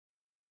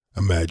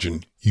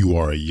Imagine you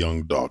are a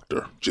young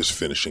doctor just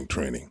finishing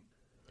training.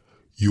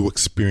 You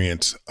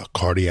experience a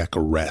cardiac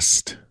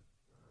arrest,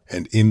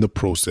 and in the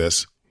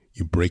process,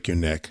 you break your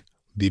neck,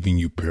 leaving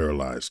you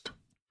paralyzed.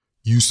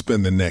 You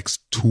spend the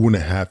next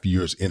 2.5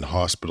 years in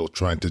hospital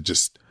trying to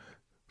just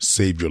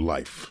save your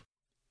life.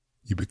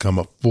 You become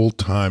a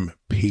full-time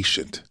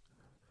patient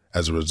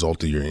as a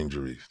result of your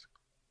injuries.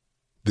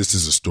 This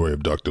is the story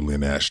of Dr.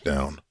 Lynn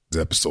Ashdown. It's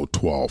episode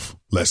 12.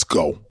 Let's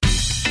go.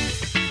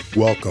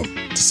 Welcome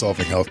to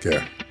Solving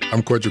Healthcare.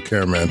 I'm Cordial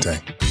Care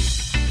Mantang.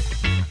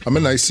 I'm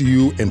an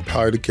ICU and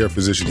palliative care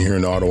physician here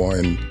in Ottawa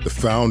and the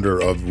founder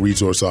of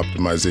Resource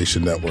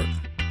Optimization Network.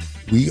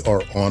 We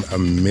are on a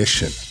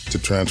mission to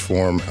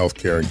transform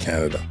healthcare in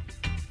Canada.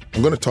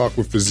 I'm going to talk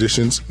with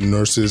physicians,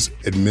 nurses,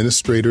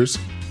 administrators,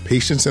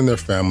 patients and their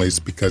families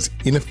because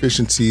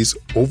inefficiencies,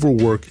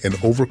 overwork, and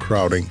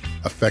overcrowding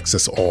affects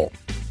us all.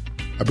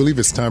 I believe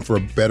it's time for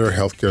a better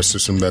healthcare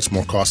system that's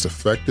more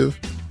cost-effective,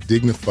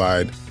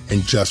 dignified,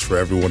 and just for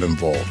everyone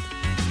involved.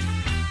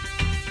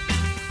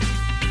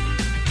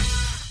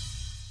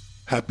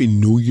 Happy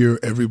New Year,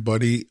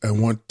 everybody. I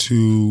want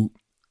to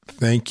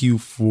thank you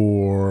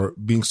for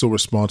being so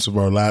responsive.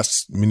 Our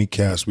last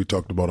mini-cast, we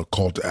talked about a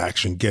call to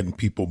action, getting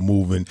people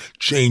moving,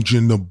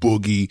 changing the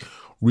boogie,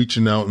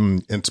 reaching out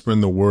and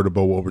spreading the word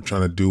about what we're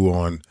trying to do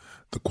on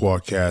the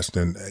Quadcast,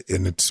 and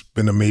it's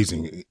been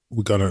amazing.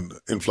 We got an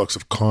influx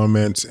of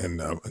comments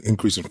and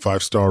increase in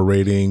 5-star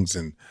ratings,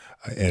 and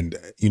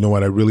you know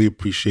what? I really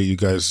appreciate you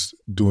guys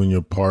doing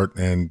your part,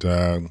 and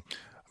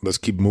let's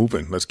keep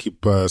moving. Let's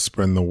keep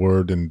spreading the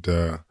word and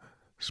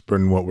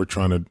spreading what we're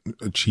trying to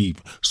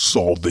achieve,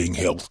 solving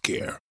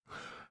healthcare.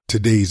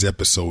 Today's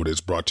episode is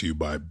brought to you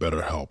by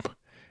BetterHelp,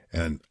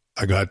 and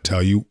I gotta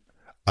tell you,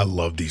 I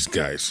love these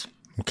guys.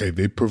 Okay,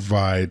 they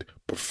provide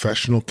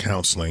professional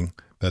counseling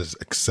that is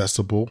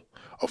accessible,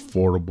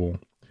 affordable,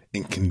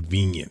 and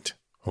convenient.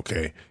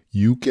 Okay,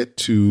 you get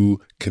to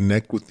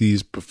connect with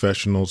these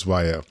professionals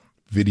via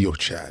video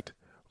chat,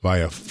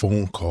 via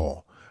phone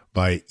call,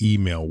 via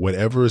email,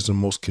 whatever is the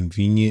most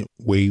convenient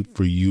way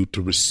for you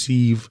to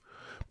receive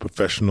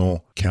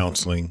professional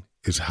counseling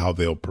is how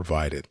they'll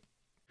provide it.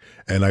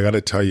 And I got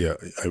to tell you,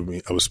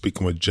 I was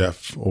speaking with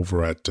Jeff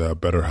over at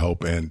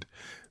BetterHelp, and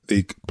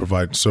they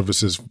provide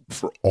services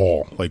for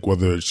all, like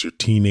whether it's your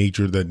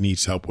teenager that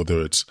needs help,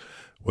 whether it's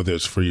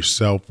for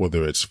yourself,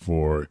 whether it's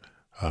for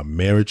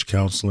marriage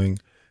counseling.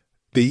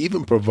 They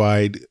even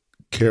provide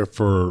care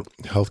for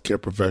healthcare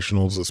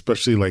professionals,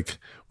 especially like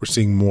we're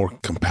seeing more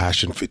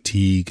compassion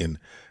fatigue, and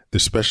they're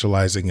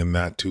specializing in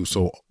that too.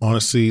 So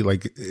honestly,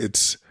 like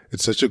it's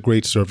such a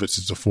great service.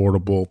 It's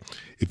affordable.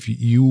 If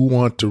you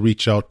want to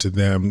reach out to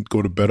them,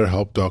 go to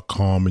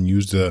betterhelp.com and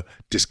use the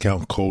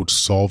discount code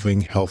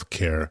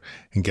SolvingHealthcare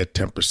and get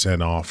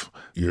 10% off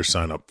your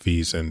sign-up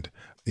fees. And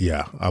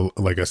yeah,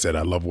 like I said,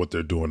 I love what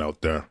they're doing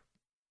out there.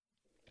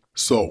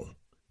 So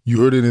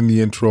you heard it in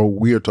the intro.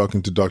 We are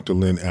talking to Dr.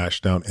 Lynn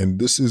Ashdown, and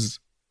this is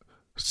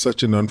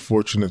such an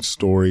unfortunate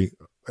story.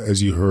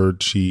 As you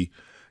heard, she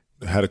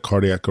had a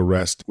cardiac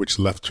arrest, which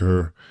left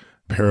her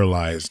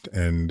paralyzed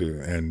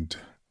and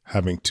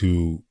having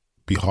to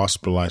be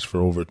hospitalized for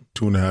over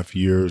 2.5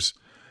 years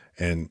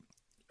and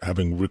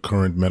having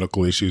recurrent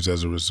medical issues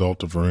as a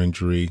result of her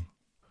injury.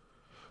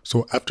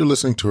 So after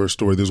listening to her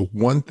story, there's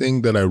one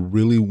thing that I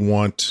really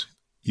want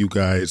you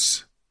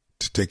guys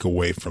to take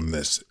away from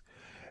this,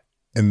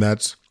 and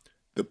that's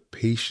the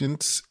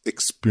patient's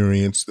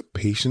experience, the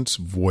patient's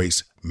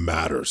voice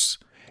matters.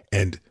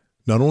 And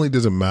not only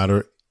does it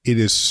matter, it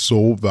is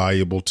so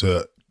valuable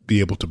to be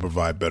able to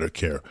provide better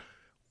care.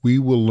 We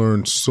will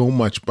learn so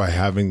much by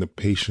having the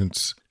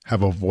patients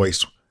have a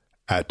voice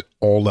at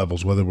all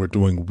levels, whether we're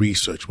doing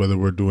research, whether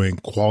we're doing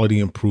quality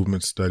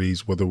improvement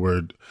studies, whether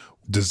we're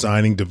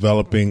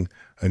developing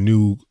a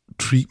new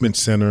treatment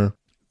center.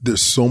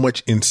 There's so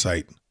much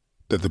insight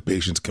that the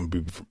patients can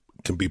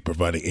be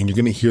providing. And you're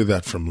going to hear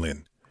that from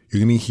Lynn.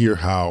 You're going to hear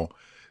how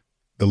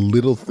the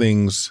little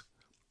things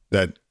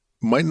that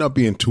might not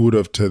be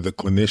intuitive to the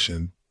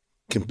clinician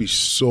can be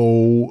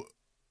so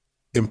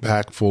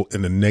impactful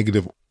in a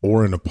negative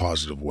or in a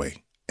positive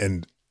way.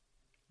 And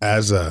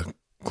as a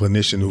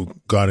clinician who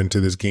got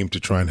into this game to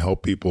try and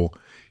help people,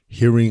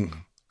 hearing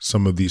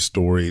some of these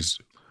stories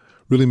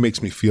really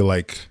makes me feel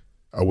like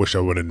I wish I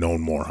would have known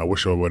more. I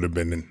wish I would have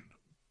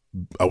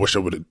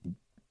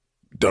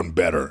done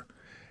better.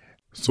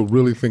 So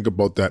really think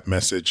about that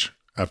message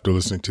after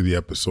listening to the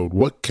episode.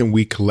 What can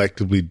we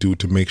collectively do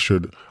to make sure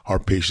that our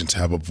patients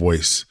have a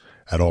voice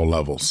at all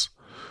levels?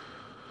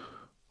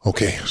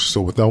 Okay,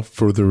 so without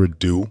further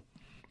ado,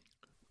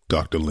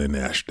 Dr. Lynn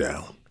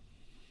Ashdown.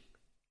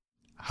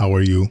 How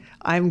are you?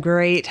 I'm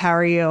great. How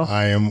are you?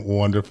 I am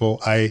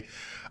wonderful. I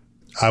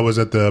was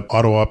at the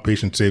Ottawa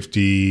Patient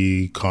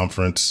Safety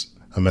Conference.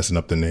 I'm messing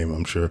up the name,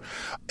 I'm sure.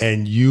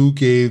 And you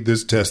gave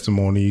this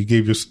testimony. You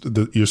gave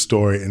your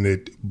story, and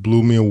it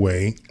blew me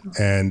away.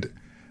 And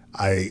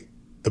I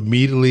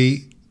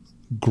immediately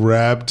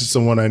grabbed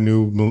someone I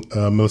knew,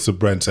 Melissa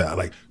Brent, said,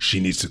 like, she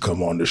needs to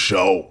come on the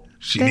show.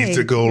 she needs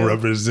to go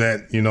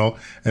represent,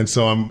 And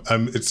so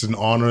it's an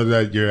honor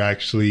that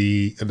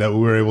that we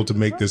were able to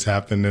make this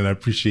happen. And I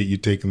appreciate you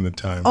taking the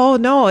time. Oh,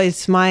 no,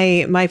 it's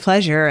my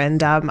pleasure.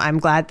 And I'm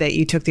glad that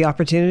you took the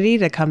opportunity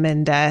to come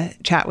and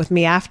chat with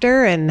me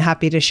after, and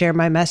happy to share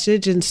my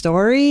message and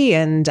story.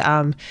 And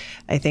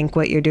I think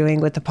what you're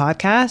doing with the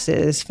podcast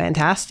is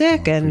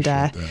fantastic. And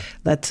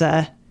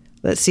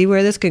let's see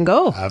where this can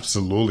go.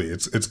 Absolutely.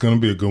 It's going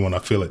to be a good one. I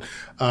feel it.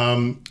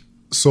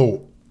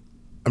 So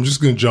I'm just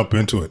going to jump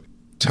into it.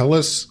 Tell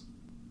us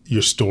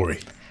your story.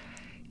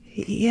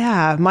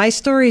 Yeah, my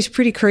story is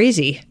pretty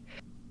crazy.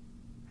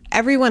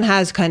 Everyone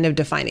has kind of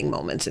defining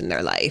moments in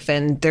their life,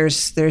 and there's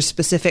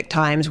specific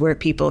times where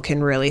people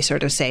can really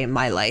sort of say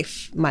my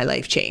life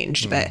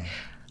changed. But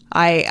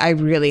I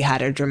really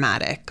had a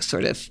dramatic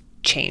sort of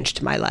change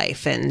to my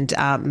life. And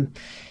a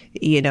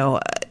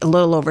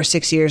little over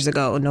 6 years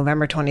ago,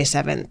 November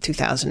 27th,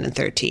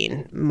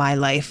 2013, my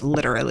life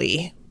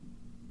literally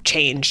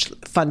changed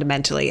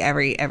fundamentally,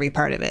 every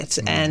part of it.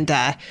 And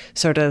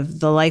sort of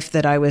the life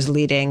that I was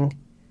leading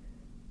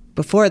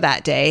before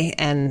that day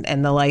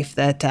and the life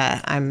that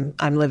I'm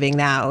living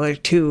now are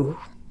two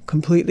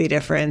completely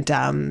different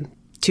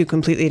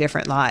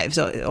lives.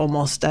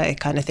 Almost, I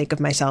kind of think of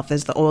myself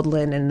as the old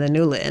Lynn and the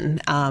new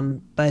Lynn.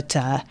 But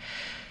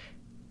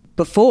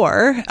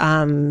before,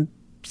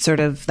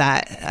 sort of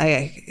that,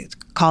 I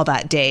call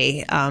that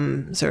day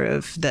sort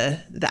of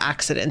the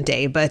accident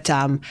day. But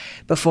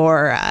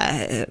before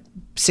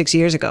 6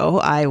 years ago,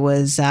 I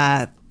was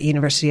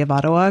University of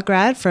Ottawa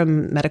grad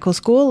from medical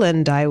school,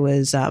 and I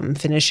was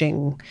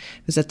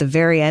was at the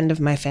very end of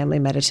my family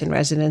medicine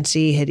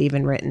residency, had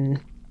even written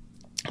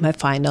my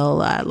final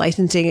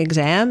licensing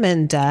exam,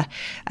 and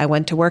I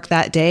went to work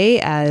that day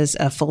as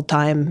a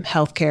full-time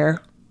healthcare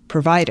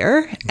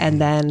provider.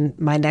 And then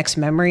my next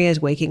memory is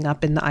waking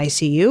up in the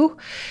ICU,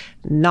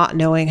 not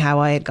knowing how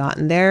I had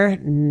gotten there,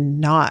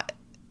 not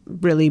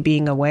really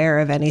being aware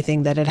of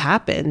anything that had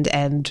happened,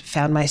 and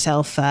found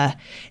myself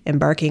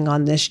embarking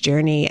on this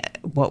journey,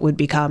 what would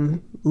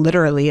become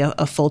literally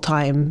a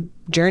full-time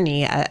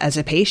journey as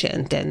a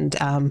patient. And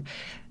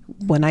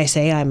when I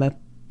say I'm a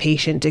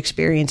patient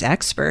experience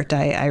expert,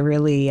 I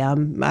really,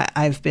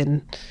 I've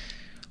been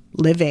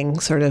living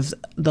sort of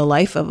the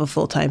life of a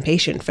full-time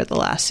patient for the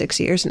last 6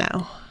 years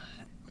now.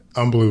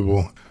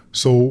 Unbelievable.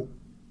 So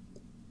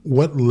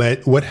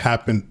what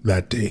happened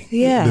that day?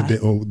 Yeah.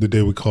 The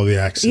day we call the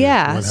accident.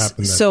 Yeah. What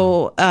happened that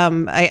so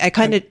day? I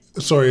kind of...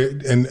 Sorry,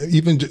 and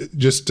even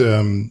just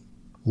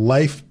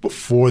life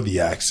before the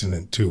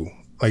accident too.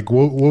 Like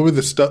what were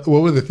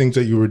the things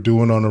that you were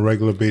doing on a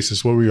regular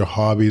basis? What were your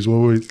hobbies? What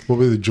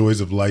were the joys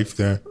of life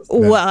there?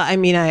 Well, I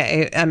mean,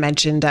 I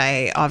mentioned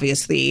I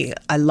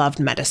loved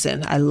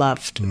medicine.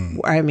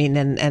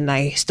 And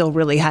I still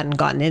really hadn't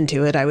gotten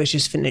into it. I was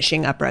just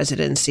finishing up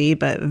residency,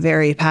 but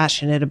very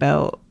passionate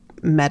about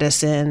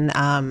medicine.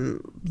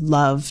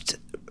 Loved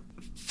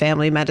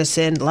family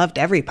medicine. Loved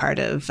every part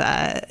of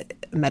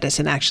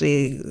medicine.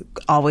 Actually,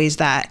 always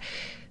that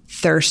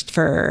thirst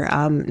for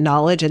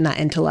knowledge and that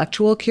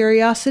intellectual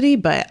curiosity,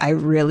 but I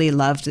really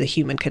loved the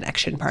human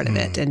connection part of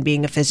it. And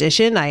being a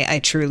physician, I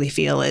truly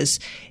feel it's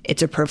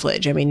a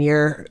privilege. I mean,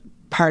 you're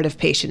part of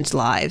patients'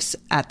 lives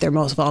at their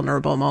most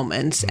vulnerable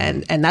moments,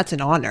 and that's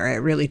an honor. It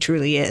really,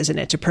 truly is, and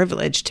it's a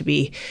privilege to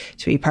be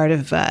part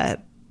of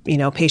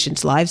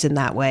patients' lives in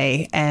that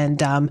way.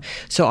 And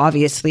so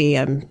obviously,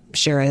 I'm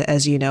sure,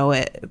 as you know,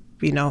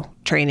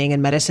 training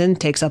in medicine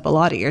takes up a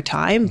lot of your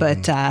time,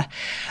 but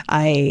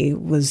I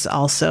was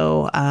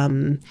also,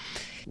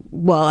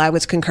 I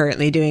was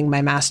concurrently doing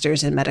my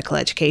master's in medical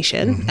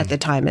education at the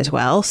time as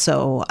well.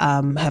 So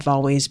have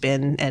always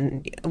been,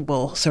 and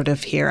will sort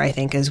of hear, I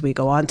think, as we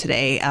go on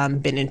today,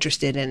 been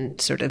interested in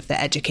sort of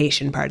the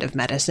education part of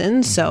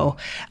medicine. So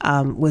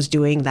was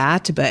doing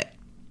that, but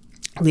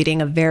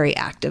leading a very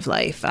active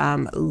life.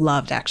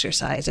 Loved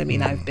exercise. I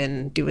mean, I've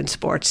been doing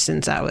sports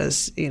since I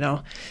was,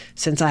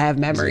 since I have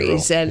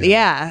memories. Zero.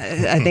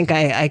 And I think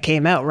I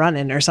came out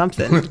running or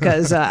something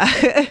because,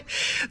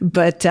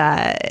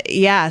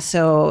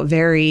 so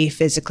very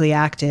physically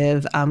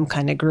active,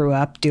 kind of grew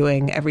up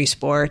doing every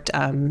sport,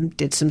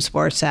 did some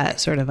sports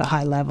at sort of a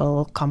high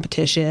level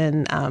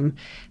competition,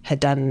 had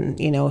done,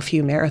 a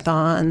few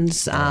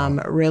marathons,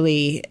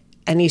 really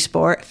any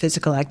sport,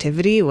 physical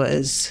activity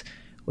was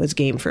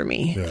game for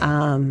me.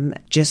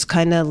 Just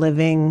kind of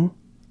living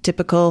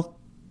typical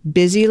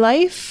busy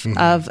life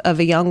of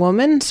a young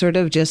woman, sort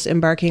of just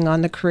embarking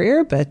on the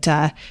career, but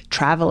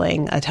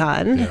traveling a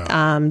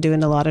ton,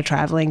 doing a lot of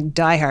traveling,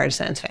 diehard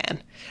Sens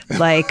fan.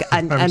 Like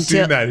I'm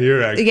seeing that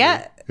here actually.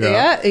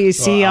 Yeah. You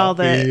see all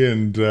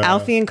the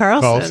Alfie and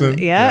Carlson.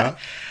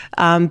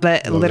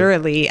 But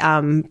literally,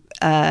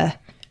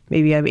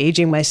 maybe I'm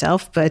aging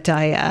myself, but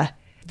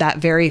that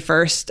very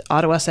first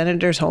Ottawa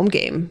Senators home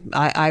game,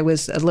 I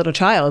was a little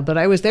child, but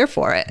I was there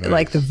for it. Nice.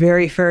 Like the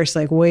very first,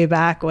 like way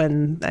back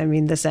when,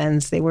 the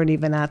Sens, they weren't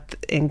even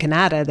in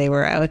Canada. They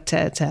were out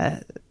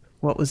to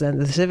what was then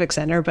the Civic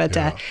Center. But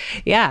so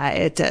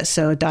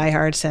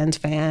diehard Sens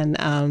fan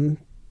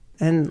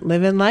and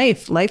living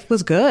life. Life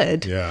was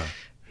good. Yeah.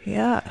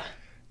 Yeah.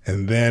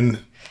 And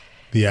then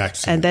the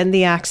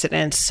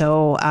accident.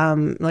 So,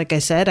 like I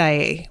said,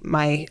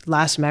 my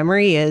last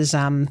memory is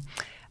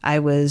I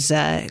was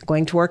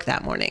going to work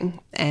that morning,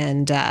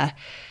 and I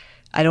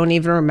don't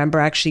even remember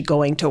actually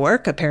going to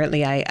work.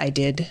 Apparently, I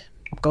did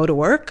go to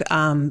work,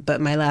 but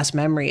my last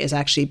memory is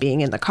actually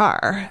being in the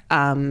car,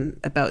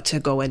 about to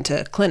go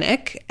into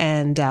clinic,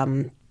 and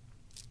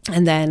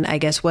then I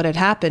guess what had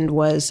happened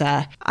was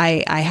I've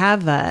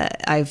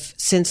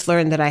since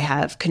learned that I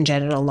have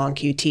congenital long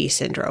QT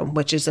syndrome,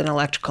 which is an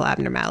electrical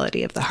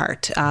abnormality of the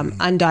heart,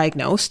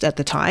 undiagnosed at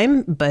the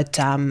time, but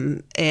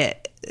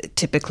it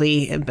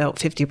typically about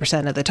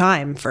 50% of the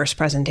time, first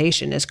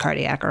presentation is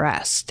cardiac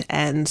arrest.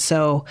 And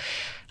so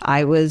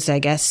I was, I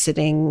guess,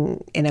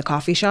 sitting in a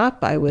coffee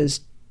shop. I was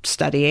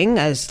studying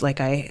as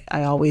like I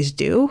always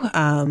do.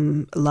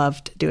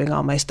 Loved doing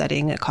all my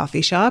studying at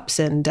coffee shops.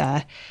 And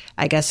I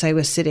guess I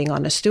was sitting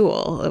on a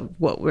stool.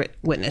 What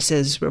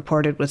witnesses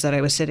reported was that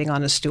I was sitting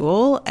on a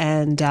stool.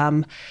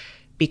 And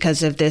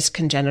because of this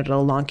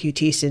congenital long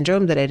QT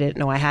syndrome that I didn't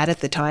know I had at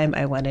the time,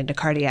 I went into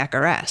cardiac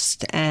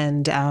arrest.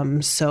 And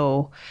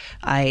so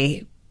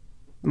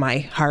my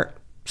heart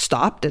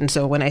stopped. And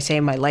so when I say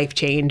my life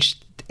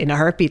changed in a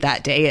heartbeat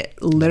that day,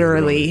 it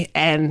literally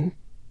and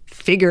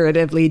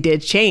figuratively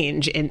did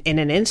change in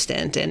an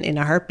instant and in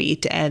a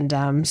heartbeat.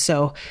 And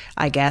so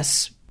I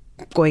guess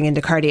going into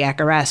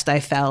cardiac arrest, I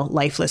fell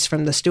lifeless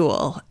from the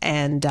stool.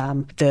 And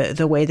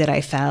the way that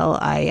I fell,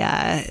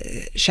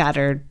 I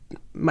shattered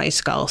my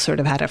skull, sort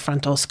of had a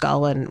frontal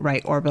skull and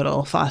right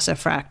orbital fossa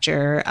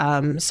fracture,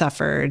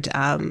 suffered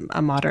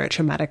a moderate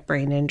traumatic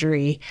brain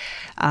injury,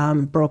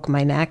 broke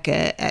my neck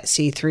at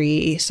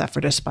C3,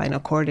 suffered a spinal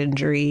cord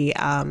injury,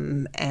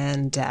 and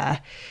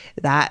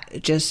that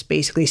just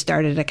basically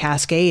started a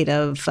cascade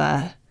of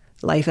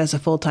life as a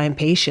full-time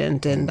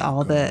patient and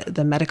all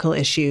the medical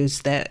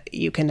issues that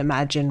you can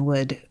imagine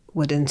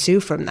would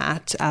ensue from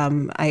that.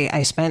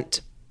 I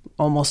spent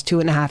almost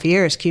 2.5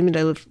 years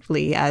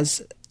cumulatively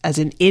as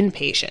an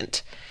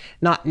inpatient,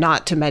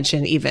 not to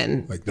mention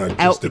even like not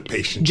just a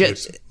patient,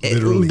 just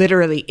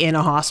literally in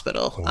a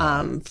hospital.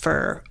 Wow.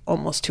 For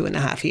almost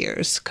 2.5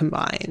 years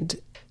combined.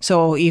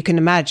 So you can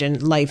imagine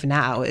life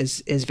now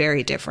is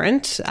very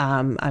different.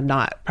 I'm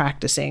not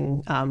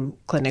practicing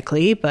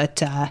clinically,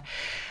 but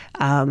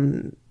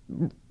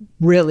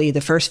really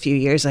the first few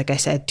years, like I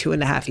said,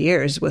 2.5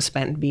 years was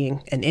spent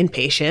being an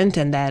inpatient,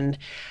 and then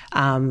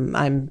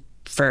I'm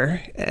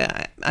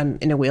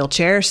in a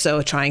wheelchair,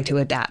 so trying to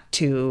adapt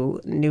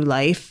to new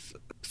life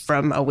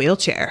from a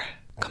wheelchair,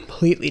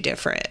 completely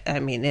different. I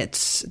mean,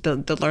 it's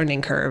the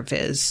learning curve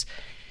is,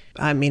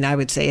 I mean, I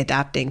would say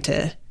adapting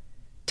to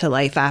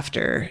life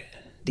after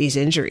these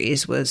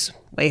injuries was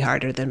way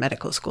harder than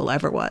medical school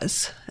ever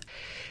was.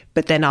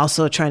 But then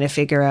also trying to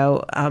figure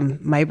out,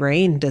 my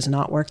brain does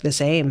not work the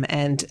same.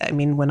 And I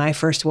mean, when I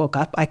first woke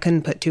up, I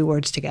couldn't put two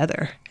words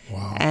together.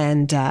 Wow.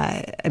 And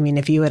I mean,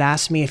 if you had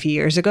asked me a few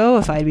years ago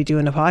if I'd be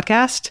doing a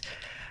podcast,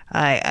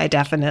 I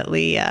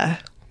definitely, I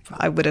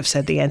would have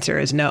said the answer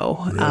is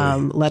no,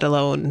 really? Let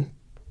alone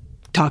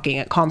talking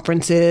at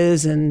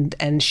conferences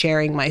and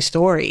sharing my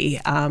story.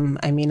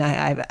 I mean,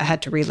 I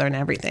had to relearn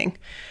everything.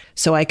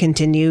 So I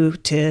continue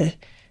to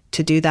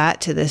do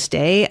that to this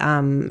day.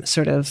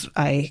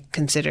 I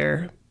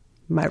consider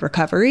my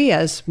recovery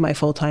as my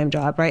full-time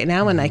job right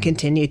now, and I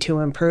continue to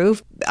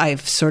improve.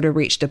 I've sort of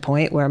reached a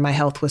point where my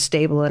health was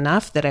stable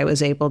enough that I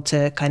was able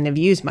to kind of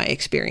use my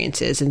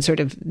experiences and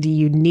sort of the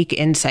unique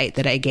insight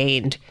that I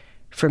gained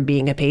from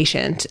being a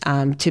patient,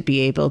 to be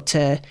able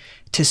to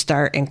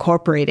start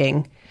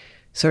incorporating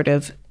sort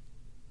of,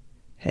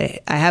 I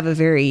have a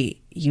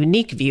very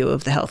unique view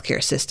of the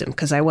healthcare system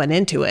because I went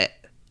into it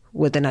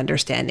with an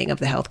understanding of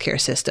the healthcare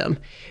system,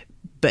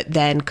 but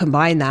then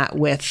combine that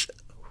with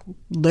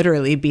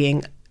literally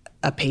being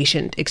a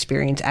patient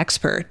experience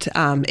expert.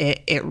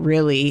 It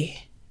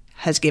really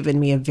has given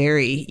me a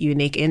very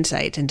unique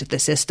insight into the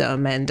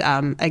system and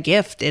a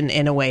gift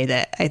in a way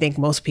that I think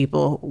most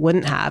people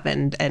wouldn't have.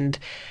 And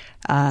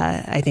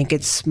I think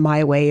it's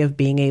my way of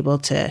being able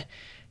to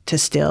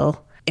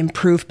still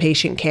improve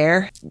patient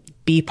care,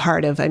 be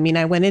part of, I mean,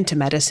 I went into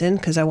medicine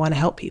because I want to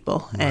help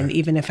people. Right. And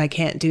even if I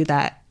can't do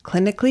that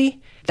clinically,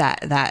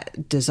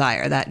 that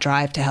desire, that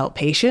drive to help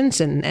patients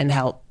and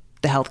help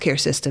the healthcare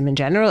system in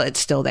general, it's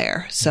still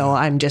there. So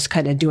I'm just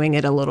kind of doing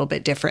it a little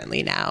bit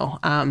differently now.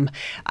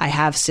 I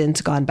have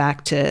since gone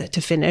back to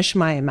finish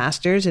my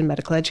master's in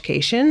medical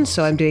education. Awesome.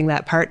 So I'm doing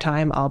that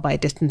part-time, all by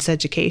distance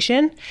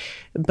education.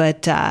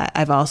 But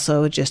I've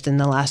also just in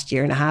the last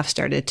 1.5 years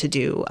started to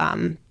do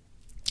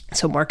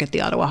some work at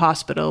the Ottawa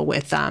Hospital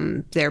with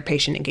their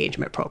patient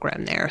engagement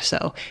program there.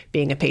 So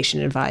being a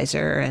patient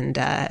advisor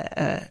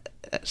and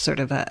sort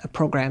of a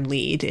program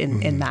lead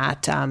in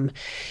that,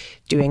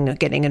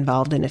 getting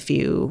involved in a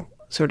few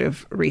sort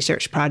of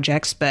research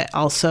projects, but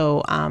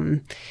also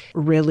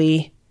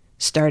really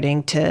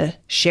starting to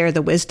share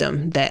the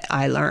wisdom that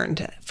I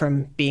learned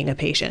from being a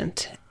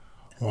patient.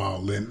 Wow,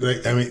 Lynn.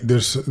 I mean,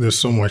 there's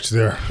so much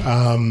there.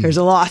 There's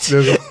a lot.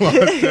 There's a lot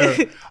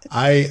there.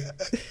 I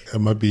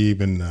might be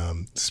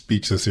even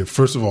speechless here.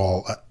 First of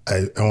all,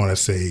 I want to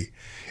say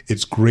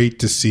it's great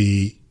to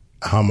see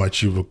how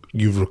much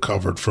you've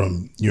recovered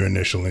from your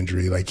initial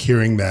injury. Like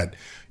hearing that,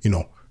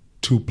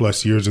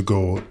 2+ years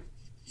ago,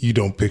 you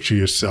don't picture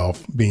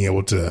yourself being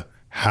able to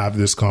have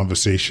this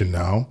conversation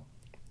now,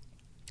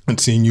 and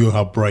seeing you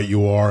how bright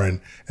you are,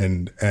 and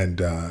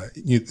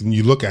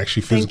you look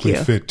actually physically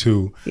fit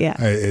too. Yeah,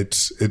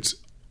 it's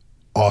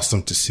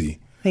awesome to see.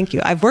 Thank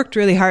you. I've worked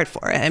really hard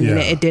for it. I mean,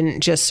 it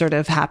didn't just sort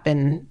of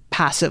happen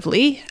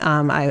passively.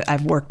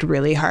 I've worked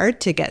really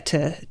hard to get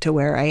to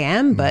where I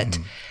am, but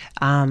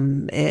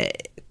I'm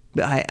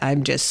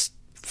just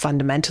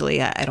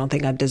fundamentally, I don't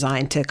think I'm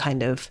designed to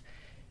kind of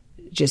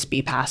just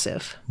be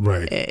passive.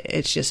 Right.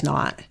 It's just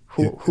not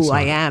who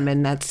I am,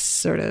 and that's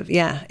sort of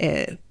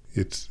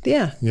it's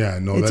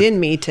in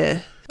me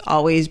to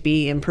always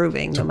be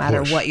improving, no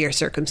matter what your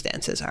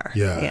circumstances are.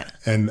 Yeah.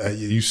 And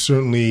you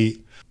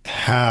certainly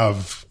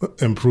have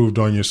improved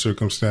on your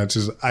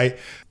circumstances. I'm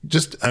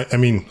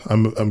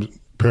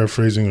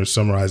paraphrasing or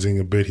summarizing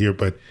a bit here,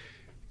 but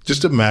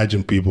just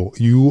imagine, people,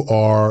 you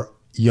are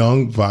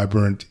young,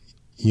 vibrant,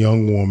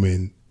 young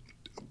woman,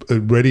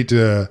 ready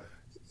to,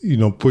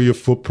 put your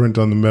footprint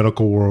on the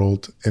medical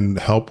world and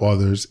help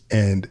others.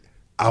 And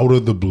out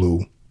of the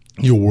blue,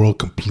 your world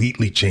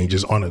completely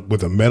changes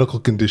with a medical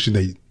condition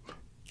that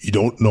you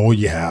don't know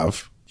you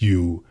have.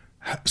 You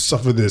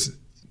suffer this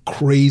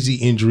crazy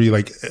injury,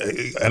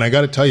 and I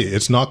got to tell you,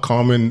 it's not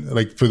common.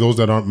 Like for those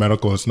that aren't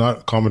medical, it's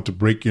not common to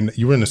break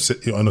you were on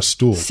a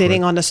stool,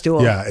 sitting on a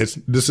stool. Yeah,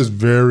 this is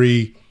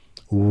very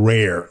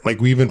rare.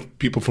 Like even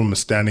people from a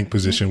standing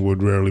position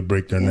would rarely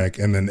break their neck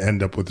and then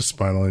end up with a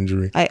spinal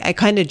injury. I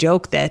kind of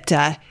joke that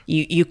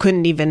you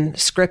couldn't even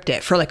script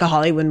it for like a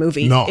Hollywood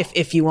movie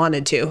if you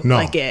wanted to. No,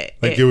 it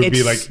would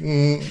be like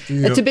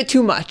it's a bit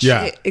too much.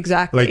 Yeah,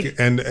 exactly.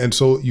 And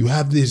so you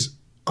have this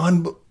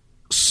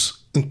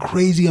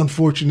crazy,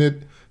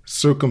 unfortunate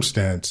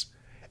circumstance,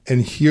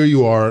 and here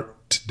you are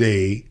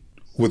today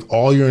with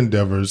all your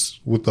endeavors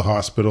with the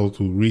hospital,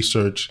 through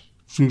research,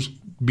 through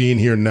being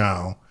here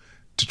now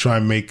to try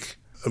and make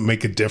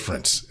a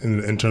difference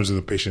in terms of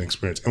the patient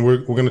experience. And we're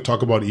going to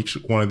talk about each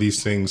one of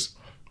these things.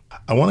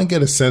 I want to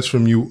get a sense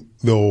from you,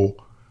 though,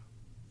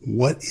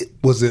 what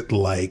was it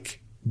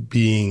like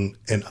being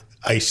an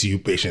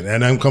ICU patient?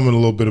 And I'm coming a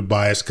little bit of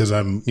bias because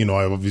I work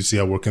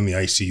in the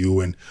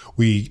ICU, and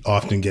we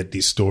often get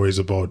these stories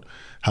about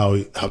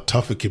how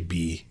tough it could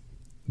be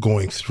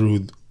going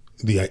through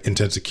the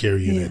intensive care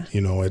unit.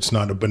 Yeah. It's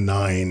not a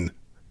benign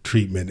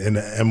treatment. And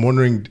I'm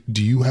wondering,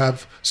 do you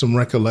have some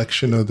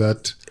recollection of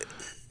that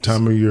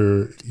time of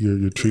your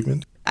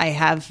treatment? I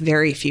have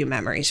very few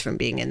memories from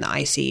being in the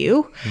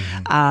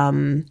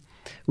ICU,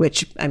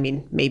 which, I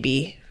mean,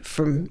 maybe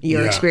from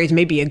your experience,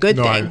 may be a good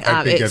thing.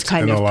 I think it's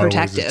kind of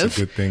protective. It's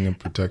a good thing and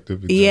protective.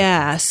 Exactly.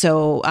 Yeah.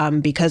 So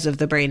because of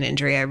the brain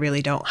injury, I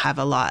really don't have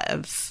a lot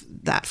of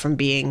that from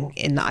being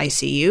in the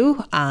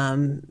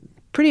ICU.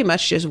 Pretty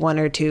much just one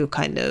or two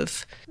kind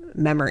of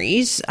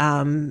memories.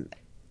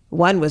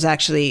 One was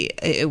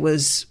it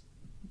was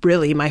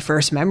really my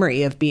first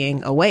memory of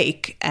being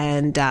awake.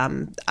 And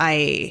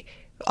I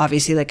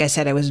obviously, like I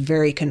said, I was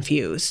very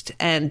confused.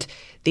 And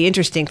the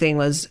interesting thing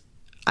was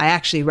I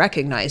actually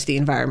recognized the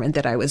environment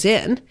that I was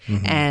in.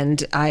 Mm-hmm.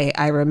 And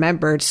I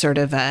remembered sort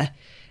of as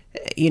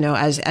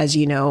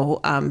you know,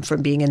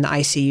 from being in the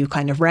ICU,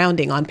 kind of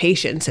rounding on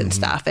patients and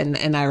stuff.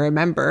 And I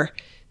remember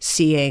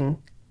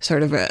seeing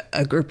sort of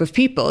a group of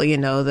people,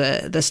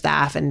 the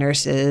staff and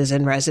nurses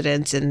and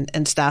residents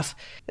and stuff,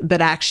 but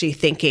actually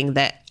thinking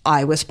that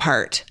I was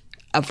part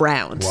of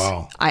rounds.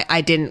 Wow. I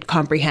didn't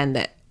comprehend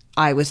that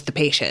I was the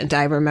patient.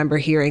 I remember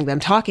hearing them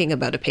talking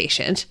about a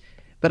patient,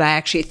 but I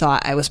actually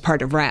thought I was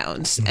part of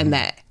rounds, and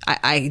that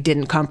I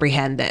didn't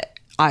comprehend that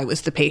I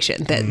was the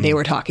patient, that they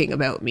were talking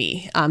about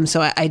me.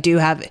 So I do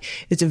have,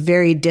 it's a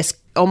very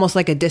almost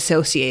like a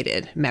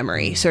dissociated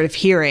memory, sort of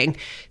hearing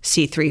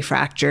C3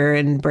 fracture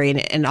and brain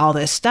and all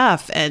this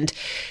stuff, and,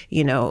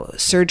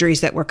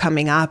 surgeries that were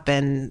coming up,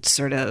 and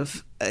sort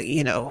of,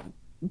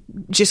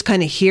 just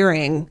kind of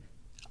hearing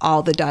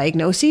all the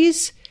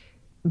diagnoses,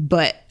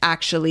 but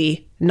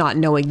actually not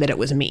knowing that it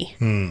was me.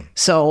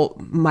 So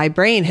my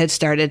brain had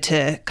started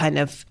to kind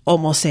of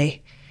almost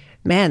say,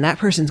 man, that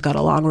person's got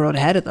a long road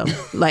ahead of them.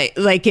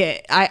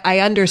 I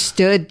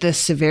understood the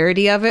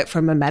severity of it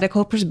from a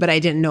medical perspective, but I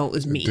didn't know it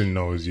was me. Didn't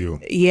know it was you.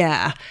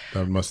 Yeah.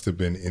 That must have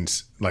been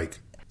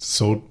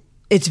so.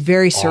 It's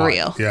very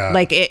surreal. Yeah.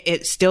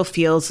 It still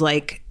feels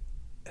like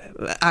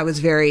I was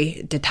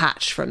very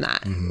detached from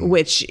that,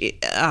 which,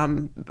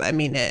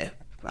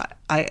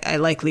 I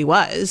likely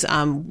was,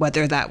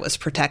 whether that was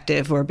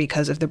protective or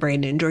because of the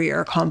brain injury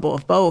or a combo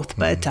of both.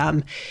 But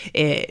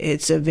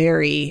it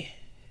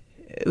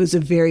was a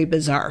very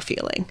bizarre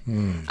feeling.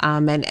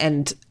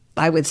 And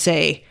I would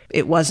say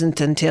it wasn't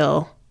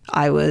until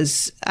I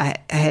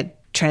had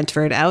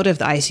transferred out of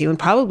the ICU, and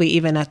probably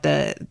even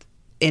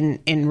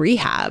in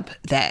rehab,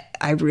 that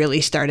I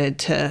really started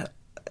to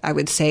I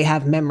would say,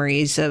 have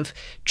memories of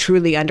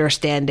truly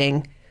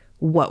understanding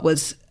what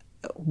was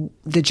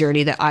the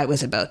journey that I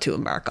was about to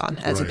embark on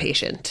as a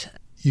patient.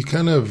 You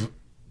kind of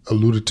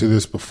alluded to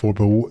this before,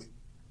 but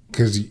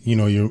because,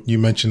 you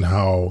mentioned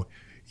how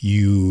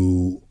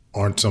you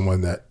aren't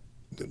someone that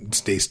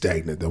stays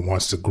stagnant, that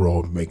wants to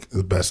grow and make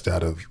the best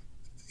out of,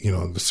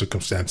 the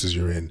circumstances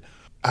you're in.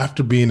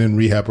 After being in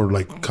rehab or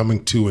like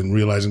coming to and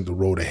realizing the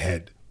road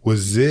ahead,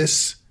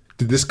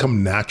 did this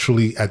come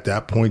naturally at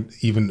that point,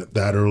 even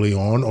that early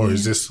on? Or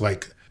is this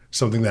like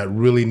something that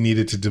really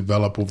needed to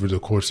develop over the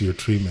course of your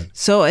treatment?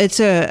 So it's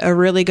a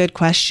really good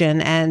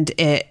question. And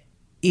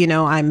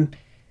I'm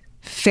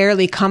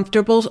fairly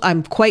comfortable.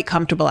 I'm quite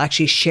comfortable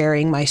actually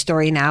sharing my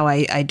story now.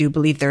 I do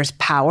believe there's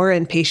power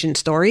in patient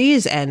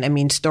stories. And I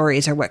mean,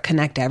 stories are what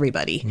connect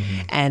everybody.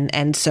 Mm-hmm.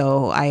 And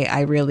so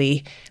I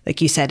really,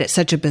 like you said, it's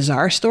such a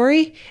bizarre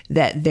story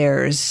that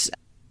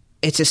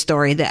it's a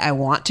story that I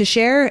want to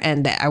share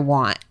and that I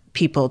want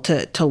people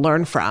to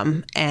learn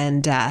from.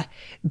 And,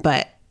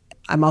 but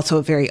I'm also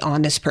a very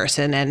honest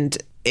person, and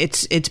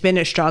it's been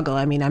a struggle.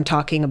 I mean, I'm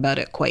talking about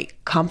it quite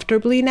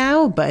comfortably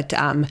now, but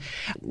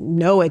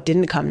no, it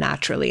didn't come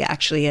naturally,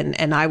 actually.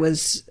 And I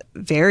was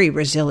very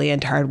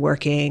resilient,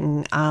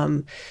 hardworking,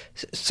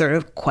 sort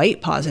of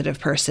quite positive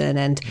person.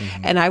 And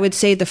and I would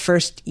say the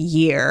first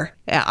year,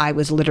 I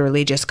was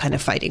literally just kind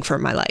of fighting for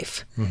my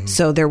life. Mm-hmm.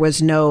 So there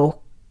was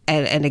no,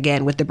 and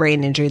again, with the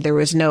brain injury, there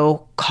was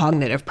no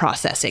cognitive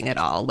processing at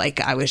all.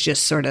 Like I was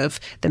just sort of,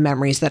 the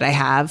memories that I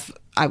have,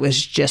 I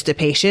was just a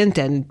patient,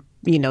 and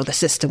the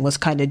system was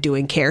kind of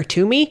doing care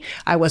to me.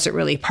 I wasn't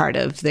really part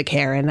of the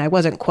care, and I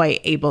wasn't quite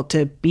able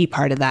to be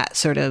part of that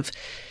sort of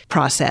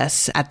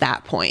process at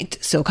that point.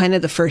 So kind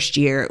of the first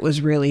year, it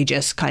was really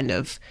just kind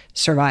of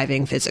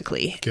surviving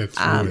physically,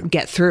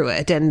 get through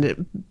it.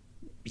 And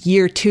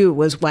year 2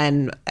 was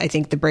when I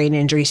think the brain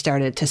injury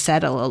started to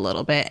settle a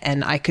little bit,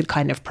 and I could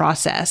kind of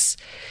process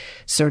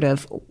sort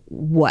of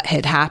what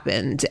had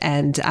happened.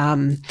 And,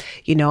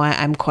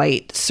 I'm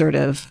quite sort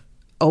of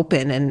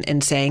open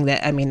and saying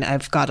that, I mean,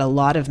 I've got a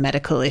lot of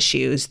medical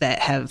issues that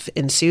have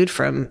ensued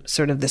from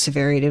sort of the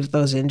severity of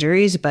those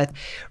injuries, but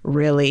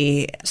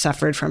really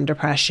suffered from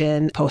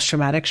depression,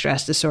 post-traumatic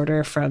stress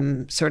disorder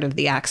from sort of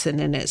the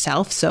accident in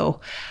itself. So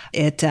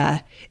it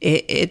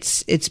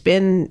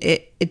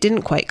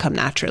didn't quite come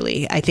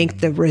naturally. I think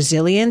the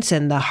resilience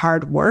and the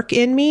hard work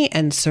in me,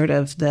 and sort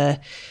of the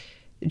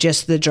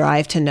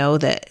drive to know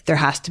that there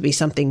has to be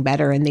something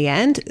better in the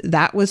end,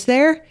 that was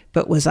there.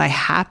 But was I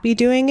happy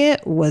doing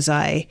it? Was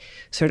I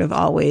sort of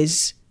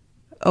always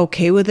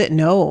okay with it?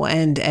 No.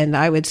 And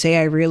I would say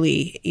I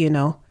really,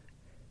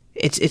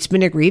 it's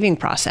been a grieving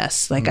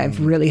process. Like I've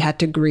really had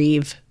to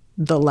grieve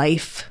the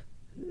life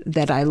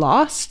that I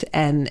lost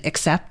and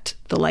accept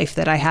the life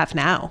that I have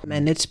now.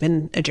 And it's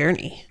been a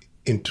journey.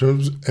 In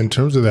terms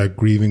of that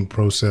grieving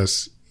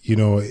process,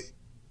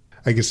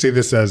 I can say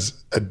this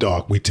as a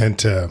doc, we tend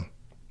to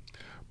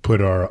put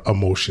our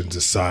emotions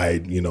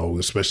aside,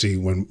 especially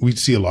when we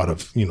see a lot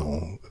of,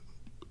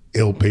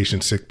 ill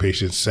patients, sick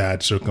patients,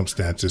 sad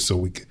circumstances. So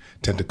we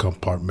tend to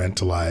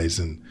compartmentalize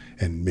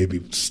and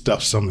maybe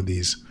stuff some of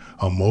these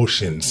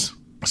emotions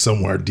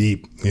somewhere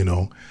deep,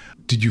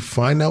 Did you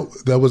find out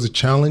that was a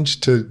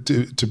challenge to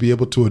be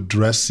able to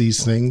address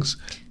these things?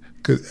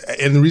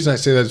 And the reason I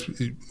say that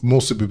is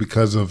mostly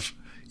because of,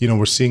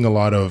 we're seeing a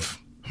lot of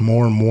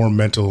more and more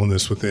mental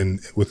illness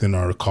within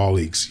our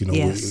colleagues.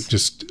 Yes.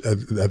 Just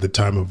at the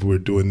time of we're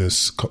doing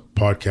this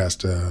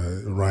podcast,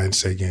 Ryan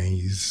Sagan,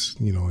 he's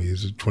a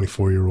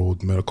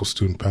 24-year-old medical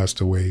student, passed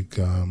away,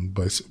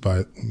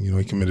 but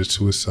he committed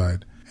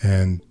suicide.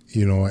 And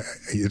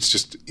it's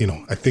just,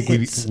 I think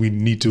we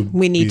need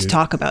to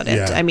talk about it.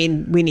 Yeah. I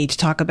mean, we need to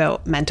talk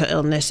about mental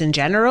illness in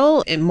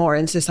general, and more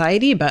in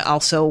society, but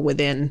also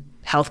within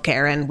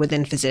healthcare and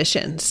within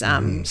physicians.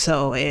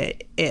 So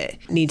it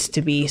needs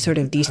to be sort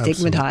of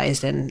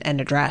destigmatized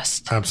and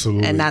addressed.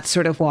 Absolutely. And that's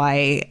sort of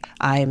why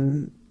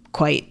I'm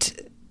quite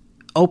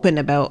open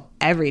about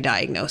every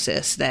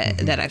diagnosis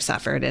that I've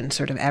suffered, and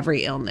sort of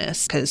every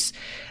illness, because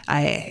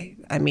I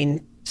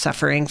mean,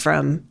 suffering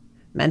from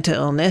mental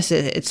illness,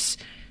 it's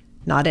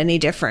not any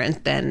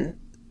different than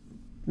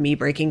me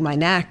breaking my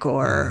neck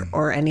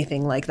or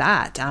anything like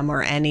that,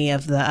 or any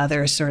of the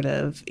other sort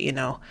of,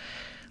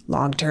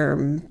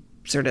 long-term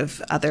sort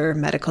of other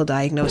medical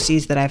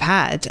diagnoses that I've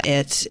had.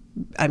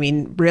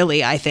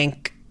 Really, I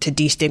think to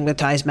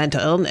destigmatize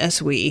mental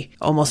illness, we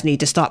almost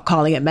need to stop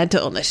calling it mental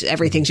illness.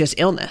 Everything's just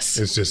illness.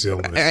 It's just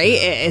illness. Right?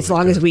 Yeah, as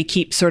long as we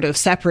keep sort of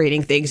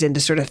separating things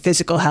into sort of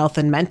physical health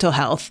and mental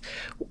health,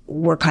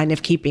 we're kind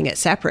of keeping it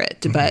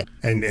separate. Mm-hmm. But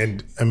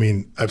and I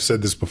mean, I've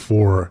said this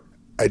before,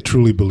 I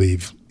truly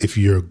believe if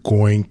you're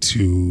going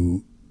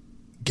to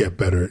get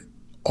better,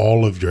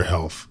 all of your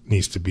health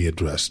needs to be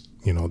addressed,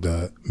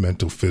 the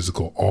mental,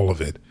 physical, all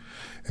of it.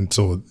 And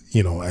so,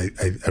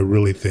 I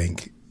really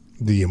think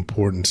the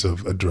importance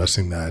of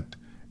addressing that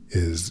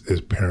is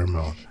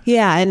paramount.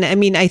 Yeah. And I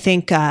mean, I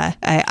think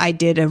I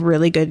did a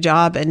really good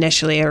job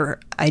initially, or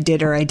I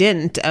did or I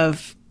didn't,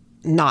 of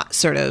not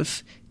sort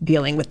of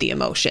dealing with the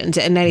emotions.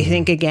 And I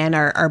think, again,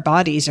 our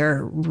bodies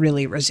are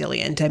really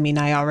resilient. I mean,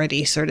 I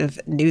already sort of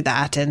knew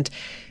that. And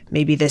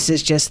maybe this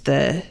is just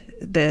the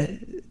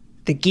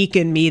geek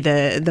in me,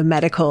 the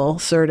medical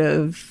sort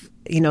of,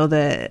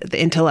 the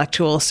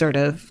intellectual sort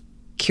of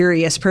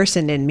curious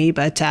person in me.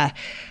 But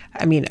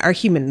I mean, our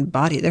human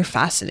body, they're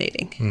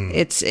fascinating.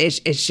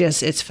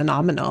 It's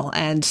phenomenal.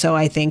 And so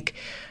I think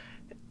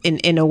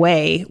in a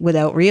way,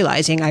 without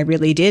realizing, I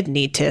really did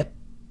need to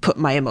put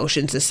my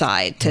emotions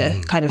aside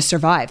to kind of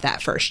survive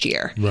that first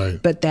year.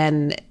 Right. But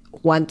then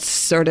once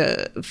sort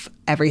of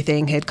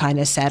everything had kind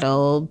of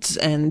settled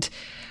and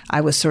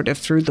I was sort of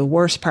through the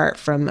worst part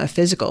from a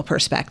physical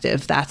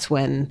perspective, that's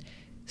when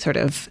sort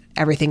of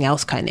everything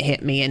else kind of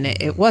hit me. And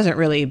it wasn't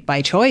really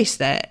by choice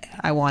that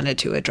I wanted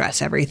to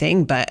address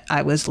everything, but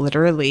I was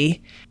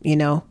literally,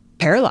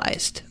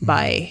 paralyzed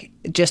by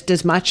just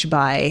as much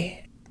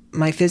by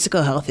my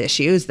physical health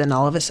issues. Then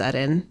all of a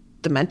sudden,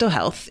 the mental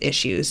health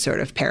issues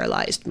sort of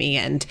paralyzed me.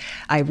 And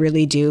I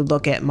really do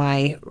look at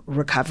my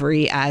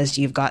recovery as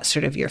you've got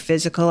sort of your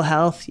physical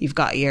health, you've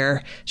got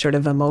your sort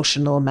of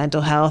emotional,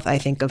 mental health. I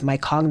think of my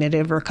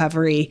cognitive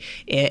recovery.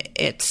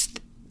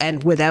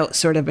 And without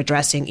sort of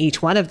addressing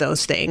each one of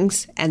those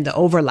things and the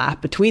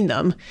overlap between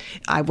them,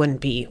 I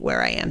wouldn't be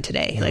where I am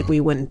today. Like I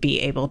wouldn't be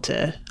able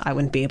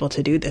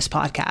to do this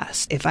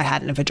podcast if I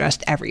hadn't have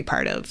addressed every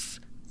part of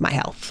my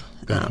health.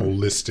 That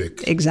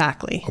holistic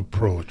exactly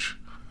approach.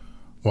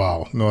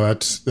 Wow. No,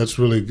 that's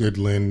really good,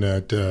 Lynn,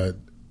 to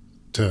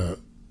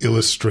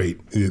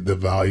illustrate the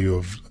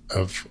value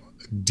of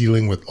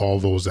dealing with all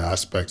those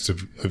aspects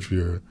of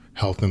your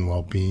health and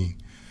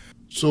well-being.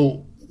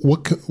 So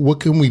what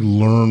can we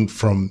learn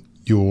from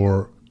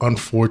your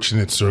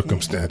unfortunate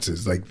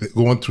circumstances, like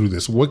going through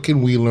this? What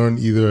can we learn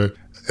either,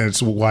 and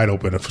it's wide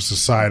open, at a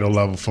societal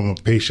level, from a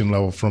patient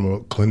level, from a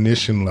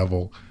clinician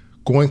level,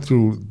 going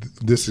through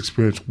this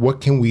experience,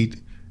 what can we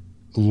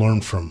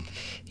learn from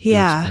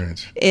your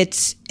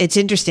experience? It's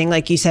interesting.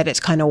 Like you said, it's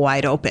kind of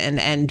wide open,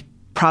 and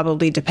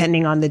probably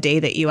depending on the day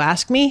that you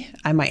ask me,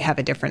 I might have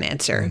a different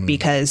answer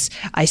because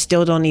I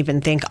still don't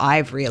even think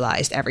I've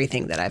realized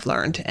everything that I've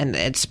learned. And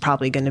it's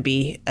probably going to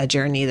be a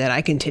journey that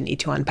I continue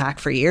to unpack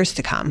for years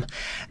to come.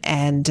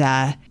 And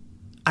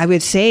I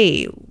would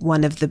say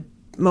one of the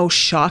most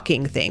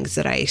shocking things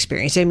that I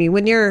experienced, I mean,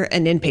 when you're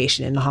an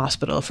inpatient in the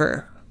hospital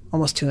for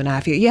almost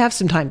 2.5 years, you have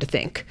some time to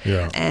think.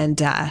 Yeah.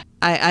 And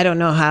I don't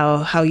know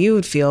how you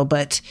would feel,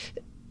 but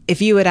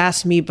if you had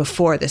asked me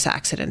before this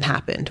accident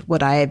happened,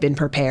 would I have been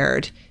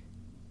prepared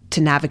to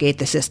navigate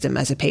the system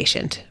as a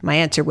patient? My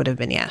answer would have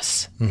been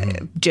yes,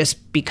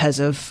 just because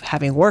of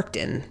having worked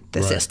in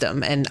the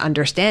system and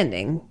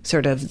understanding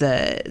sort of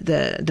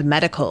the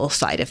medical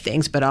side of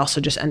things, but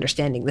also just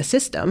understanding the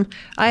system.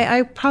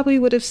 I probably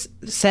would have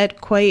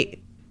said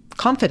quite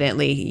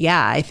confidently,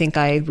 yeah, I think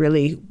I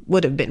really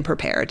would have been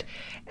prepared.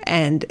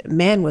 And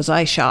man, was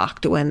I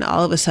shocked when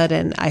all of a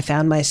sudden I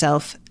found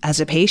myself as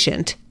a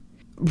patient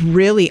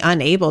really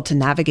unable to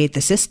navigate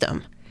the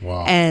system.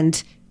 Wow.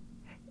 And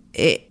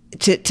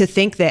to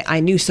think that I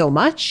knew so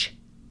much,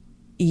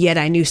 yet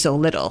I knew so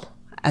little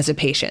as a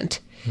patient.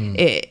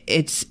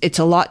 It's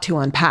a lot to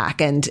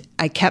unpack. And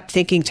I kept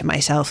thinking to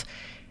myself,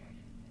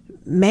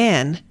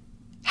 man,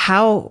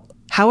 how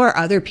are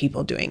other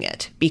people doing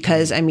it?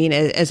 Because I mean,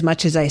 as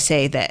much as I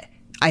say that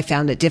I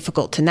found it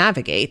difficult to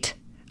navigate,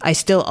 I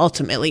still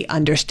ultimately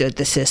understood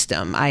the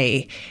system.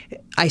 I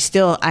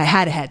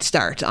had a head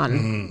start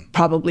on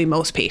probably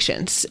most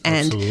patients.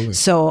 And Absolutely.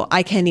 So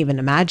I can't even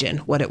imagine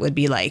what it would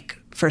be like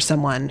for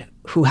someone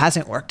who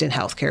hasn't worked in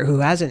healthcare, who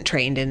hasn't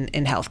trained in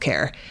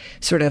healthcare,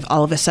 sort of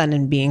all of a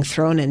sudden being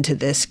thrown into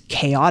this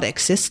chaotic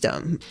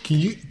system. Can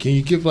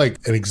you give like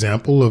an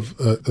example of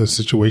a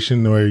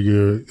situation where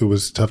it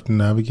was tough to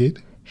navigate?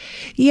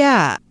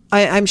 Yeah.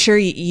 I'm sure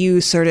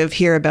you sort of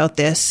hear about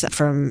this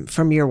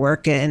from your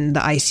work in the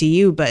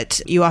ICU,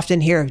 but you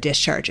often hear of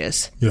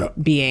discharges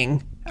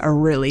being a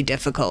really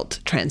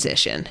difficult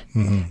transition.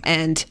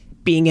 And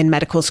being in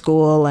medical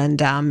school and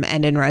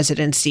in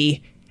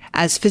residency,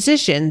 as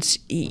physicians,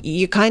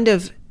 you kind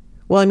of,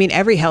 well, I mean,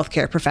 every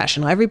healthcare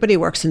professional, everybody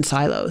works in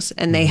silos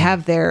and they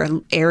have their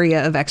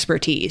area of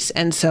expertise.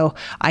 And so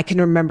I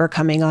can remember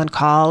coming on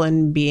call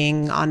and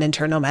being on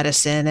internal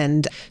medicine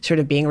and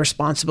sort of being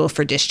responsible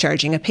for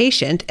discharging a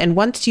patient. And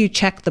once you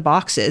check the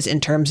boxes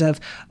in terms of,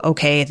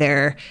 okay,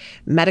 their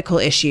medical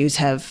issues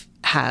have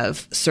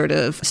sort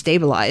of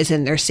stabilized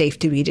and they're safe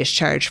to be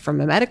discharged from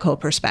a medical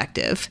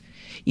perspective,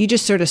 you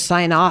just sort of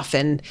sign off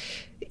and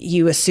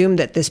you assume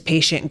that this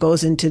patient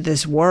goes into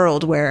this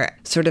world where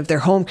sort of their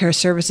home care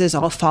services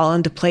all fall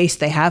into place.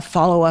 They have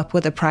follow-up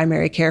with a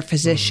primary care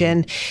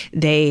physician.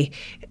 They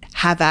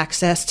have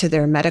access to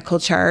their medical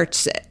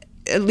charts.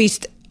 At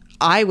least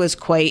I was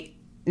quite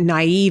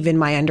naive in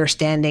my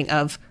understanding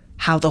of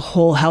how the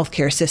whole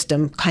healthcare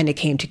system kind of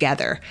came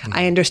together.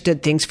 I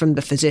understood things from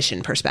the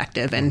physician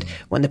perspective. And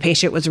when the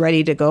patient was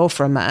ready to go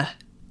from a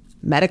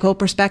medical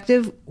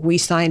perspective, we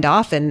signed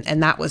off and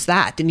that was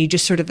that. And you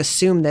just sort of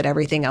assume that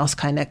everything else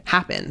kind of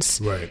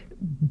happens. Right.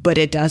 But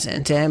it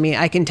doesn't. I mean,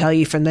 I can tell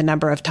you from the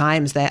number of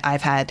times that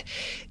I've had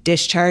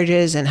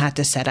discharges and had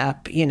to set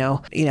up,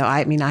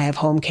 I have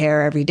home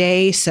care every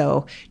day.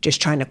 So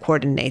just trying to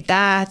coordinate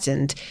that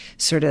and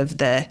sort of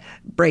the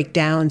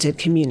breakdowns in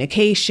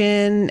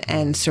communication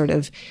and sort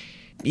of,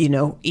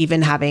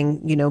 even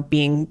having,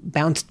 being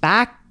bounced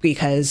back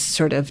because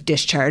sort of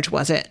discharge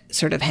wasn't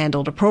sort of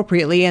handled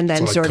appropriately. And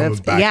then so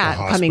like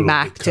coming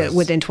back to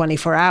within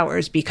 24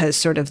 hours because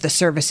sort of the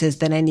services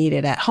that I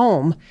needed at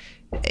home,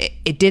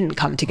 it didn't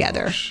come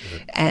together.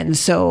 And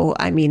so,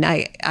 I mean,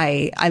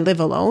 I live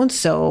alone.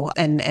 So,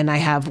 and I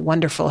have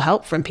wonderful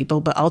help from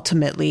people, but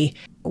ultimately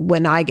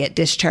when I get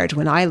discharged,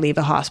 when I leave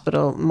a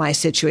hospital, my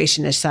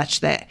situation is such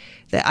that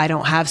I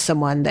don't have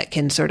someone that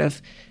can sort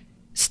of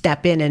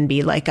step in and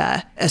be like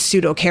a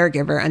pseudo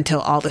caregiver until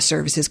all the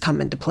services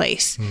come into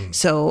place.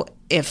 So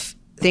if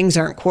things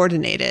aren't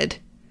coordinated,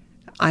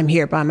 I'm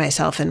here by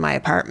myself in my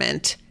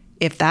apartment.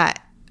 If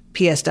that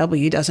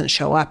PSW doesn't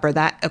show up or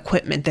that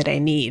equipment that I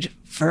need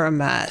from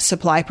a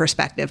supply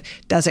perspective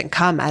doesn't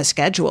come as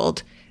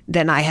scheduled,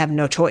 then I have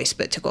no choice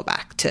but to go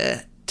back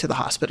to the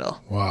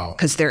hospital. Wow.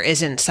 Because there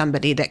isn't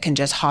somebody that can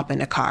just hop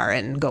in a car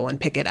and go and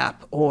pick it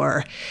up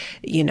or,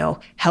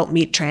 help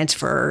me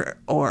transfer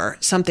or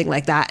something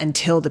like that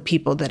until the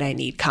people that I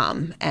need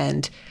come.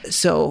 And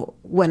so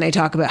when I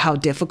talk about how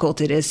difficult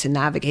it is to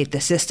navigate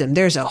the system,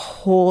 there's a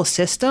whole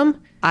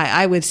system.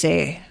 I would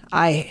say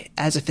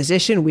as a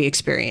physician, we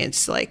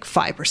experience like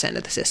 5%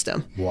 of the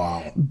system.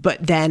 Wow.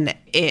 But then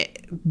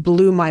it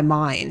blew my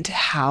mind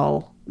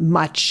how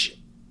much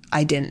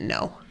I didn't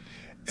know.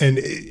 And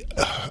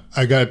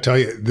I got to tell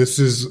you, this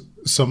is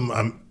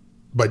something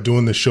by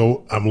doing the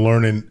show, I'm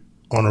learning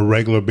on a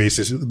regular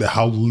basis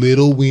how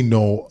little we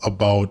know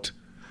about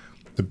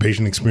the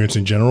patient experience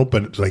in general,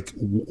 but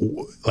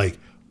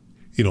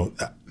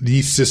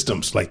these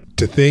systems, like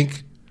to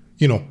think,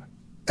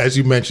 as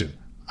you mentioned,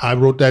 I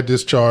wrote that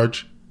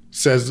discharge,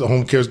 says the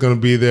home care is going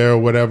to be there or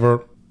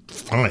whatever.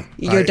 Fine.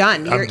 You're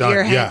done. I'm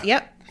done. Yeah.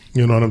 Yep.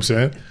 You know what I'm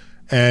saying?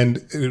 And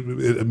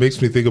it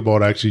makes me think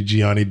about actually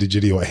Gianni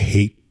DiGidio. I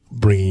hate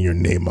bringing your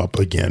name up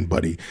again,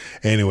 buddy.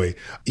 Anyway,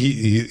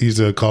 he's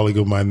a colleague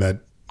of mine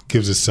that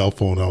gives his cell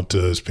phone out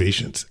to his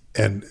patients.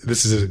 And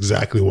this is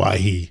exactly why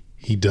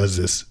he does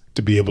this,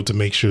 to be able to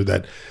make sure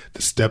that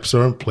the steps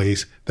are in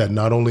place, that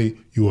not only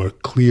you are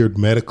cleared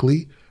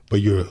medically,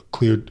 but you're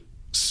cleared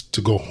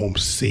to go home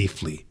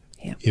safely.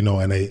 Yep.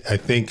 And I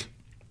think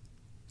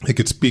I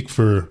could speak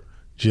for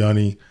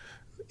Gianni.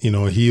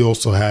 He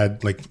also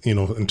had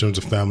in terms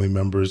of family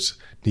members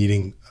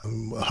needing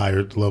a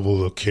higher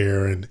level of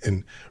care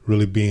and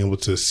really being able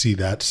to see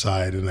that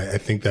side. And I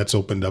think that's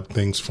opened up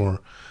things for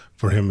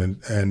him.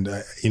 And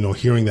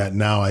hearing that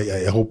now,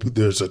 I hope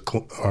there's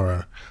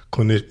our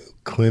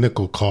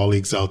clinical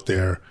colleagues out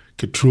there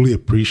could truly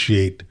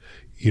appreciate,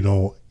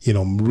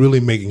 really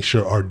making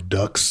sure our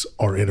ducks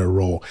are in a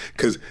row,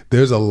 because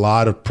there's a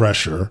lot of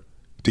pressure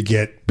to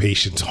get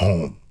patients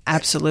home.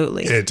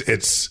 Absolutely.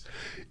 It's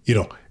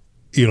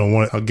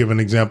I'll give an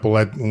example.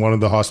 At one of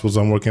the hospitals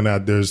I'm working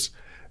at, there's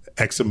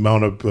X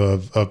amount of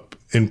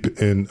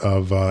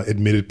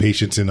admitted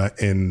patients in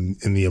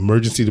the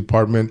emergency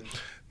department.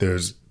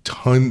 There's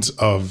tons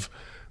of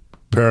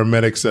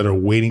paramedics that are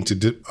waiting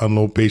to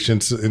unload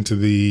patients into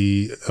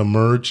the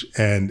emerge,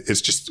 and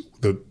it's just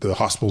the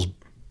hospital's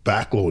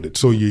backloaded.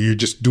 So you're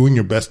just doing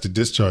your best to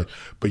discharge,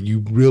 but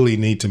you really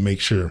need to make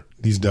sure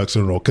these ducks are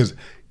in a row. Because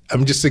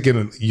I'm just thinking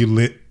of you,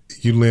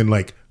 Lynn,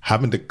 like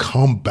having to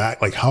come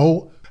back, like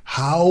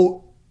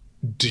how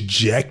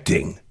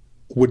dejecting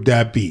would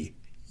that be?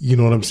 You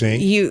know what I'm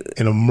saying?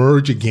 And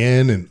emerge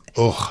again, and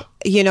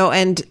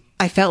and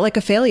I felt like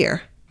a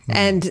failure.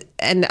 And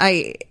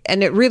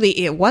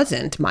it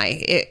wasn't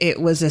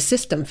it was a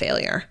system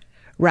failure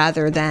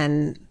rather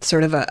than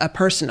sort of a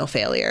personal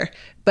failure.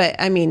 But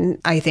I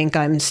mean, I think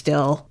I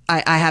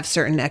have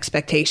certain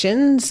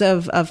expectations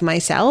of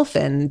myself.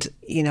 And,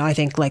 I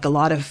think like a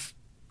lot of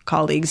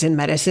colleagues in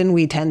medicine,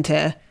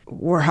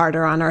 we're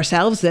harder on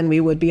ourselves than we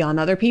would be on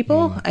other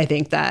people. I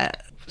think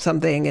that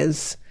something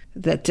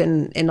that's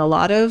in a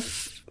lot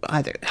of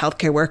either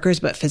healthcare workers,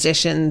 but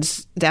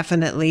physicians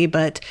definitely.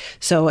 But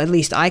so at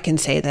least I can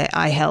say that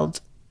I held,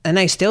 and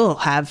I still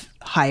have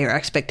higher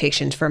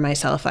expectations for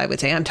myself. I would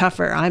say I'm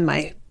tougher. I'm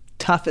my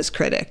toughest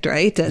critic,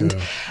 right? And,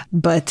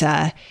 but,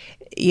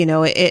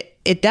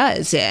 it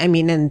does. I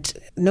mean, and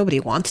nobody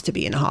wants to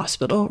be in a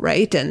hospital,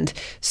 right? And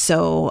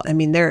so, I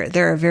mean,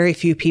 there are very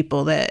few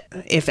people that,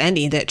 if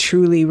any, that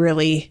truly,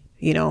 really,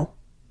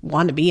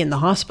 want to be in the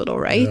hospital,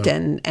 right?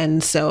 Yeah.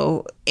 And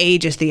so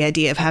just the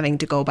idea of having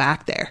to go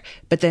back there,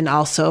 but then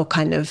also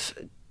kind of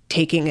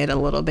taking it a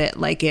little bit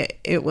like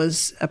it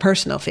was a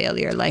personal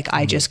failure, like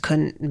I just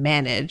couldn't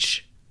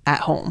manage at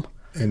home.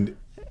 And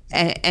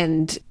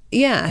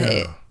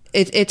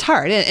it's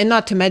hard. And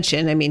not to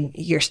mention, I mean,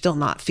 you're still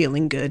not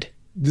feeling good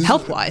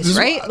health-wise,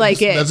 right?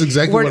 That's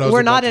exactly what I was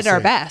we're not about at to our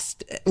say.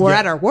 best. We're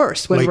at our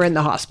worst when we're in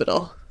the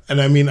hospital.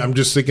 And I mean, I'm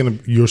just thinking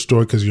of your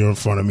story because you're in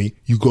front of me.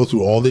 You go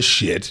through all this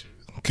shit,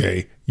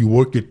 okay? You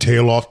work your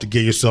tail off to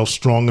get yourself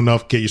strong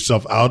enough, get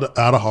yourself out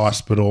of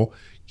hospital,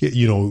 get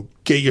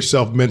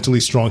yourself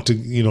mentally strong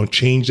to,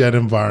 change that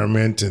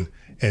environment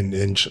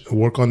and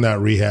work on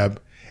that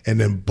rehab. And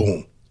then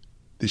boom,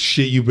 the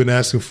shit you've been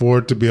asking for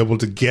to be able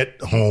to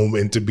get home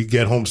and to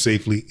get home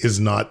safely is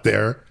not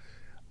there.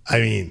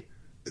 I mean,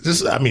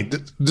 this is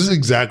the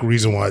exact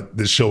reason why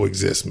this show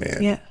exists, man.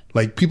 Yeah.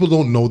 Like, people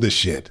don't know this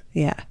shit.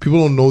 Yeah. People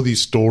don't know these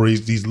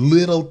stories, these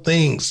little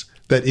things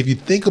that if you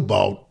think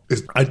about,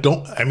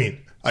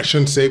 I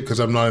shouldn't say because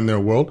I'm not in their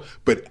world,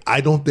 but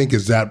I don't think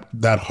it's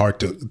that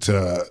hard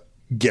to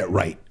get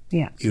right.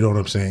 Yeah. You know what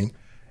I'm saying?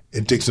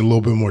 It takes a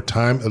little bit more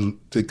time.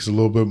 It takes a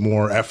little bit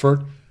more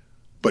effort.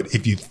 But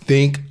if you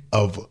think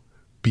of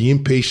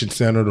being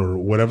patient-centered, or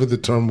whatever the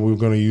term we're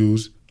going to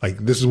use, like,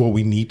 this is what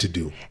we need to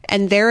do.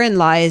 And therein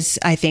lies,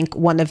 I think,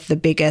 one of the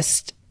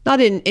biggest, not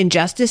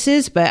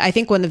injustices, but I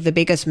think one of the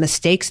biggest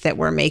mistakes that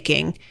we're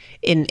making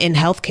in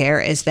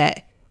healthcare is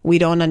that we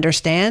don't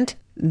understand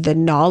the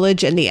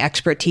knowledge and the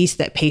expertise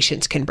that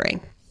patients can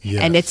bring.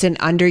 Yes. And it's an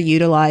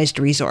underutilized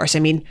resource. I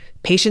mean,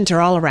 patients are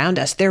all around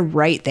us. They're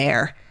right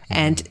there. Mm-hmm.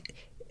 And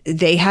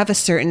they have a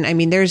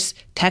certain, there's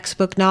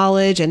textbook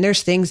knowledge, and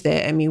there's things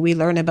that, we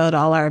learn about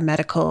all our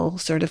medical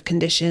sort of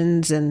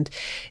conditions and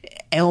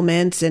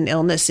ailments and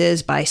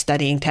illnesses by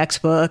studying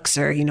textbooks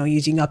or,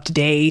 using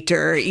UpToDate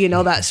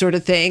or, that sort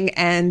of thing.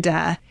 And,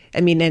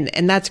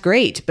 and that's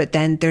great. But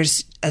then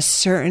there's a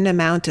certain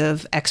amount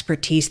of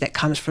expertise that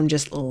comes from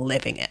just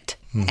living it.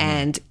 Mm-hmm.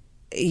 And,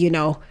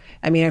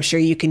 I'm sure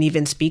you can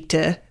even speak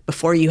to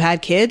before you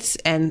had kids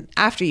and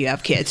after you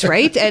have kids,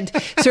 right? And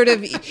sort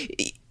of,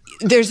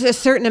 there's a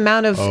certain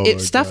amount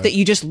of stuff that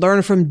you just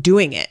learn from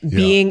doing it,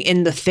 being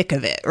in the thick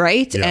of it,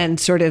 right? Yeah. And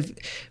sort of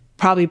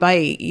probably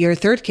by your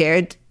third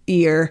kid,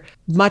 you're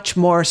much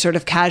more sort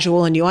of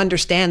casual and you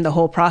understand the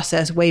whole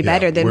process way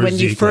better than when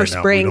you first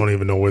bring. We don't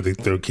even know where the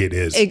third kid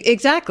is.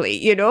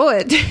 Exactly.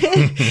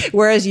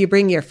 Whereas you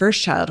bring your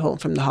first child home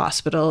from the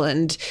hospital,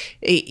 and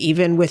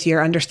even with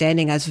your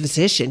understanding as a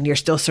physician, you're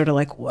still sort of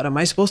like, what am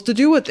I supposed to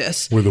do with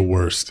this? We're the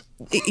worst.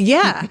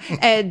 Yeah.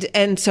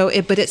 And so,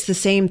 but it's the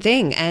same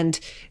thing. And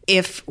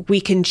if we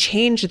can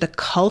change the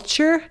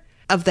culture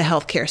of the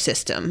healthcare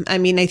system,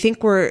 I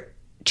think we're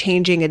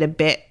changing it a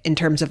bit in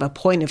terms of a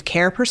point of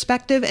care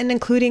perspective and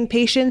including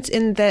patients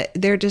in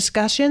their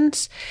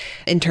discussions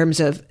in terms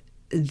of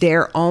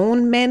their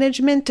own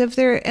management of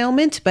their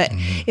ailment. But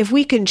if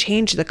we can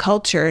change the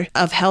culture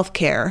of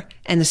healthcare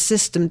and the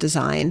system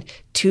design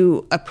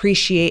to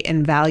appreciate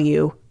and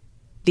value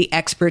the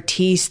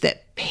expertise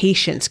that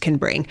patients can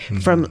bring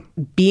from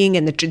being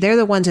they're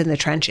the ones in the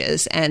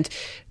trenches. And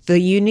the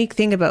unique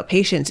thing about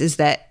patients is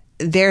that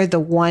they're the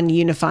one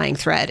unifying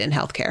thread in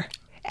healthcare.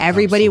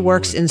 Everybody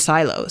works in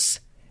silos.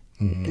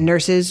 Mm-hmm.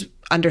 Nurses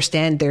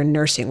understand their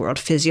nursing world.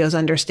 Physios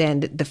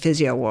understand the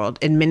physio world.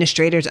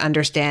 Administrators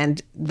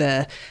understand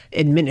the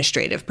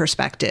administrative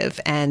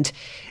perspective.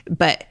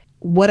 But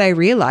what I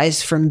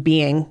realized from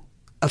being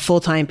a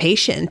full-time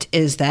patient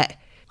is that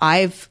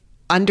I've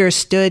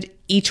understood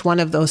each one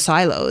of those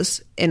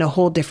silos in a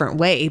whole different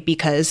way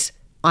because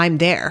I'm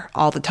there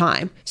all the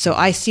time. So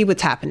I see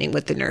what's happening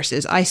with the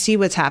nurses. I see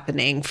what's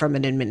happening from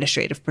an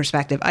administrative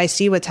perspective. I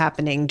see what's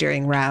happening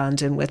during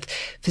rounds and with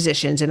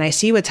physicians. And I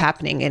see what's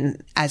happening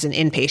as an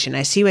inpatient.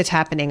 I see what's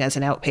happening as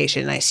an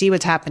outpatient. I see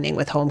what's happening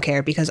with home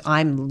care because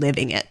I'm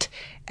living it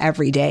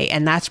every day.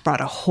 And that's brought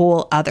a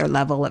whole other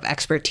level of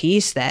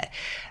expertise that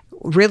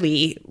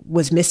really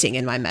was missing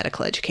in my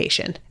medical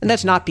education. And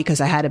that's not because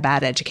I had a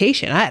bad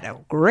education. I had a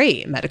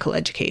great medical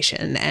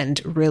education and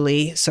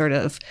really sort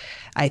of,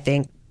 I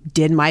think,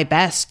 did my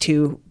best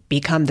to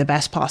become the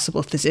best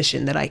possible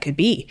physician that I could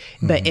be.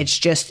 But it's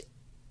just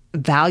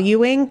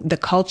valuing the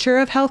culture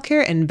of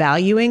healthcare and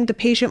valuing the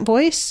patient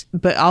voice.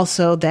 But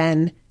also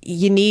then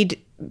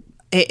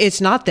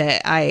it's not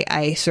that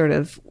I sort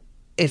of,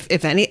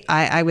 if any,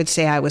 I would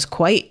say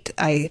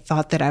I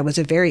thought that I was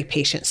a very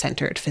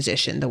patient-centered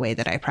physician the way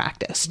that I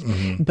practiced.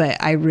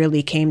 But I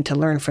really came to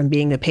learn from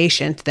being a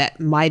patient that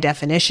my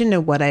definition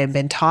of what I had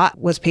been taught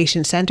was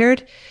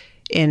patient-centered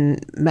in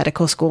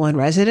medical school and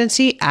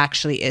residency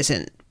actually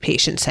isn't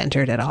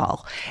patient-centered at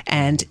all.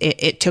 And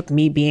it took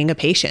me being a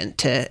patient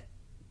to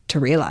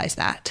realize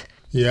that.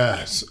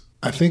 Yes.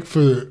 I think for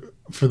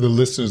the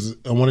listeners,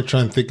 I want to try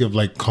and think of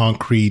like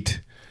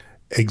concrete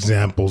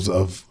examples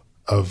of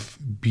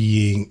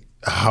being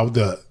how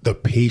the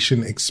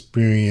patient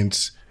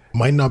experience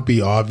might not be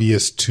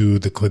obvious to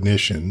the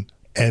clinician,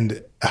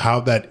 and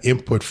how that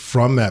input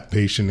from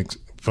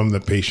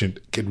the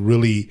patient could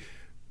really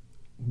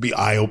be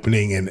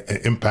eye-opening and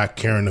impact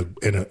care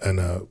in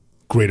a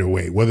greater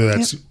way, whether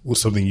that's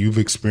something you've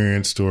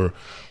experienced or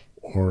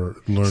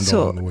learned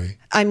along the way.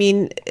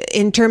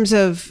 In terms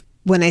of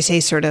when I say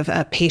sort of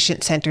a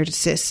patient-centered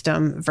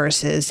system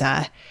versus,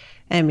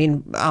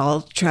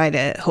 I'll try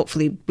to,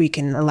 hopefully we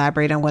can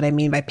elaborate on what I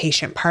mean by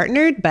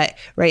patient-partnered, but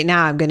right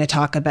now I'm going to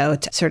talk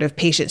about sort of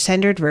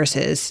patient-centered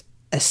versus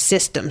a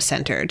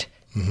system-centered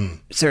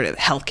sort of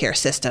healthcare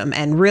system.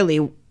 And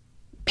really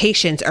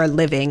patients are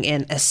living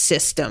in a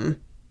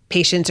system.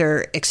 Patients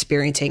are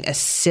experiencing a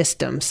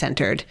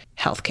system-centered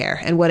healthcare.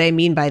 And what I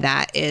mean by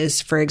that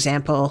is, for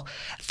example,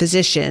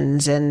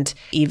 physicians, and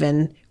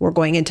even we're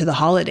going into the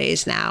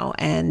holidays now,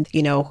 and,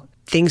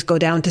 things go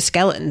down to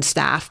skeleton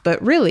staff.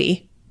 But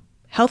really,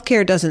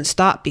 healthcare doesn't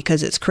stop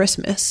because it's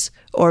Christmas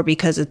or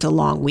because it's a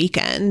long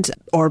weekend,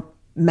 or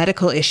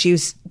medical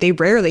issues. They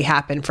rarely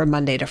happen from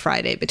Monday to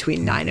Friday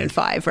between 9 and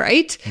 5,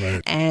 right?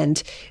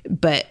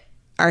 But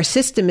our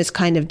system is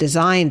kind of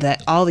designed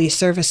that all these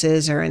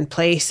services are in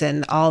place,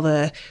 and all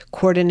the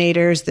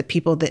coordinators, the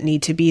people that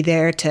need to be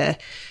there to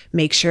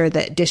make sure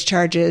that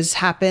discharges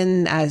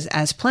happen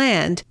as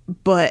planned.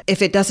 But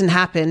if it doesn't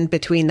happen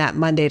between that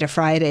Monday to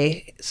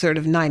Friday, sort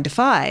of 9 to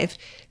 5,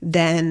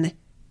 then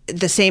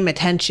the same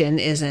attention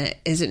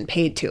isn't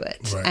paid to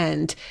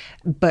it.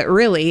 But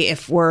really,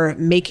 if we're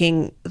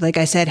making, like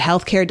I said,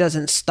 healthcare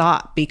doesn't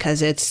stop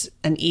because it's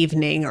an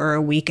evening or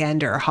a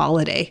weekend or a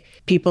holiday.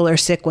 People are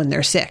sick when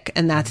they're sick,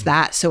 and that's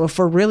that. So if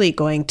we're really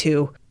going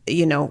to,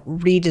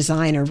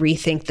 redesign or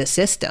rethink the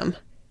system,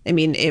 I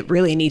mean, it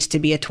really needs to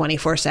be a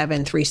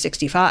 24/7,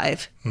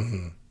 365.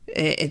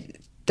 It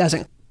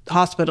doesn't.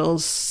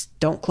 Hospitals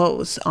don't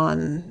close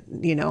on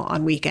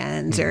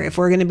weekends, or if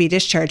we're going to be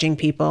discharging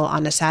people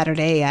on a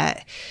Saturday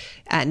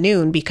at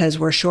noon because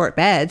we're short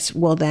beds,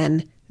 well,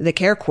 then the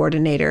care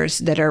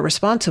coordinators that are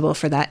responsible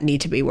for that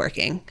need to be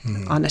working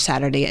on a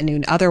Saturday at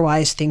noon.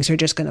 Otherwise, things are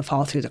just going to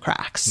fall through the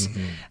cracks.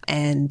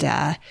 And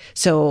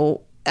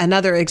so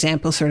another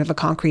example, sort of a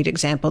concrete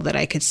example that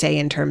I could say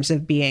in terms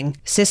of being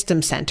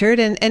system-centered,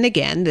 and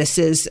again, this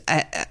is,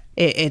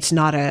 it's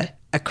not a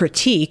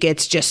critique,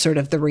 it's just sort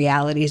of the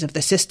realities of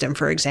the system.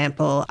 For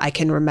example, I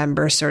can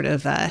remember sort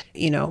of,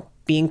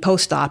 being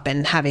post-op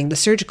and having the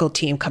surgical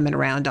team coming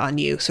around on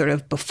you sort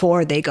of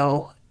before they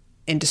go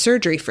into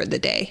surgery for the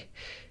day.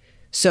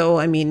 So,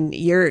 I mean,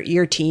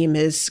 your team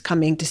is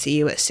coming to see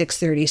you at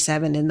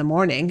 6:37 in the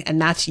morning,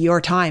 and that's your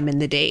time in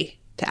the day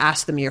to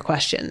ask them your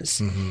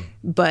questions.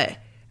 But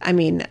I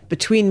mean,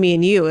 between me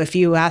and you, if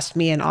you asked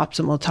me an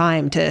optimal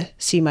time to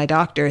see my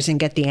doctors and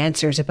get the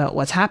answers about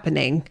what's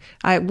happening,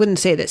 I wouldn't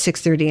say that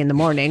 6:30 in the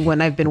morning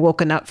when I've been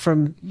woken up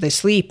from the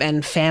sleep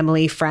and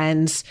family,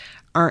 friends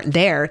aren't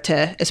there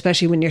to,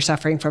 especially when you're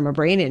suffering from a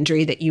brain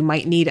injury, that you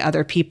might need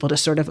other people to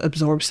sort of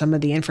absorb some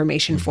of the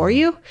information for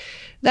you.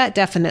 That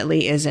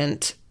definitely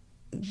isn't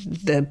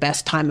the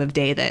best time of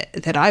day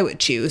that I would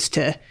choose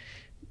to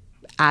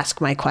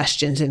ask my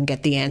questions and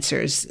get the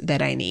answers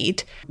that I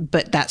need.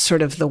 But that's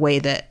sort of the way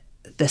that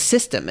the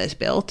system is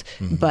built.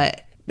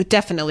 But it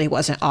definitely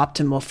wasn't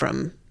optimal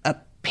from a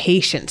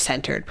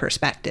patient-centered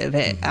perspective.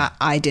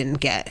 I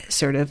didn't get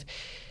sort of,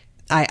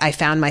 I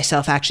found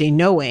myself actually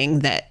knowing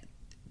that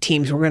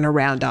teams were going to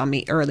round on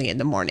me early in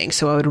the morning.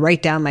 So I would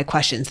write down my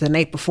questions the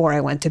night before I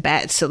went to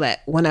bed, so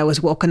that when I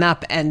was woken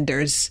up and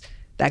there's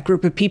that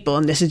group of people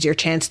and this is your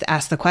chance to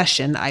ask the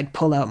question, I'd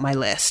pull out my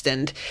list.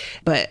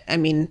 But I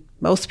mean,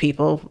 most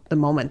people, the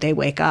moment they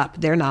wake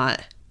up, they're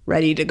not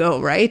ready to go,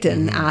 right?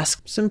 And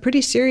ask some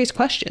pretty serious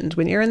questions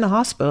when you're in the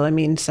hospital. I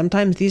mean,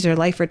 sometimes these are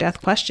life or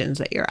death questions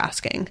that you're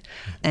asking.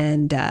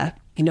 And,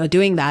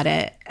 doing that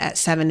at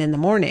 7 in the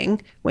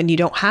morning when you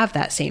don't have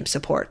that same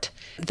support,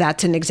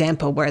 that's an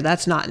example where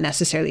that's not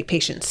necessarily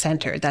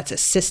patient-centered. That's a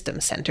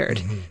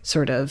system-centered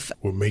sort of.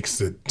 What makes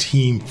the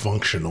team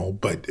functional,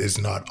 but is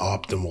not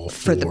optimal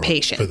for the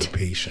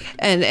patient.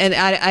 And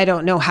I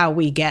don't know how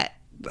we get,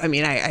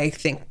 I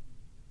think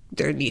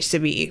there needs to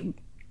be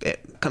a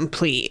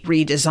complete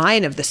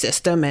redesign of the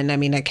system. And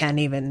I can't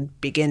even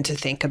begin to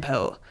think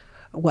about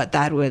what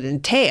that would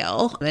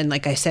entail. And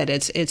like I said,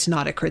 it's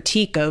not a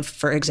critique of,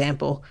 for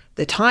example,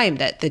 the time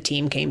that the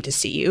team came to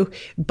see you,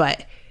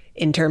 but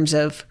in terms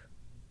of,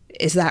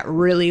 is that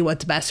really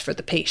what's best for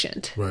the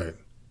patient? Right.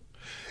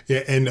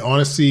 Yeah, and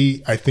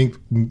honestly, I think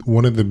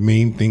one of the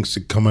main things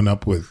to come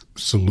up with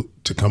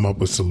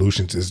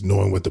solutions is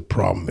knowing what the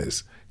problem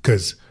is.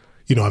 Because,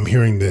 I'm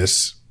hearing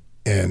this,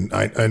 and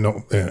I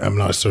know I'm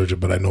not a surgeon,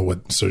 but I know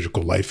what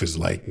surgical life is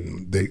like.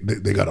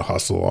 They got to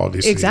hustle,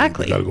 obviously.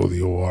 Exactly. They got to go to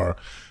the OR.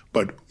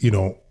 But,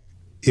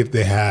 if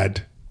they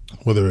had,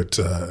 whether it's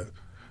a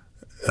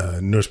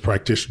nurse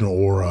practitioner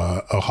or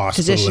a hospitalist,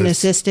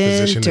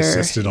 physician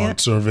assistant on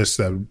service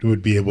that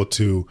would be able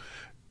to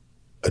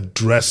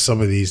address some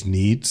of these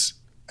needs,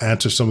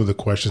 answer some of the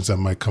questions that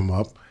might come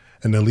up,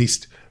 and at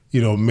least,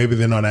 maybe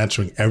they're not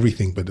answering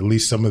everything, but at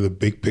least some of the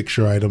big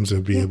picture items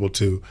they'll be able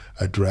to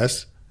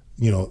address,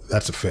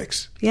 that's a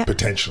fix,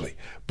 potentially.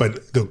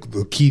 But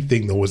the key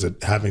thing though was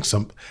that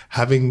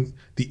having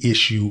the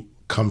issue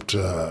come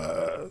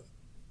to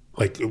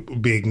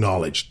be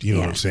acknowledged,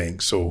 what I'm saying?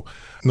 So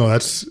no,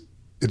 it's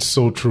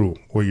so true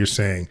what you're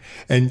saying.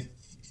 And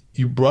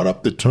you brought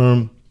up the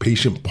term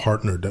patient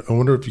partnered. I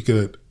wonder if you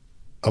could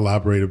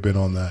elaborate a bit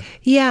on that.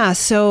 Yeah.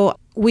 So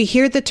we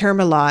hear the term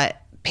a lot,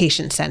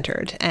 patient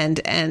centered. And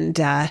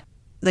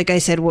like I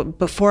said,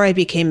 before I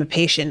became a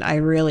patient, I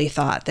really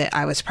thought that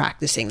I was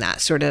practicing that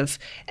sort of,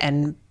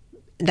 and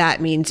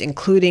that means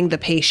including the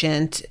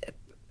patient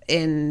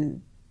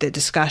in the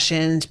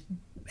discussions,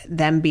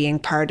 them being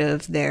part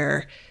of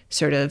their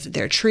sort of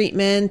their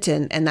treatment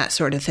and that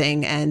sort of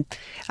thing. And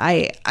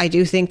I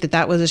do think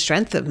that was a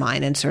strength of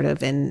mine, and sort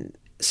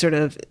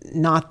of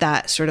not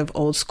that sort of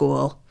old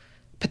school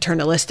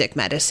paternalistic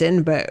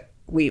medicine, but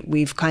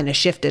we've kind of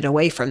shifted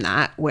away from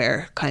that,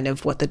 where kind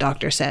of what the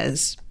doctor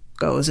says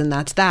goes, and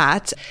that's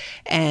that.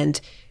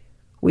 And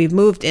we've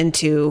moved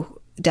into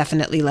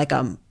definitely like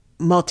a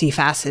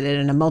multifaceted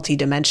and a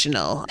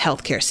multidimensional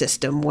healthcare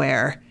system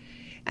where,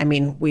 I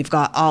mean, we've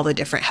got all the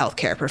different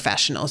healthcare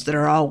professionals that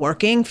are all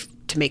working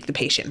to make the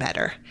patient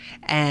better,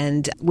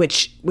 and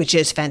which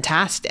is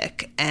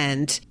fantastic.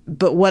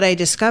 But what I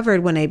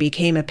discovered when I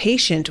became a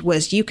patient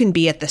was you can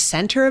be at the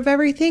center of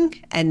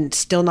everything and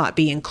still not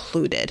be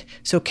included.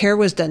 So care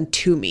was done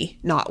to me,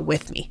 not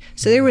with me.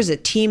 So there was a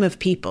team of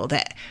people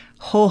that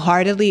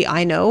wholeheartedly,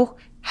 I know,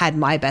 had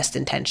my best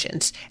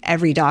intentions.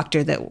 Every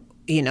doctor that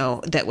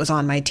that was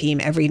on my team,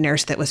 every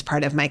nurse that was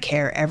part of my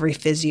care, every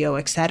physio,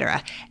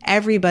 etc.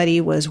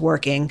 Everybody was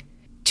working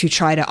to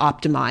try to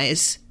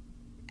optimize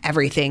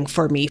everything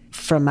for me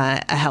from a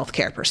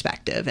healthcare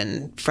perspective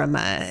and from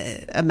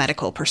a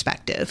medical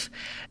perspective.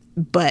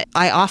 But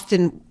I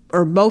often,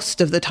 or most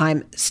of the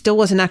time, still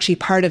wasn't actually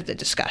part of the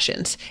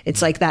discussions.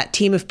 It's like that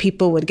team of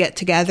people would get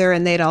together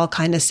and they'd all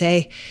kind of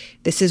say,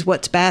 this is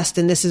what's best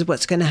and this is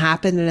what's going to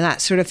happen and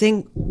that sort of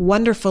thing.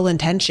 Wonderful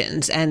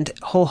intentions. And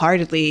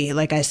wholeheartedly,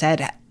 like I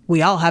said,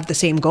 we all have the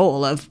same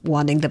goal of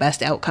wanting the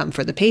best outcome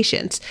for the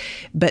patients,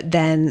 but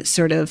then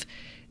sort of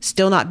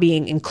still not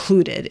being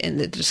included in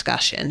the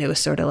discussion. It was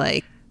sort of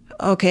like,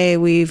 okay,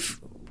 we're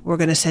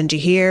going to send you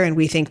here and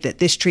we think that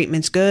this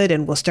treatment's good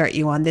and we'll start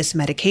you on this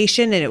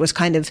medication. And it was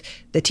kind of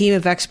the team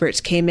of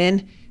experts came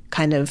in,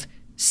 kind of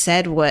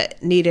said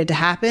what needed to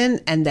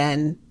happen and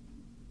then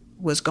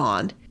was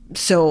gone.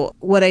 So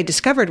what I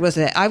discovered was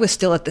that I was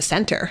still at the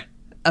center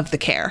of the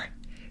care,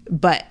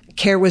 but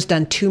care was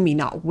done to me,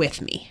 not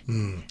with me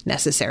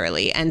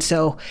necessarily. And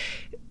so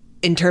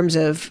in terms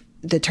of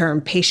the term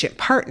patient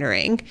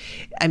partnering,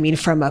 I mean,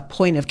 from a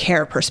point of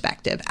care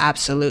perspective,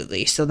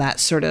 absolutely. So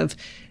that's sort of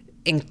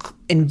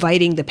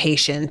inviting the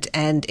patient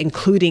and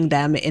including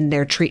them in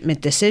their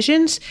treatment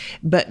decisions,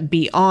 but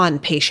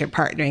beyond patient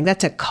partnering,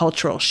 that's a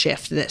cultural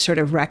shift that sort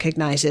of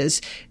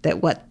recognizes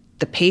that what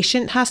the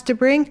patient has to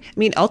bring. I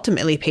mean,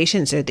 ultimately,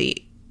 patients are the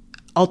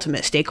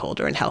ultimate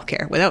stakeholder in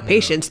healthcare. Without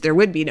patients, there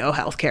would be no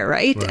healthcare,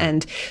 right?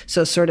 And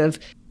so sort of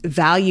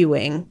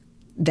valuing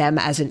them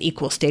as an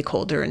equal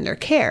stakeholder in their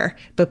care,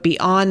 but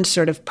beyond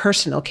sort of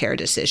personal care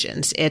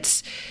decisions,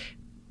 it's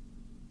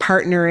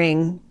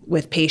partnering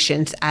with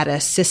patients at a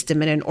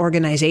system and an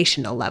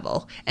organizational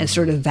level and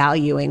sort of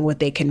valuing what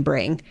they can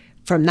bring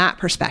from that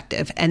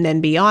perspective. And then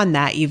beyond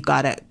that, you've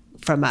got it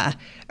from a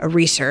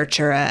research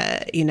or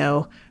a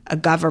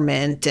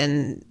government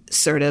and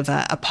sort of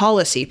a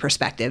policy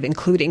perspective,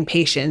 including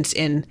patients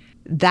in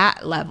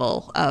that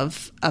level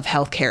of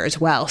healthcare as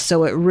well.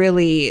 So it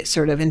really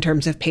sort of, in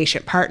terms of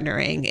patient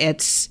partnering,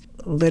 it's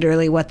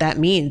literally what that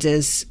means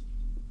is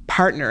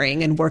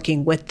partnering and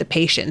working with the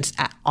patients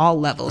at all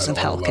levels of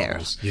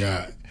healthcare.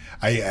 Yeah.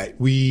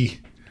 We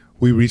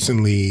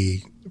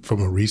recently,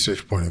 from a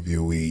research point of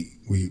view,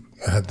 we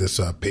had this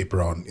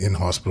paper on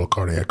in-hospital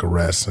cardiac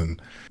arrest, and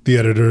the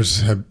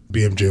editors at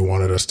BMJ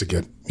wanted us to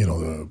get,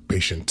 the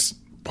patient's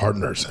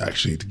partners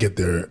actually to get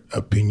their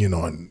opinion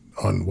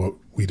on what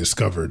we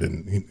discovered.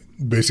 And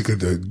basically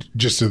the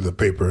gist of the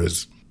paper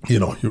is,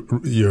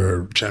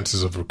 your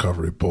chances of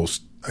recovery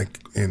post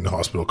in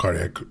hospital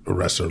cardiac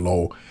arrest are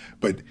low.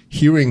 But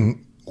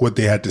hearing what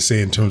they had to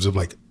say in terms of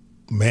like,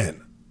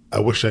 man, I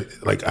wish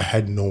I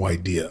had no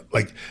idea.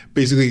 Like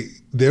basically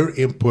their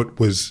input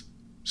was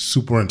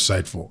super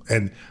insightful.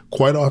 And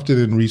quite often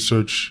in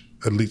research,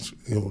 at least,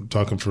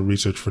 talking for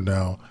research for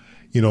now,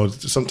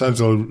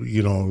 sometimes I'll,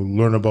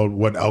 learn about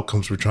what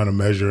outcomes we're trying to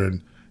measure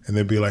and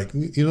they'd be like,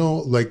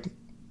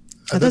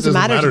 it doesn't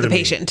matter to the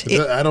patient.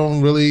 I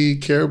don't really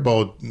care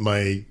about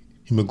my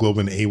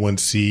hemoglobin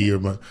A1C or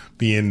my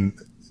being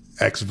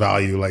X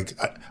value. Like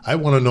I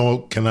want to know,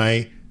 can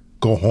I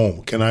go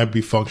home? Can I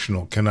be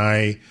functional? Can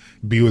I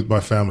be with my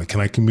family? Can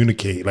I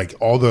communicate? Like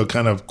all the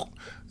kind of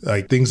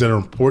like things that are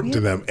important to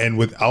them. And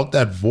without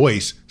that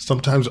voice,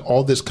 sometimes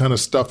all this kind of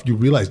stuff you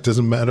realize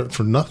doesn't matter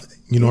for nothing.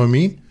 You know what I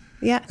mean?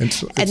 Yeah. And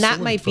that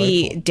so might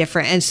be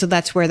different. And so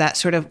that's where that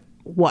sort of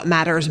what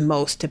matters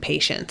most to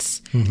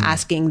patients,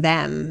 asking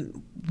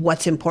them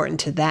what's important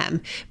to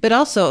them. But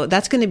also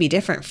that's going to be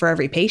different for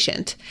every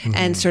patient.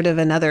 And sort of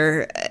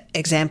another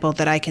example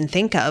that I can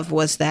think of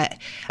was that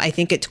I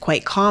think it's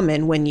quite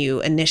common when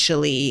you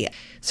initially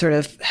sort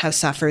of have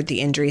suffered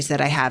the injuries that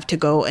I have to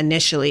go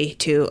initially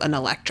to an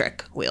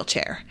electric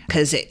wheelchair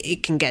because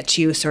it can get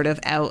you sort of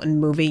out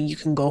and moving. You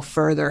can go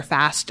further,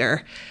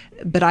 faster.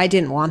 But I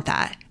didn't want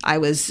that. I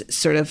was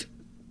sort of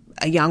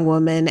a young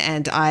woman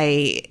and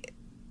I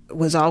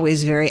was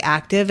always very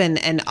active and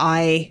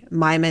my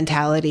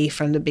mentality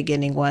from the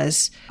beginning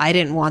was I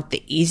didn't want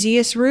the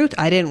easiest route.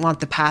 I didn't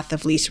want the path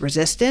of least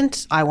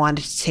resistance. I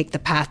wanted to take the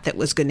path that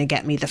was going to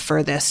get me the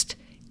furthest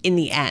in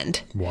the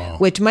end. Wow.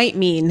 Which might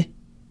mean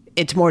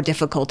it's more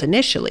difficult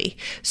initially.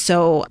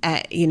 So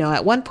at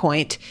one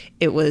point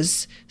it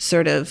was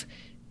sort of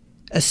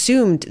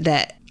assumed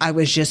that I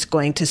was just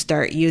going to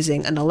start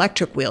using an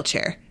electric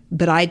wheelchair,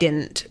 but I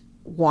didn't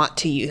want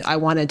to use, I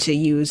wanted to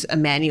use a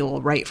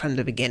manual right from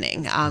the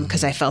beginning,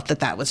 because I felt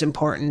that was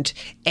important.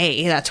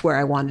 That's where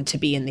I wanted to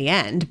be in the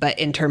end, but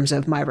in terms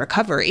of my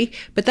recovery.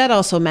 But that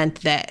also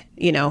meant that,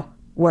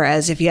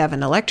 whereas if you have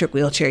an electric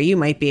wheelchair, you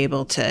might be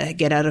able to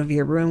get out of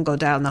your room, go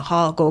down the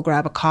hall, go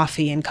grab a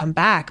coffee and come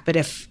back. But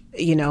if,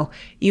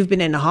 you've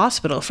been in a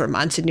hospital for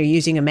months and you're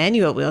using a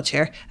manual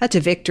wheelchair, that's a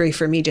victory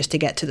for me just to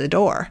get to the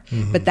door.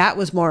 But that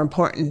was more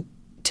important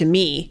to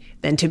me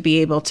than to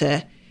be able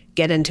to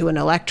get into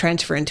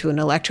transfer into an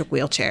electric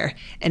wheelchair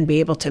and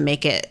be able to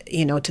make it,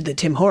 to the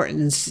Tim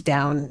Hortons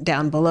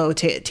down below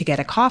to get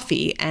a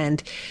coffee.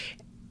 And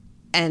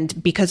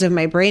because of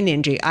my brain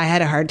injury, I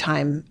had a hard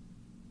time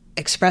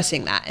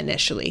expressing that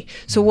initially.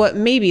 So what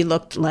maybe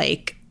looked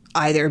like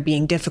either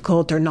being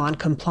difficult or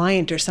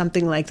non-compliant or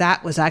something like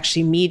that was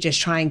actually me just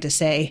trying to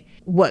say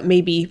what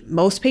maybe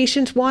most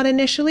patients want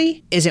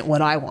initially isn't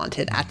what I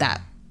wanted at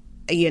that,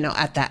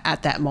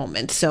 at that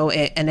moment. So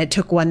it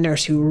took one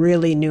nurse who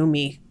really knew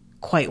me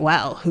quite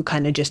well, who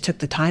kind of just took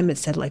the time and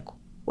said, like,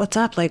 what's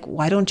up? Like,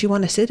 why don't you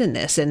want to sit in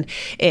this? And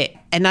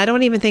I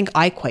don't even think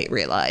I quite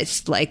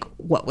realized like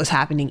what was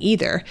happening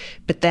either.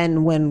 But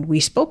then when we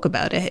spoke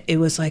about it, it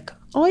was like,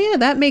 oh yeah,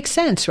 that makes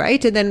sense,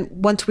 right? And then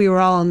once we were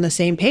all on the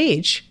same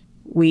page,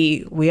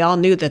 we all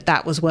knew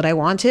that was what I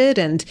wanted.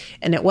 And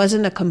it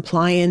wasn't a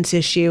compliance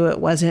issue. It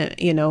wasn't,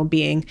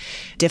 being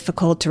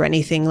difficult or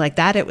anything like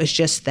that. It was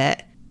just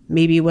that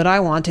maybe what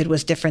I wanted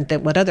was different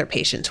than what other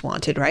patients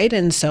wanted, right?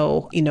 And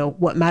so,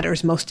 what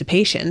matters most to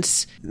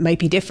patients might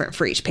be different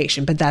for each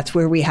patient, but that's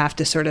where we have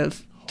to sort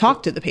of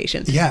talk to the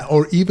patients. Yeah,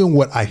 or even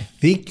what I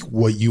think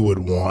what you would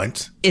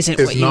want is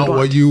not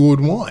what you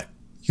would want.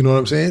 You know what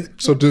I'm saying?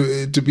 So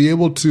to be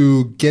able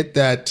to get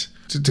that,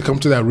 to come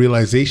to that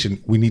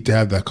realization, we need to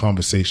have that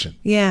conversation.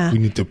 Yeah. We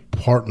need to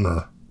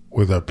partner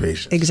with our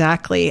patients.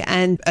 Exactly.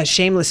 And a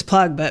shameless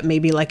plug, but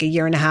maybe like a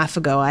year and a half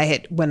ago,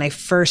 when I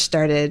first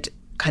started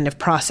kind of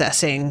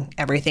processing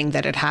everything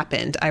that had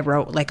happened, I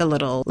wrote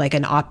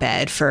an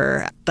op-ed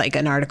for like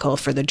an article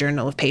for the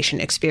Journal of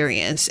Patient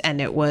Experience.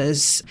 And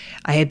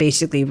I had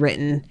basically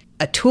written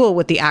a tool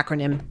with the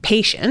acronym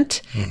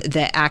PATIENT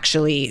that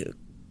actually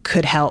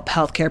could help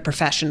healthcare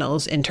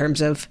professionals in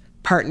terms of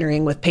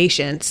partnering with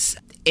patients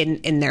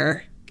in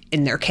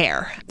their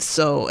care.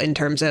 So in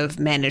terms of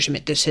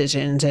management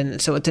decisions.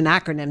 And so it's an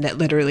acronym that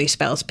literally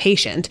spells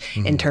patient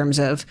in terms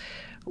of,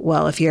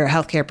 well, if you're a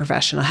healthcare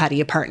professional, how do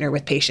you partner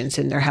with patients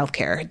in their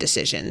healthcare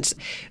decisions?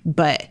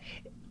 But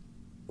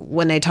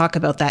when I talk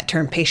about that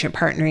term patient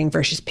partnering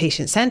versus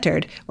patient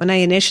centered, when I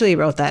initially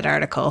wrote that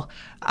article,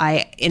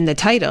 in the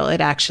title,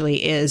 it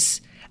actually is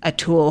a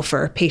tool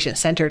for patient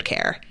centered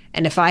care.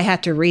 And if I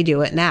had to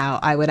redo it now,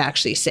 I would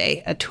actually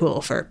say a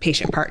tool for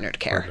patient partnered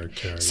care.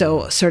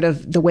 So sort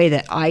of the way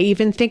that I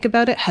even think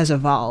about it has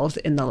evolved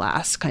in the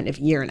last kind of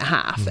year and a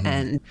half.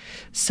 And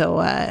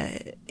so,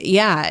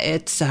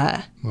 it's...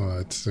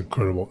 it's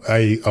incredible.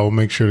 I'll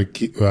make sure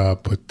to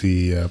put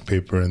the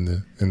paper in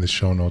the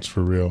show notes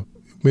for real.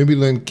 Maybe,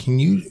 Lynn, can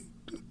you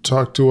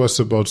talk to us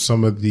about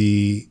some of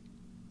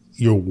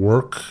your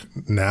work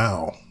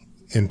now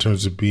in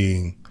terms of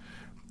being,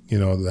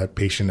 that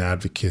patient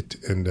advocate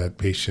and that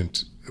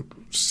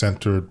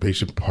patient-centered,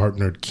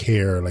 patient-partnered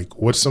care? Like,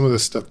 what's some of the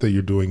stuff that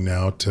you're doing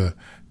now to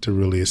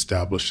really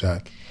establish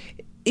that?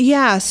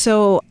 Yeah.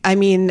 So, I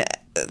mean,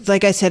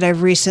 like I said,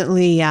 I've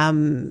recently,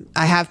 I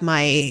have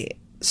my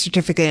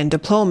certificate and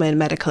diploma in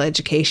medical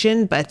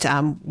education, but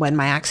when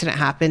my accident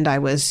happened, I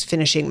was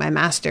finishing my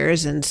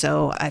master's. And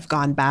so I've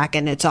gone back,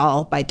 and it's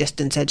all by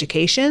distance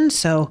education.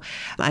 So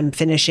I'm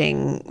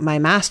finishing my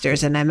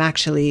master's, and I'm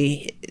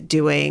actually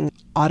doing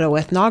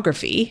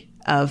autoethnography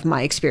of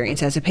my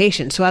experience as a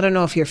patient. So I don't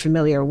know if you're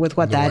familiar with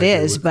what that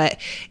is, but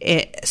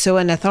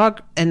an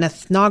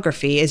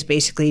ethnography is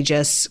basically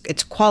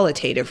it's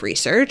qualitative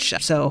research.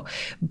 So,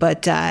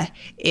 but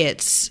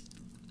it's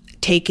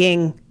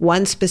taking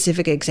one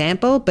specific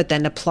example, but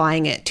then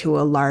applying it to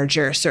a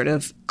larger sort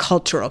of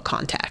cultural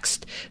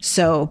context.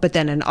 So, but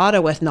then an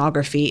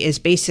autoethnography is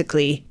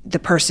basically the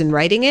person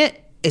writing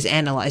it is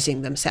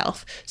analyzing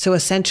themselves. So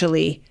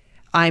essentially,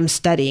 I'm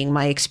studying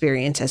my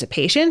experience as a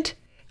patient.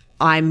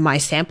 I'm my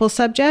sample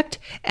subject,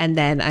 and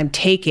then I'm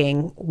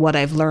taking what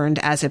I've learned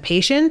as a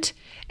patient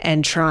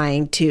and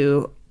trying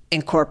to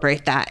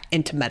incorporate that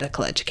into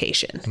medical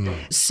education.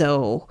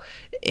 So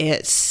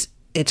it's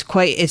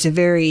a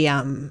very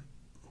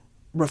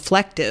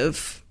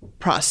reflective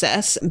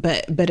process,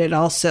 but it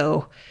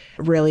also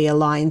really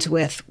aligns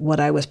with what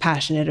I was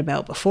passionate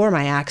about before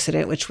my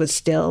accident, which was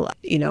still,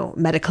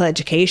 medical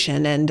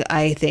education. And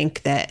I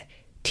think that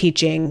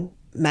teaching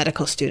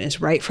medical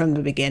students right from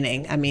the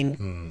beginning, I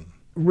mean,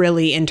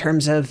 really in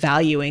terms of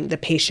valuing the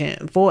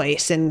patient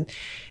voice, and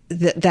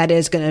that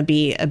is going to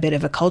be a bit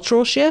of a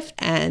cultural shift.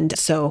 And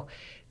so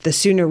the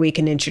sooner we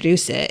can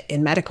introduce it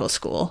in medical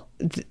school,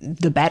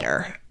 the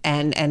better.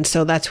 And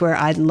so that's where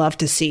I'd love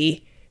to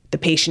see the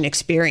patient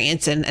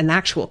experience and an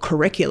actual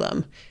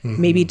curriculum,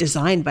 maybe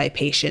designed by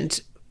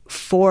patients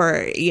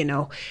for,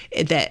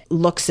 that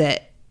looks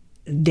at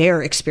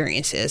their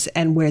experiences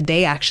and where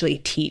they actually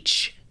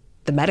teach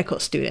the medical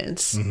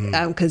students,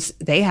 because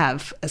they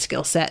have a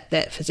skill set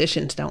that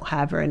physicians don't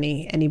have, or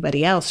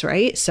anybody else,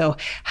 right? So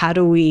how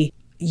do we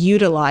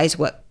utilize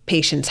what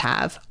patients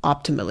have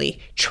optimally,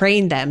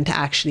 train them to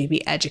actually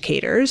be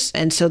educators?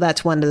 And so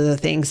that's one of the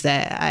things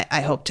that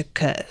I hope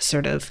to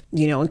sort of,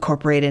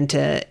 incorporate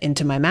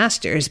into my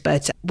master's.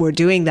 But we're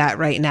doing that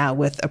right now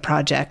with a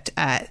project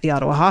at the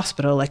Ottawa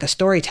Hospital, like a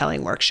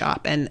storytelling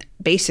workshop. And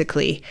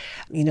basically,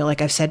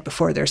 like I've said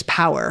before, there's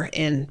power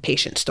in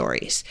patient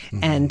stories.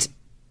 And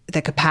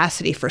the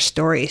capacity for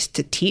stories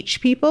to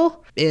teach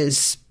people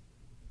is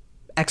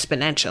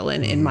exponential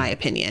in my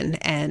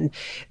opinion.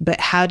 But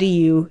how do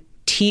you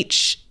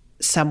teach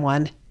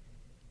someone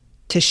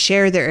to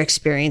share their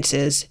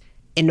experiences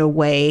in a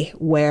way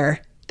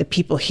where the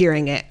people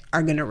hearing it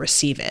are going to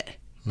receive it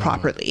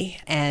properly?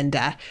 And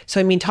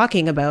so,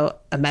 talking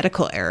about a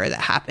medical error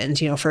that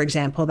happens, for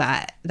example,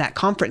 that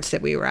conference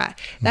that we were at,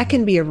 that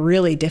can be a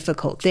really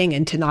difficult thing,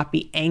 and to not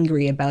be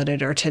angry about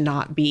it, or to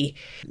not be,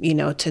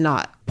 to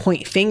not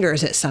point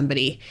fingers at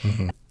somebody.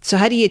 So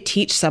how do you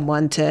teach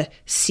someone to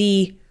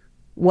see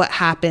what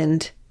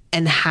happened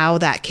and how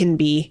that can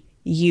be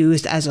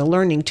used as a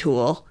learning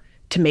tool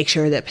to make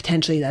sure that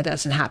potentially that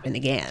doesn't happen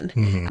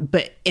again,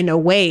 but in a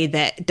way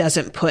that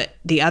doesn't put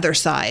the other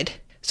side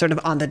sort of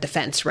on the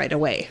defense right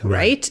away,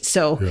 right?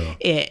 So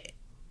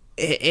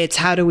it's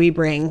how do we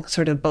bring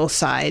sort of both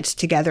sides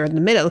together in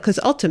the middle? Because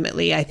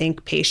ultimately, I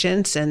think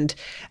patients and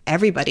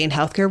everybody in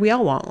healthcare, we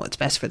all want what's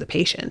best for the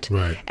patient.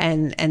 Right.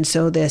 And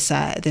so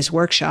this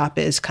workshop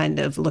is kind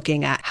of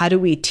looking at how do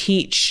we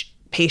teach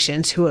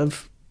patients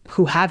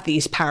who have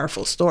these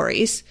powerful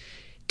stories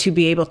to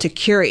be able to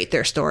curate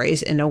their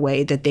stories in a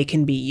way that they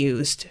can be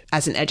used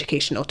as an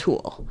educational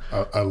tool.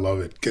 I love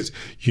it, because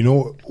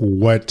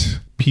what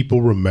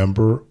people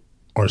remember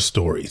are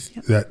stories.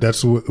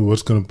 That's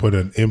what's going to put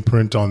an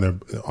imprint on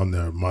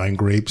their mind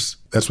grapes.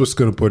 That's what's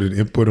going to put an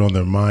input on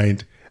their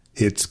mind.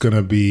 It's going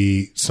to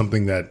be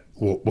something that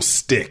will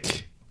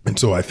stick. And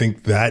so I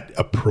think that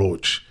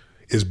approach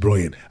is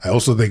brilliant. I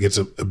also think it's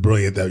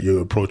brilliant that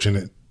you're approaching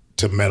it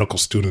to medical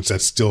students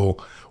that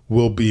still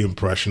will be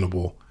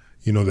impressionable,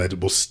 that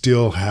will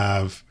still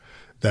have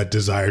that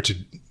desire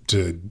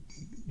to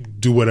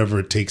do whatever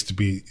it takes to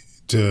be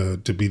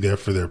there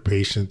for their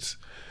patients,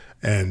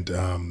 and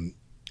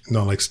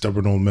not like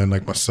stubborn old men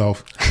like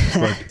myself.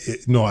 But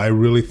I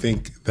really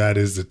think that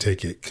is the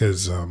ticket,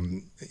 because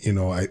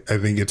I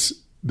think it's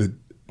the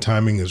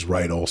timing is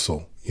right.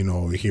 Also,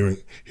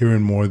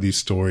 hearing more of these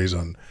stories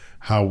on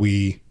how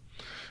I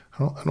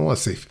don't want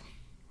to say,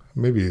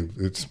 maybe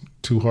it's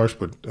too harsh,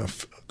 but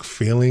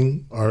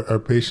failing our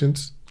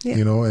patients.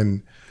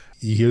 And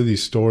you hear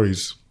these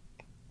stories.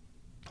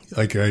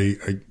 Like I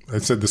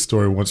said this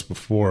story once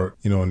before,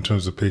 in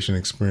terms of patient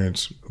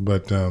experience,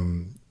 but I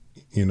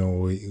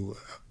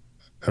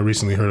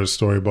recently heard a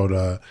story about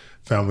a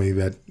family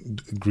that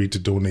agreed to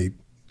donate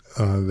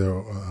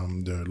their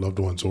loved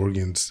one's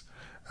organs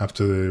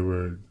after they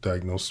were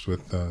diagnosed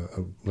with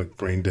like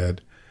brain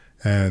dead,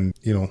 and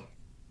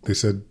they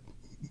said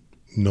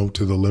no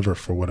to the liver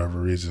for whatever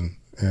reason,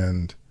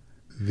 and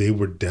they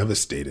were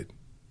devastated.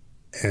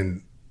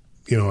 And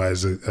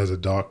as a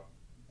doc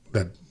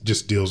that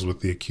just deals with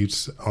the acute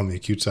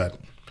side,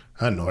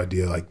 I had no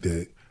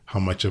idea how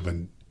much of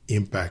an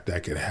impact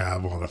that could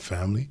have on a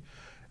family.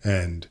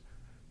 And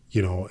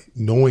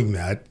knowing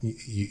that,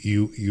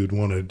 you'd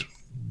want to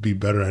be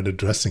better at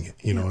addressing it,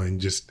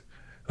 and just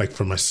like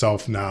for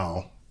myself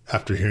now,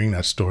 after hearing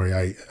that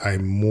story,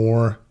 I'm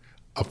more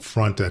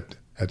upfront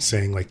at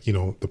saying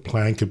the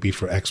plan could be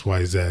for X,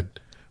 Y, Z,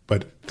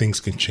 but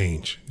things can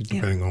change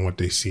depending on what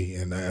they see.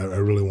 And I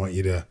really want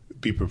you to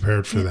be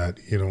prepared for that,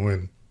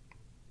 and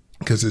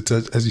because it's,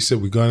 as you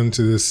said, we got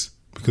into this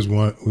because we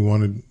want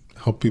to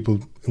help people.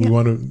 We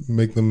want to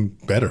make them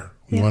better.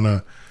 We want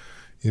to,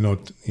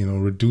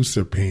 reduce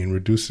their pain,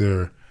 reduce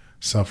their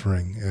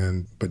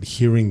suffering. But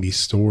hearing these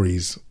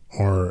stories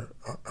are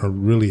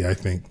really, I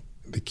think,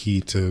 the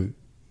key to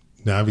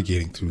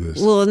navigating through this.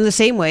 Well, in the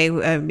same way,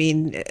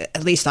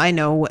 at least I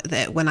know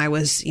that when I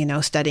was,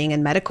 studying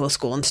in medical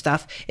school and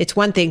stuff, it's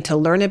one thing to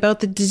learn about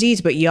the disease,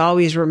 but you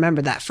always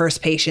remember that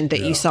first patient that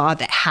you saw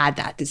that had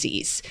that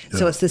disease. Yeah.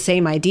 So it's the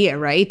same idea,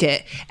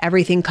 right?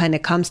 Everything kind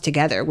of comes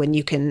together when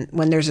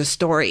there's a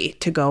story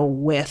to go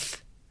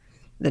with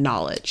the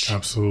knowledge.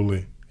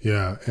 Absolutely.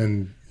 Yeah.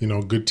 And,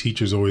 good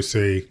teachers always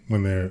say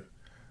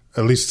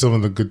at least some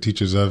of the good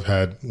teachers I've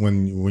had,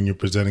 when you're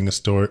presenting a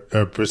story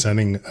or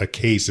presenting a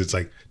case, it's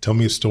like, tell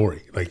me a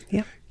story. What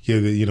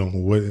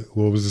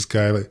was this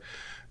guy like?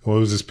 What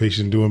was this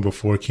patient doing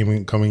before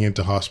coming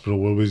into hospital?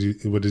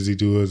 What does he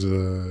do as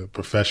a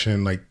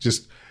profession? Like,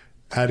 just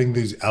adding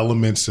these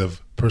elements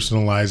of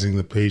personalizing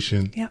the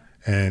patient,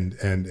 and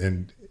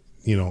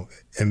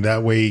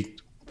that way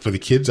for the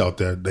kids out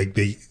there,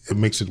 it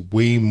makes it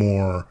way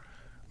more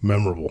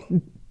memorable.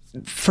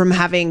 From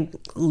having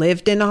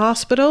lived in a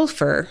hospital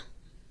for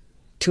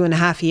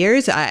 2.5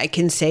 years, I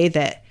can say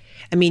that,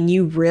 I mean,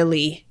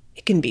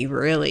 it can be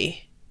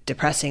really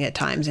depressing at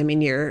times. I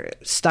mean, you're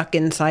stuck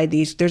inside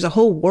there's a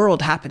whole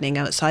world happening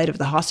outside of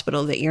the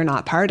hospital that you're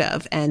not part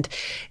of. And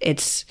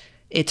it's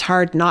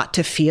hard not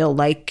to feel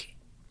like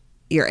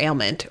your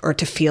ailment or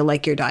to feel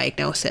like your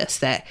diagnosis,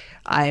 that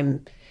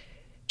I'm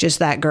just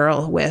that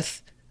girl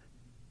with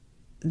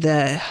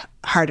the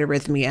heart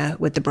arrhythmia,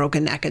 with the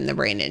broken neck and the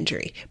brain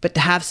injury. But to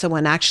have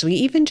someone actually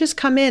even just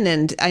come in,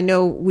 and I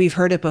know we've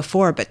heard it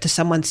before, but to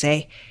someone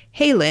say,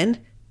 hey, Lynn,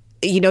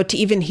 to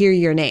even hear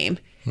your name,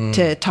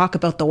 to talk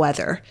about the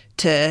weather,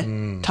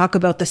 to talk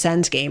about the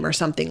Sens game or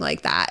something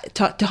like that,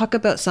 talk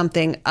about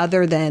something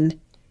other than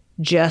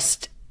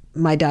just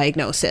my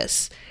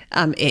diagnosis.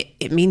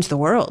 It means the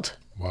world.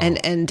 Wow.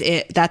 And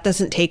that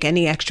doesn't take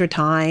any extra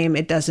time.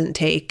 It doesn't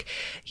take,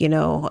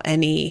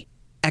 any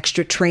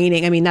extra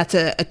training. I mean, that's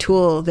a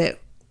tool that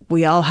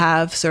we all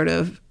have sort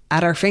of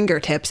at our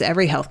fingertips,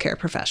 every healthcare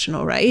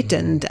professional, right?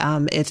 Mm-hmm.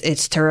 And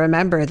it's to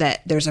remember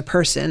that there's a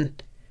person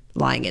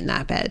lying in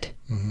that bed.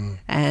 Mm-hmm.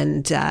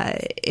 And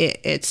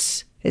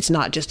it's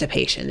not just a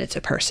patient, it's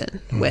a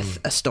person with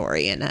a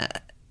story and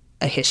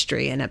a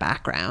history and a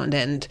background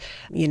and,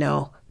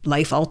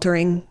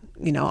 life-altering,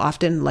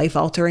 often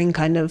life-altering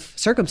kind of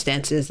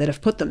circumstances that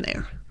have put them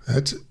there.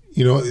 That's,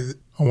 I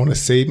want to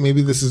say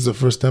maybe this is the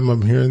first time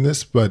I'm hearing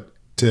this, but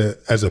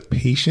as a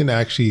patient,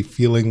 actually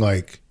feeling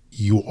like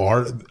you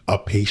are a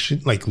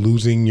patient, like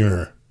losing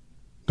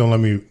don't let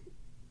me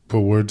put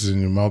words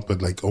in your mouth,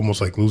 but like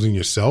almost like losing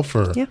yourself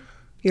or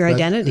your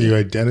identity. Your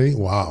identity.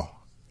 Wow.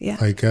 Yeah.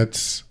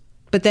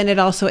 But then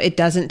it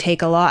doesn't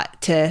take a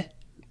lot to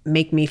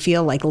make me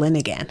feel like Lynn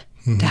again.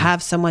 Mm-hmm. To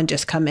have someone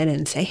just come in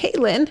and say, hey,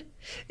 Lynn,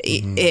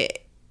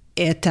 it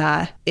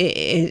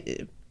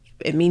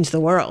means the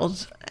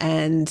world.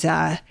 And,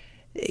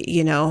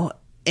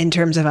 in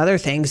terms of other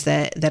things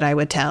that I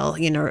would tell,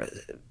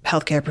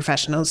 healthcare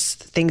professionals,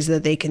 things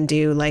that they can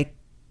do like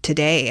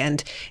today.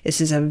 And this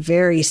is a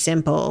very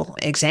simple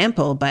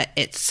example, but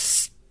it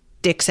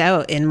sticks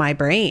out in my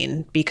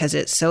brain because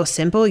it's so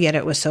simple, yet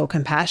it was so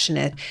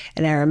compassionate.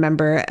 And I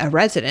remember a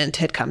resident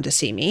had come to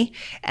see me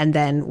and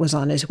then was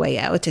on his way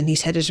out. And he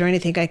said, is there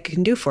anything I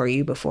can do for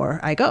you before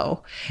I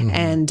go? Mm-hmm.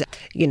 And,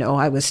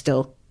 I was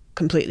still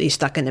completely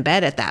stuck in the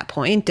bed at that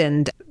point.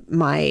 And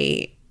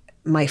my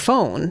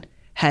phone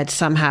had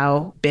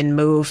somehow been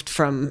moved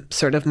from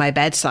sort of my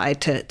bedside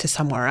to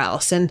somewhere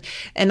else. And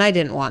I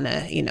didn't want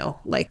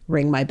to,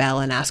 ring my bell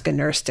and ask a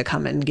nurse to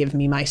come and give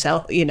me my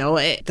cell.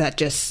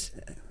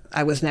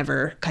 I was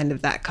never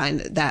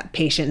that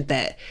patient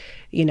that,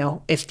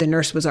 if the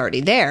nurse was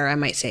already there, I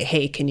might say,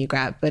 hey, can you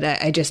grab? But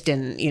I just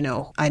didn't,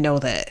 I know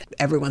that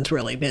everyone's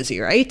really busy,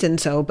 right? And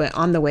so, but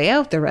on the way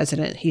out, the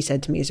resident, he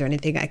said to me, is there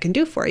anything I can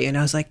do for you? And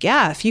I was like,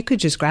 yeah, if you could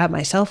just grab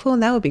my cell phone,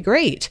 that would be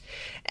great.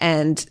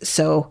 And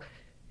so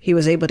he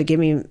was able to give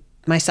me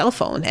my cell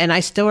phone. And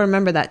I still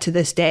remember that to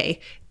this day.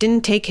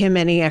 Didn't take him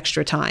any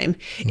extra time.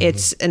 Mm-hmm.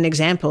 It's an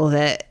example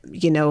that,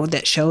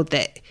 that showed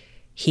that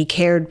he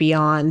cared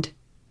beyond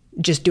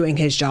just doing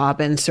his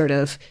job and sort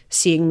of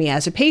seeing me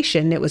as a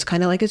patient. It was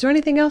kind of like, is there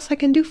anything else I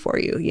can do for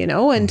you?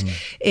 And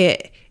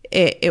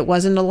it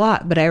wasn't a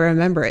lot, but I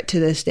remember it to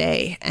this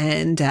day.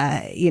 And,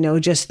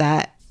 just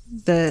that,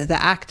 the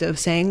act of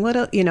saying, and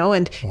wow.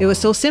 It was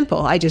so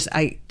simple.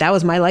 That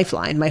was my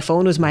lifeline. My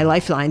phone was my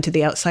lifeline to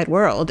the outside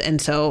world.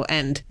 And so,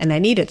 and I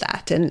needed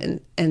that.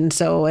 And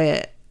so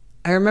I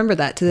remember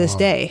that to this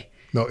day.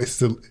 No, it's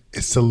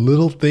the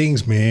little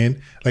things, man.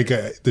 Like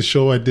the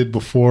show I did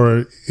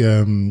before,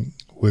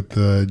 with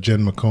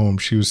Jen McComb,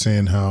 she was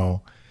saying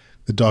how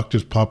the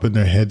doctors popping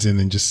their heads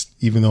in and just,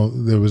 even though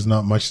there was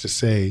not much to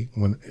say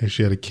when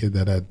she had a kid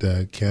that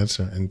had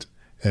cancer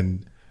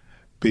and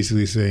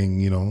basically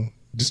saying,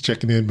 just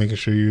checking in, making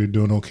sure you're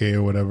doing okay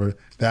or whatever.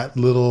 That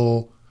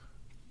little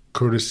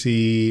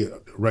courtesy,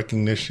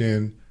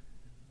 recognition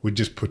would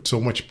just put so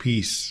much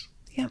peace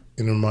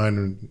in her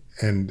mind.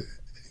 And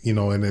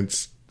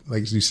it's,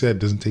 like you said, it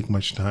doesn't take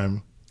much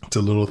time. It's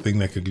a little thing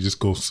that could just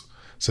go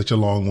such a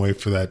long way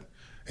for that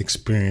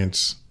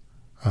experience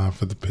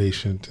for the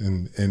patient.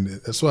 And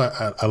that's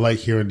why I like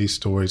hearing these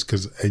stories,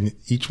 because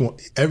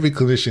every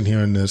clinician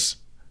hearing this,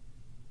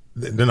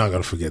 they're not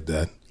going to forget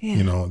that.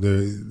 Yeah.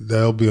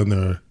 They'll be on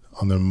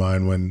their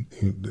mind when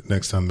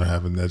next time they're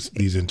having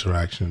these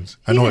interactions.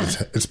 I know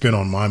it's been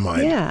on my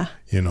mind. Yeah.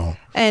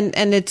 And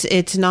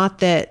it's not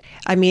that,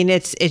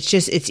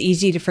 it's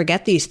easy to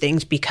forget these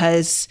things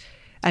because,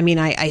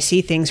 I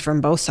see things from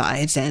both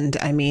sides, and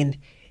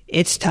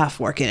it's tough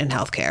working in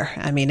healthcare.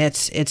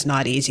 It's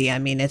not easy.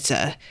 It's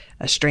a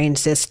strained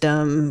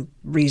system.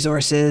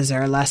 Resources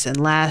are less and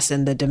less,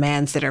 and the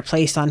demands that are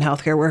placed on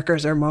healthcare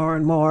workers are more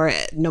and more,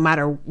 no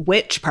matter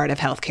which part of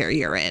healthcare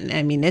you're in.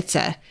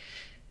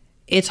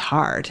 It's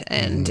hard.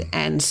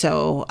 And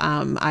so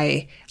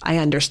I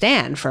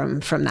understand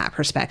from that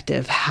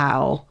perspective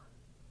how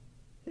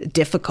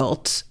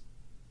difficult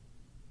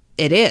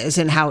it is,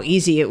 and how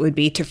easy it would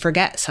be to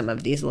forget some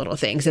of these little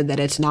things, and that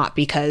it's not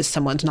because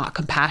someone's not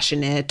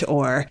compassionate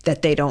or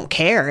that they don't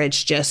care.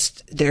 It's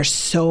just there's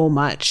so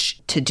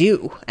much to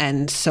do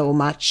and so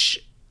much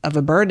of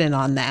a burden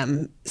on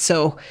them.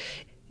 So,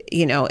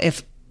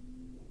 if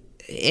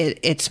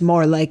it's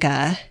more like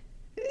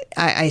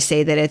I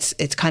say that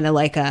it's kind of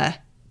like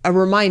a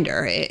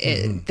reminder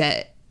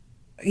that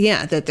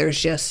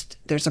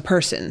there's a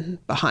person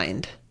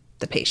behind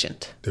the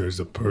patient. There's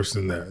a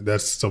person there.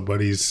 That's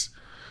somebody's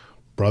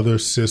brother,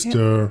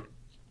 sister,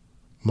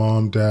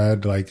 mom,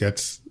 dad. Like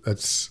that's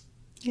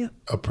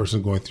a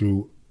person going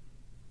through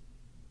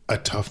a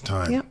tough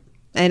time. Yeah.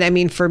 And I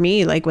mean, for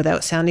me, like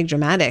without sounding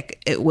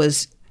dramatic, it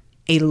was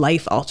a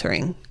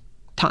life-altering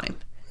time,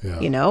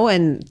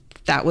 and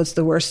that was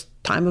the worst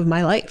time of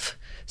my life.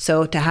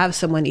 So to have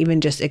someone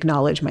even just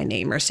acknowledge my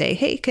name or say,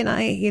 hey, can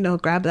I,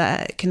 grab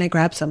that? Can I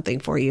grab something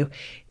for you?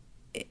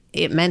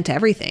 It meant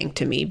everything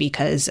to me,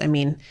 because I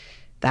mean,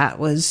 that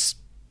was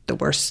the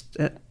worst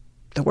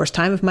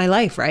time of my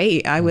life,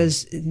 right? I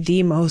was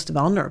the most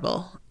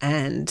vulnerable,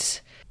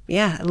 and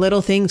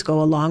little things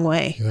go a long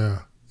way. Yeah.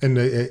 And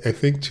I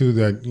think too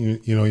that,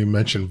 you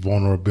mentioned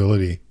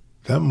vulnerability.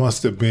 That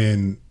must have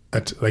been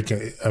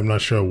I'm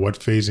not sure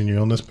what phase in your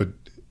illness, but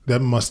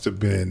that must have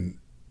been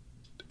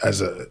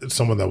as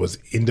someone that was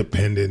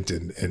independent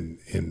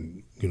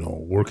and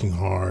working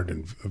hard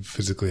and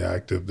physically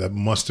active. That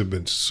must have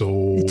been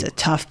so. It's a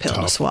tough pill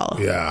to swallow.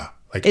 Yeah,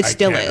 like it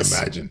still can't is.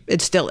 Imagine.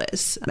 It still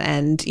is.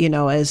 And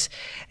as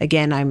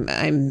again,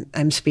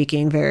 I'm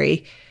speaking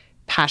very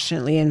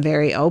passionately and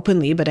very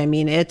openly, but I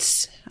mean, I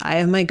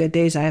have my good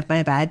days, I have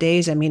my bad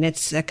days. I mean,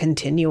 it's a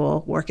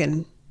continual work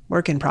in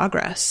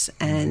progress,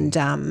 and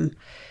but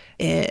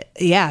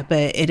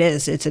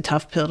it's a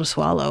tough pill to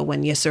swallow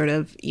when you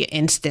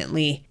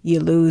instantly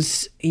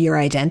lose your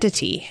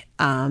identity,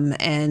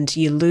 and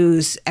you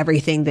lose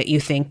everything that you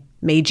think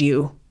made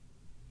you.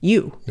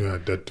 Yeah,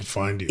 that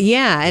defined you.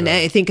 Yeah, and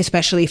I think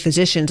especially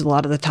physicians, a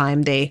lot of the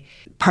time,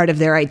 part of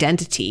their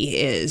identity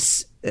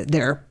is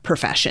their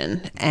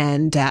profession,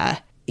 and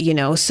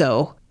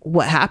so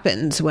what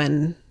happens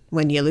when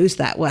you lose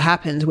that? What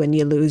happens when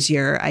you lose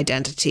your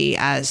identity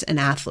as an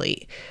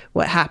athlete?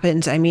 What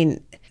happens? I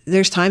mean,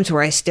 there's times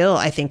where I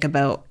think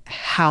about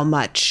how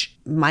much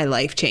my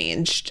life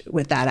changed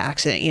with that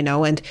accident,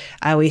 and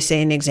I always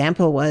say an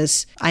example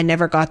was I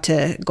never got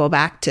to go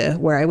back to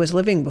where I was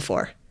living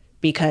before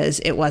because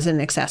it wasn't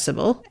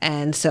accessible.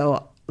 And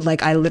so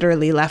I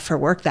literally left for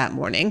work that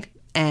morning.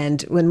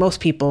 And when most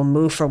people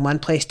move from one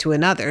place to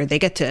another, they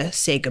get to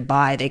say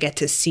goodbye. They get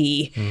to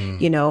see,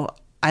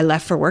 I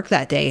left for work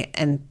that day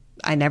and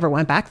I never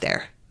went back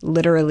there.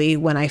 Literally,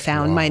 when I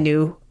found my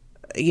new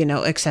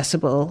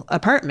accessible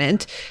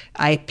apartment,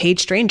 I paid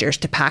strangers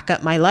to pack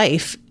up my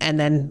life and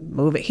then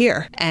move it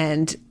here.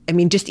 And I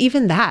mean, just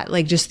even that,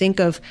 just think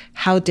of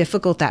how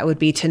difficult that would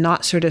be to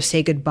not sort of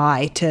say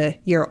goodbye to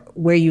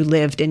where you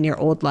lived in your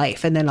old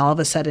life. And then all of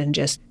a sudden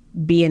just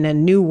be in a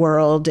new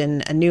world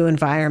and a new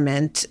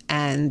environment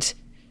and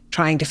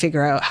trying to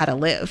figure out how to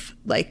live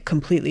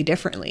completely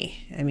differently.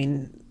 I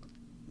mean,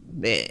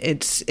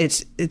 it's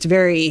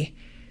very,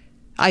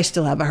 I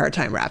still have a hard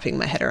time wrapping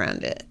my head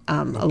around it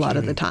a lot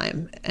of the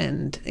time.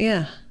 And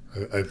yeah.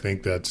 I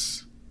think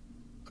that's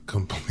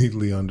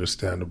completely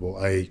understandable.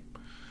 I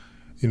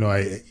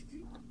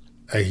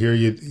hear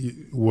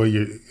you what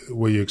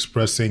you're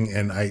expressing,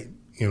 and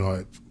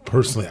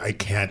personally, I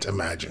can't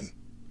imagine.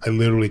 I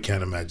literally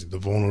can't imagine the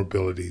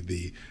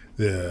vulnerability,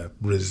 the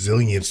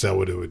resilience that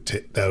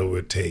it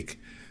would take,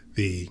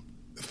 the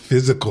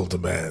physical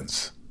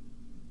demands.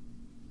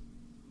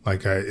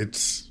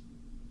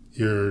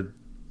 You're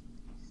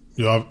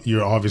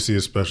obviously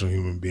a special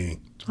human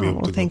being to be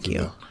able to thank go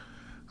through you.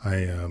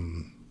 That.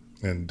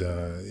 And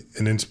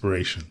an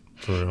inspiration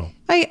for real.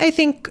 I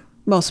think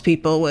most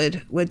people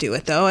would do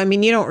it though. I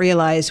mean, you don't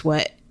realize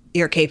what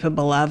you're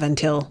capable of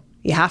until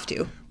you have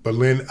to. But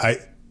Lynn,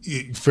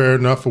 fair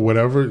enough or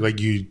whatever.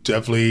 You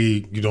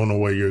don't know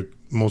what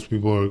most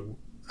people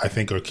I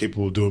think are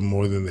capable of doing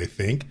more than they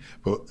think.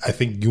 But I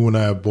think you and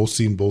I have both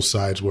seen both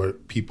sides where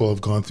people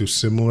have gone through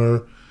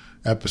similar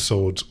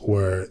episodes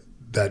where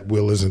that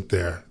will isn't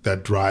there,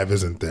 that drive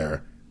isn't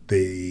there.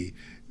 They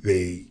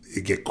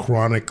get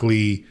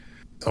chronically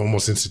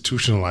almost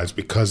institutionalized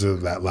because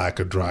of that lack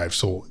of drive.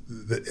 So,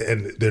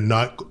 and they're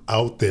not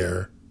out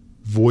there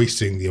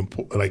voicing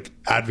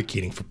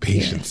advocating for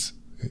patients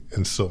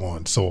and so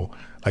on. So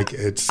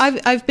it's.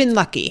 I've been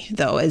lucky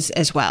though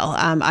as well.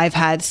 I've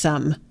had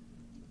some.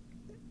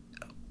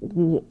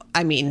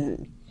 I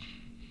mean,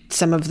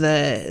 some of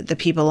the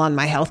people on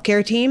my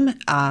healthcare team.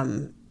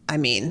 I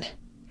mean,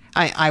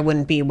 I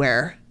wouldn't be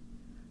where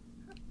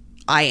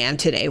I am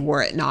today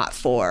were it not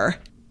for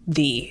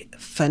the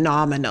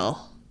phenomenal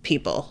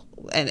people,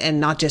 and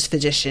not just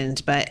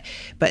physicians, but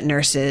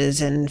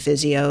nurses and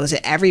physios,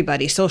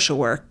 everybody, social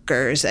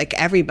workers,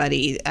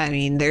 everybody. I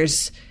mean,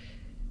 there's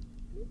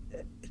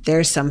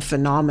some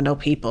phenomenal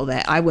people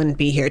that I wouldn't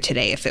be here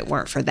today if it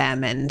weren't for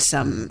them, and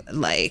some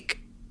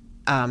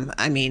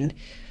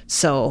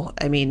So,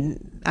 I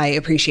mean, I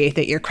appreciate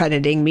that you're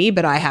crediting me,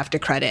 but I have to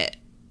credit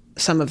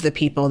some of the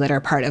people that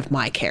are part of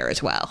my care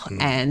as well.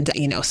 And,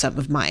 you know, some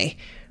of my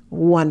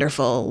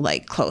wonderful,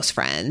 like, close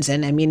friends.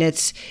 And I mean,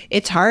 it's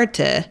hard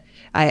to,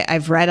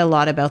 I've read a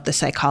lot about the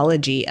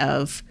psychology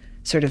of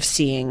sort of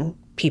seeing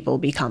people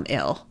become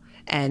ill.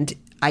 And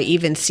I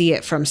even see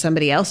it from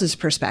somebody else's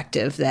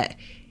perspective, that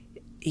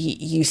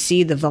you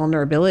see the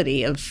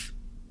vulnerability of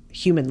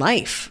human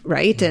life,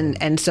 right?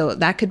 And so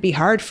that could be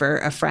hard for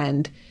a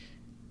friend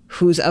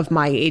who's of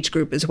my age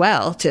group as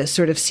well, to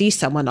sort of see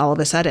someone all of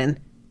a sudden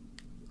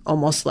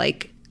almost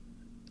like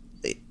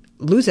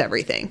lose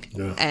everything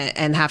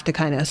and have to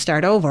kind of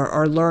start over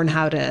or learn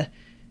how to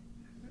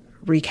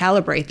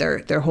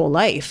recalibrate their whole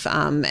life.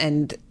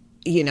 And,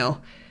 you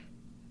know,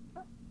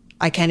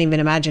 I can't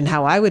even imagine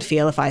how I would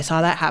feel if I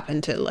saw that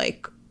happen to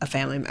like a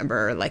family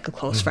member or like a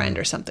close friend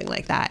or something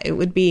like that. It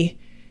would be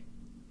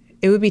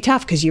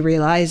tough, because you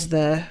realize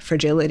the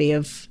fragility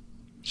of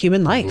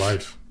human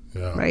life.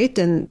 Yeah. Right.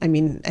 And I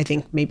mean, I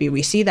think maybe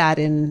we see that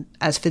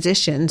as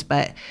physicians,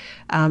 but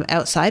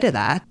outside of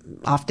that,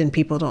 often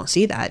people don't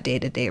see that day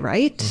to day.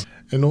 Right.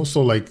 And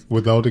also, like,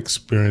 without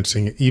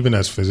experiencing it, even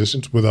as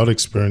physicians, without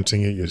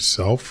experiencing it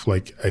yourself,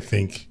 like, I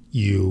think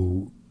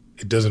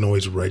it doesn't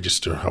always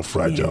register how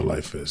fragile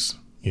life is,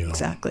 you know?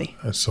 Exactly.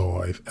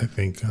 So I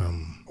think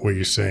what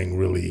you're saying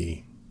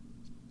really,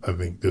 I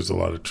think there's a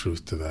lot of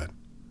truth to that.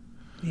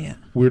 Yeah.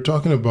 We're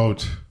talking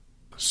about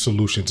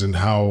solutions and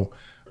how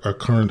our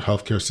current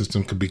healthcare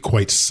system could be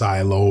quite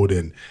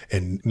siloed,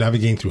 and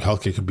navigating through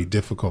healthcare could be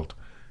difficult.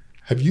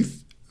 Have you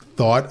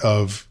thought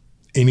of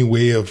any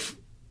way of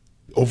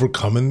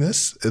overcoming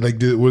this?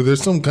 Like, were there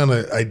some kind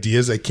of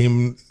ideas that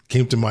came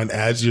to mind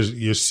as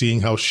you're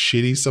seeing how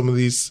shitty some of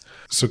these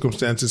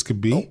circumstances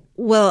could be?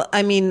 Well,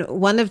 I mean,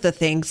 one of the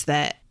things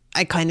that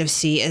I kind of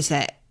see is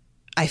that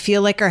I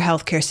feel like our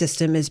healthcare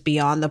system is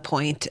beyond the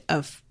point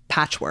of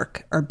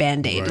patchwork or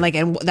Band-Aid. Like,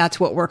 and that's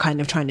what we're kind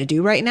of trying to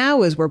do right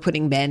now, is we're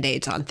putting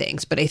Band-Aids on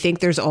things. But I think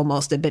there's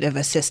almost a bit of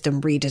a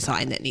system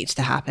redesign that needs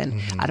to happen.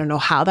 I don't know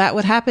how that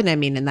would happen. I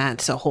mean, and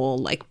that's a whole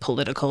like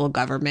political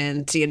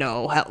government, you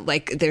know,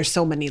 like there's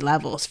so many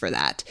levels for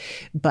that.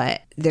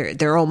 But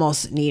there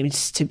almost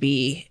needs to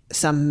be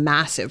some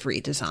massive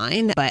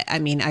redesign. But I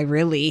mean,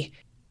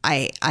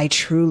 I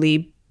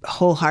truly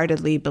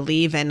wholeheartedly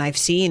believe, and I've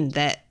seen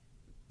that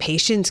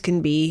patients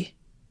can be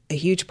a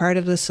huge part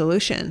of the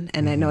solution.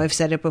 And I know I've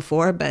said it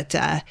before, but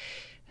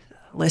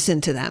listen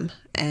to them.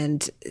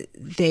 And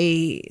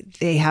they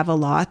have a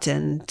lot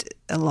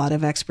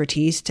of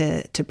expertise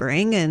to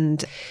bring.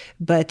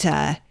 But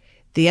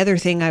the other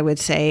thing I would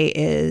say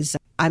is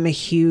I'm a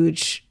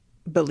huge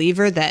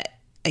believer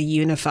that a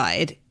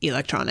unified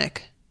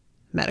electronic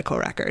medical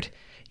record,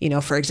 you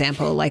know, for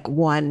example, like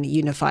one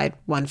unified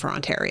one for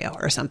Ontario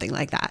or something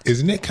like that.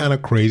 Isn't it kind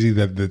of crazy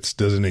that this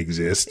doesn't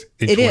exist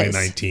in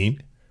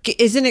 2019?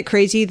 Isn't it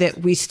crazy that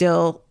we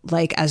still,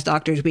 like, as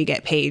doctors, we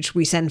get paid,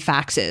 we send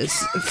faxes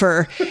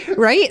for,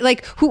 right?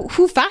 Like, who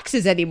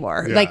faxes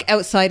anymore? Yeah. Like,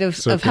 outside of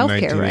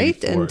healthcare,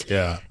 right?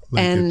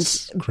 And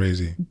it's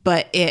crazy.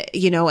 But it,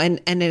 you know,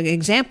 and an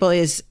example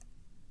is,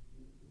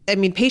 I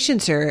mean,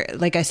 patients are,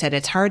 like I said,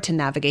 it's hard to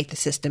navigate the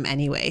system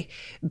anyway.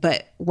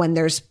 But when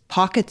there's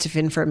pockets of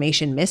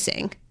information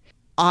missing,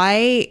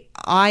 I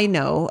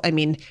know, I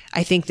mean,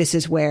 I think this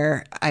is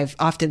where I've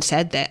often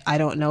said that I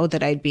don't know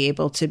that I'd be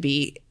able to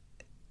be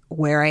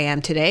where I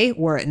am today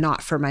were it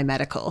not for my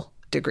medical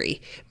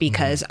degree,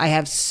 because I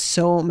have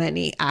so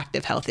many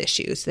active health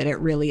issues that it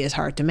really is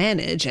hard to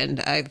manage. And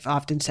I've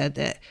often said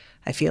that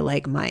I feel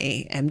like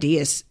my MD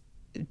is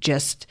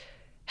just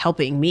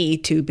helping me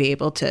to be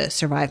able to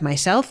survive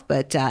myself.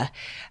 But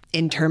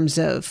in terms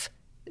of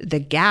the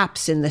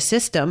gaps in the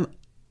system,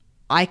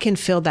 I can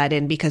fill that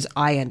in because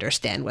I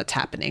understand what's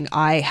happening.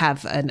 I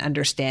have an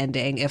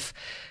understanding if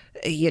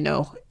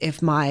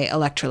my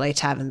electrolytes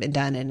haven't been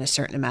done in a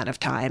certain amount of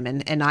time,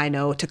 and I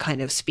know to kind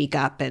of speak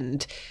up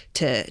and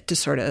to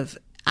sort of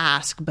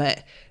ask.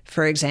 But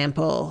for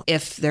example,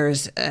 if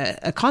there's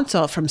a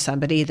consult from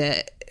somebody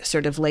that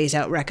sort of lays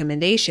out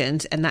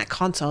recommendations and that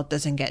consult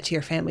doesn't get to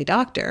your family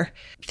doctor,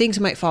 things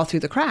might fall through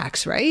the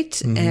cracks, right?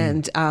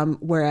 And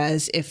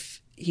whereas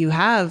if you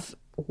have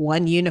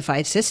one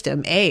unified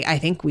system, I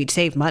think we'd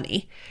save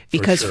money,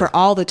 because for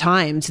all the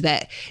times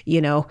that, you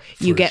know,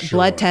 you get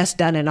blood tests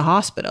done in a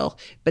hospital,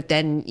 but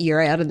then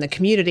you're out in the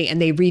community and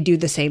they redo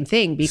the same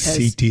thing because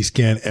CT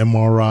scan,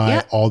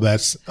 MRI, all that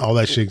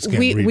shit's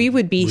getting we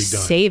would be redone.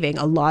 Saving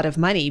a lot of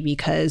money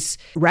because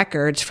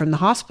records from the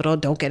hospital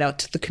don't get out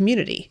to the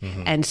community.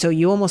 And so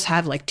you almost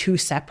have like two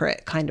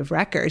separate kind of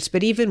records.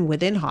 But even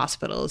within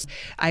hospitals,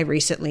 I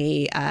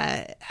recently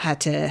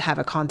had to have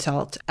a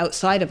consult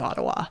outside of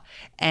Ottawa.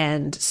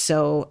 And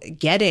so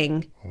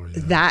getting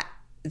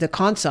the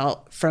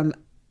consult from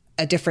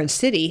a different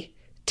city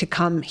to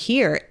come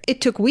here, it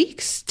took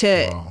weeks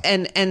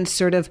and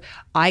sort of,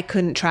 I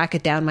couldn't track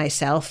it down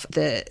myself.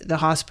 The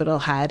hospital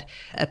had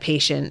a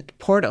patient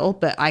portal,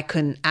 but I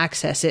couldn't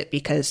access it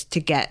because to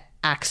get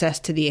access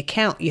to the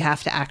account, you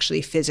have to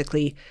actually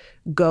physically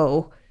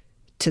go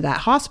to that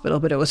hospital,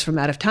 but it was from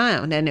out of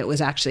town, and it was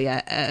actually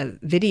a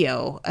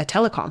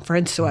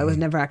teleconference. So I was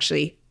never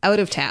actually out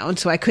of town.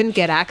 So I couldn't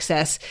get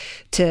access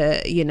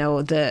to,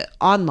 the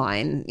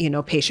online,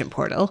 patient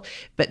portal.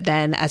 But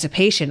then as a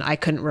patient, I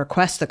couldn't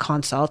request the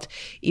consult,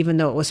 even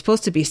though it was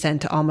supposed to be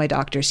sent to all my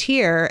doctors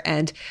here.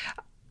 And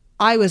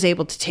I was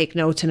able to take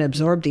notes and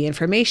absorb the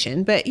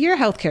information, but your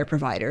healthcare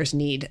providers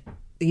need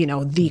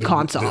the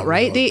consult,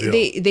 right?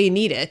 They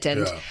need it.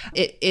 And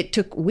it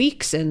took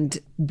weeks, and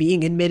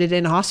being admitted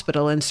in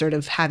hospital and sort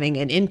of having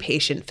an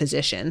inpatient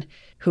physician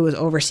who was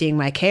overseeing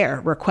my care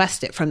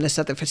request it from this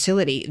other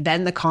facility.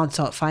 Then the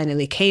consult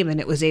finally came, and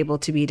it was able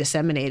to be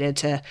disseminated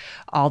to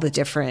all the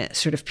different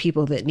sort of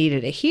people that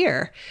needed it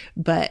here.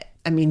 But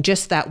I mean,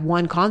 just that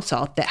one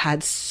consult that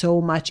had so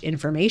much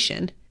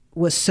information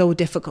was so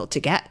difficult to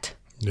get.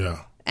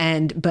 Yeah.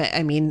 But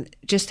I mean,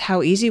 just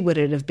how easy would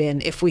it have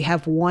been if we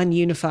have one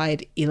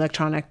unified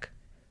electronic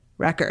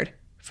record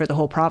for the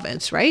whole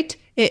province, right?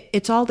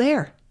 It's all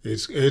there.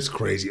 It's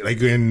crazy.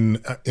 Like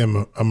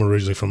I'm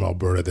originally from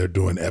Alberta. They're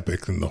doing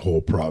Epic in the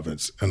whole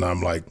province, and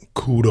I'm like,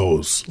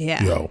 kudos,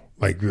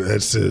 like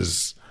this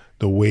is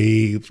the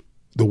way of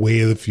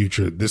the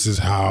future. This is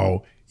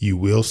how you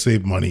will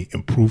save money,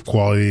 improve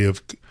quality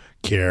of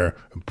care,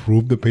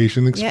 improve the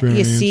patient experience.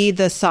 You see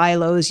the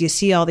silos, you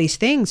see all these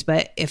things,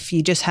 but if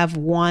you just have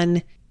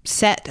one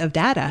set of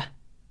data,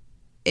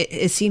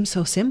 it seems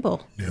so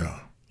simple.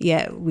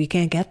 Yeah, we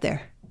can't get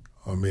there.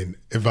 I mean,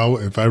 if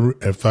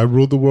I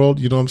ruled the world,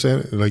 you know what I'm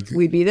saying? Like,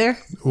 we'd be there.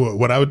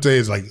 What I would say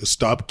is, like,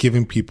 stop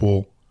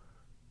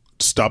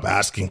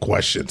asking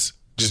questions.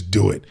 Just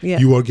do it. Yeah.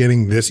 You are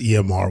getting this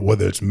EMR,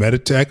 whether it's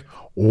Meditech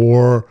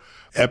or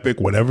Epic,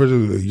 whatever.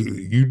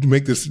 You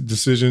make this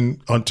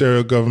decision,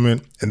 Ontario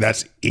government, and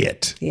that's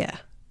it. Yeah.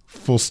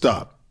 Full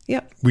stop.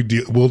 Yep.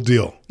 We'll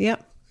deal.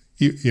 Yep.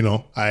 You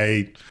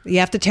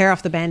have to tear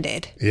off the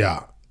Band-Aid.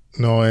 Yeah.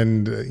 No,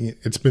 and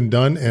it's been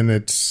done, and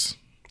it's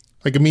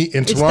like, I mean,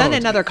 it's done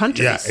in other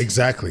countries. Yeah,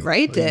 exactly.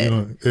 Right.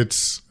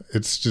 It's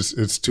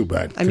too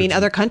bad. I mean,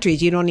 other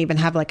countries, you don't even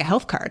have like a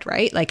health card,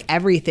 right? Like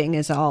everything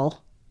is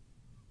all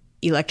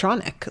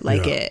electronic.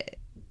 Like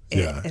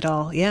it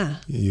all. Yeah.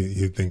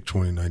 You think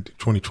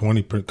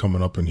 2020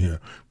 coming up in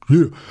here.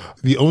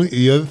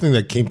 The other thing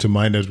that came to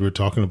mind as we were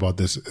talking about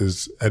this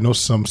is, I know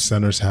some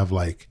centers have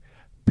like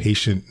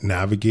patient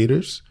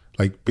navigators,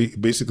 like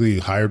basically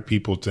hired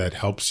people that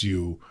helps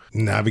you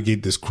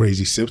navigate this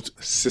crazy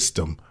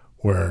system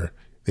where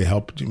they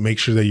help make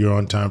sure that you're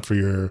on time for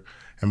your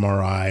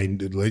MRI,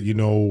 and let you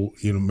know,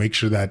 make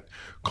sure that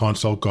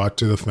consult got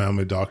to the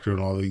family doctor and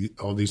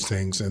all these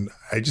things. And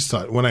I just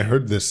thought, when I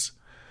heard this,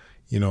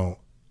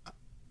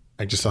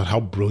 I just thought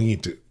how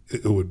brilliant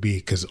it would be,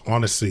 because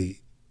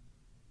honestly,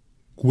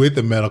 with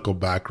a medical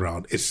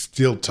background, it's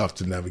still tough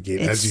to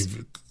navigate, as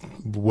you've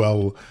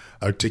well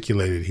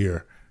articulated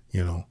here,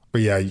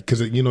 But yeah, because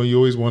you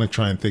always want to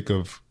try and think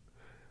of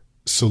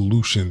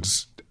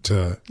solutions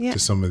to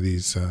some of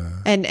these.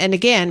 And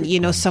again,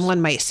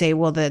 someone might say,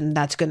 well, then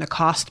that's going to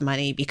cost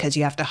money because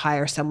you have to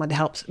hire someone to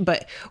help.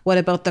 But what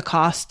about the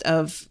cost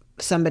of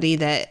somebody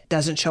that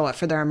doesn't show up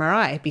for their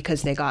MRI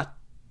because they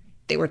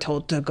were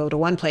told to go to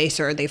one place,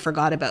 or they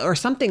forgot about, or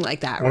something like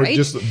that, or right? Or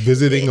just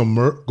visiting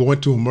going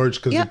to Emerge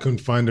because they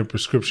couldn't find a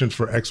prescription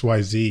for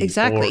XYZ.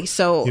 Exactly.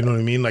 So, you know what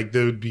I mean? Like,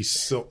 there would be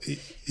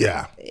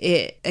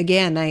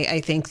Again,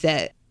 I think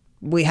that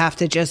we have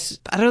to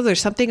I don't know,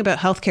 there's something about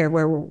healthcare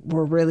where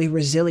we're really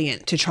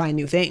resilient to try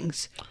new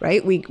things,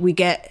 right? We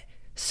get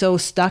so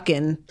stuck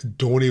in.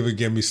 Don't even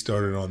get me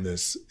started on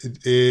this.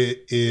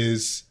 It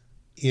is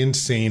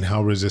insane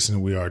how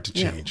resistant we are to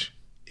change.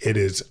 Yeah. It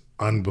is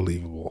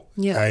unbelievable.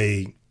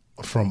 Yeah.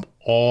 From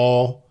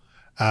all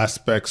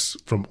aspects,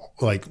 from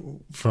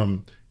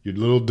your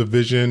little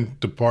division,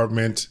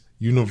 department,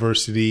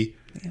 university,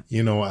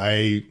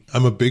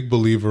 I'm a big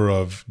believer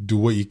of do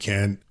what you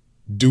can,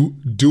 do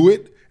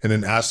it, and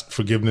then ask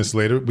forgiveness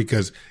later,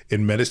 because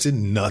in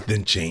medicine,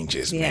 nothing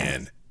changes,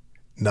 man.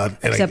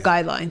 Except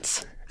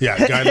guidelines. Yeah,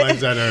 guidelines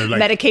that are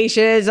like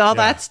medications, all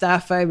that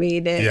stuff. I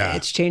mean,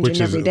 it's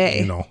changing every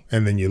day.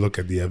 And then you look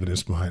at the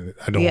evidence behind it.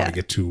 I don't want to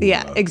get too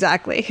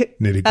exactly.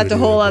 Nitty-gritty. That's a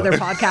whole other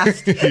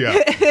podcast.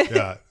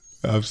 yeah,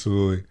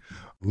 absolutely.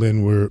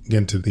 Lynn, we're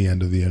getting to the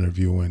end of the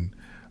interview, and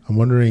I'm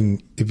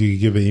wondering if you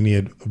could give any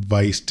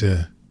advice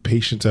to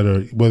patients that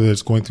are, whether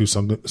it's going through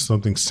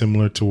something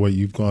similar to what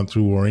you've gone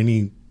through, or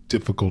any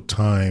difficult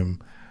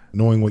time,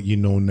 knowing what you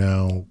know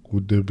now.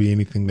 Would there be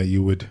anything that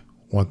you would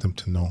want them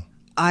to know?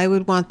 I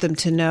would want them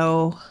to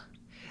know.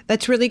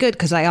 That's really good,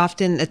 because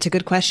it's a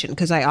good question,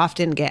 because I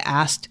often get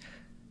asked,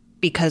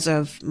 because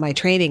of my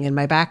training and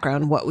my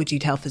background, what would you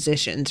tell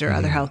physicians or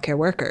other healthcare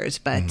workers?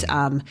 But,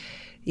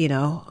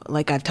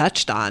 like I've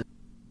touched on,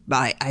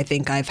 I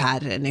think I've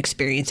had an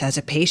experience as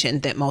a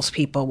patient that most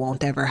people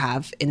won't ever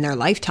have in their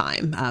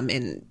lifetime,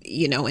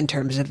 in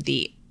terms of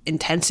the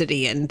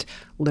intensity and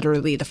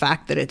literally the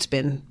fact that it's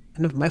been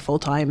kind of my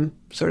full-time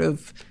sort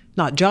of,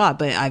 not job,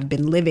 but I've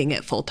been living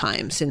it full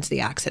time since the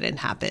accident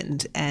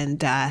happened.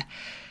 And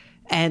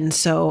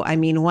so, I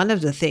mean, one of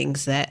the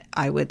things that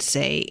I would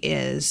say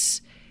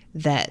is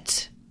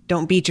that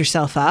don't beat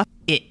yourself up.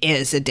 It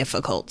is a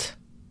difficult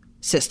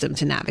system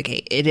to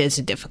navigate. It is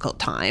a difficult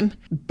time.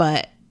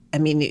 But I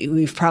mean,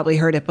 we've probably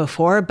heard it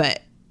before,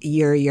 but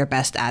you're your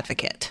best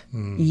advocate.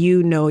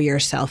 You know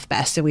yourself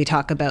best. And we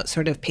talk about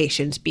sort of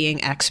patients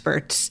being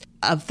experts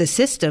of the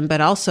system,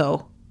 but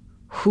also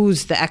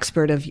who's the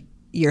expert of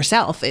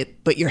yourself,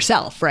 but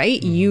yourself,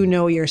 right? You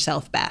know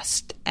yourself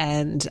best,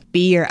 and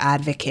be your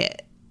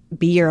advocate.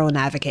 Be your own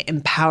advocate.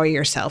 Empower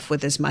yourself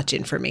with as much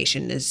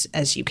information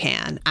as you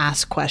can.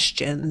 Ask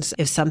questions.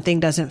 If something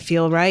doesn't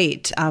feel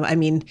right, I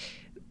mean,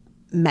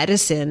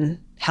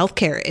 medicine,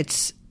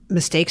 healthcare,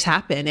 mistakes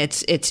happen.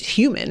 It's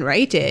human,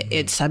 right?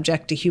 It's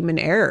subject to human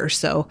error.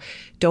 So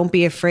don't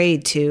be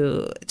afraid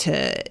to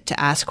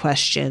ask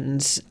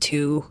questions,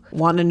 to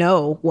want to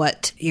know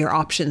what your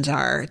options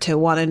are, to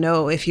want to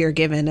know if you're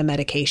given a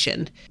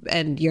medication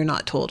and you're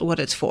not told what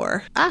it's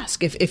for.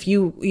 Ask if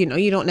you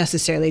don't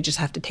necessarily just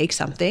have to take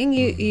something.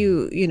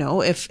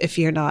 If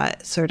you're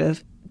not sort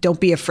of, don't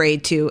be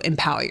afraid to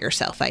empower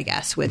yourself, I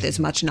guess, with as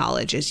much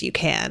knowledge as you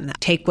can.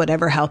 Take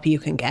whatever help you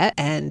can get,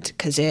 and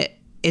because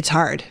it's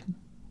hard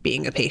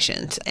being a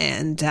patient,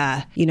 and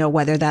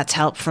whether that's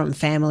help from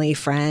family,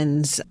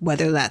 friends,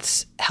 whether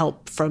that's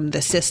help from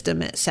the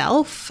system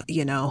itself.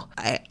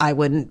 I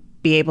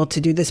wouldn't be able to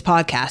do this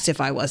podcast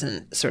if I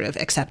wasn't sort of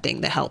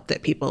accepting the help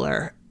that people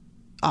are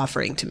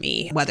offering to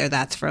me, whether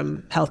that's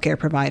from healthcare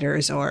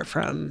providers or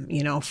from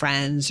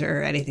friends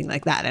or anything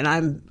like that.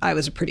 And I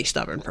was a pretty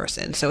stubborn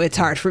person, so it's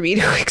hard for me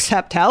to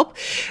accept help,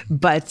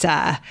 but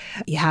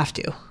you have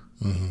to.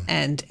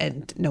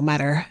 And no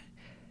matter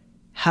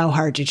how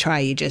hard you try,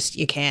 you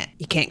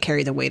can't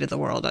carry the weight of the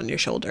world on your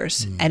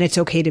shoulders. And it's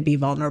okay to be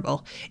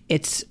vulnerable.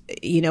 It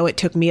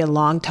took me a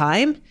long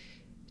time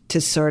to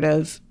sort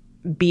of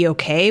be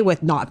okay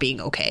with not being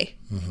okay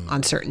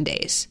on certain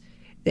days.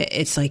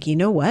 It's like,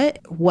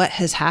 what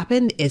has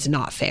happened is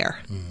not fair.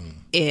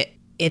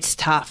 It's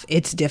tough.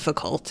 It's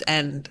difficult.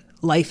 And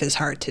life is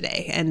hard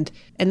today. And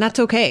that's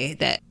okay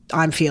that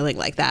I'm feeling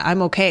like that.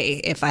 I'm okay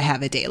if I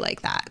have a day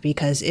like that,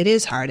 because it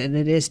is hard and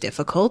it is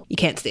difficult. You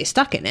can't stay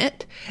stuck in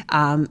it.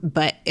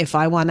 But if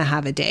I want to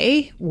have a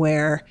day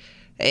where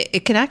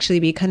it can actually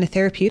be kind of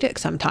therapeutic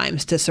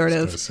sometimes to sort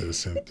of,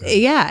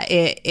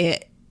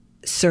 it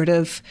sort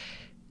of,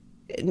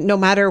 no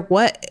matter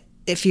what,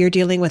 if you're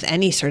dealing with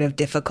any sort of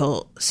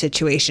difficult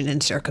situation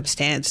and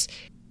circumstance,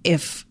 I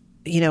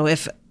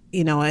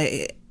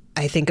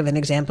think of an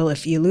example,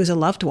 if you lose a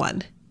loved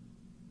one,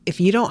 if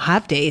you don't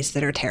have days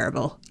that are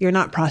terrible, you're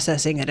not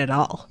processing it at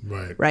all.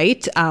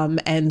 Right.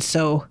 And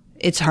so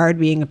it's hard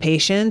being a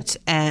patient,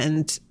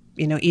 and,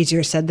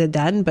 easier said than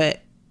done,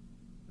 but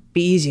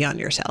be easy on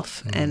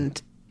yourself.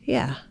 And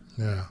no,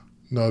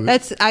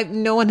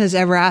 no one has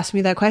ever asked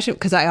me that question,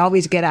 because I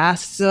always get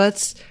asked. So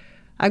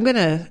I'm going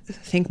to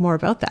think more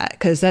about that,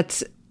 because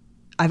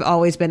I've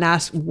always been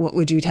asked, what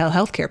would you tell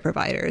healthcare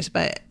providers?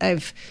 But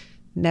I've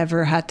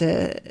never had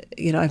to,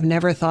 I've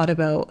never thought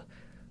about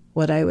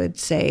what I would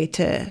say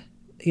to,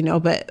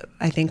 but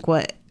I think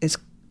what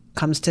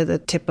comes to the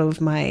tip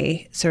of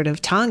my sort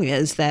of tongue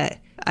is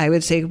that I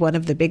would say one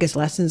of the biggest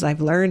lessons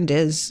I've learned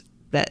is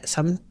that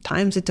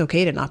sometimes it's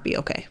okay to not be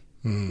okay.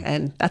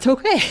 And that's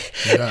okay.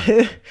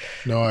 Yeah.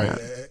 No,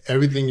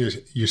 everything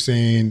you're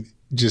saying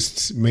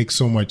just makes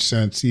so much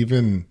sense.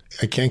 Even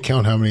I can't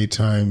count how many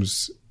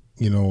times,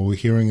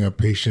 hearing a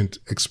patient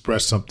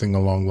express something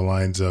along the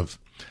lines of,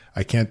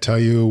 I can't tell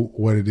you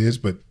what it is,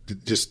 but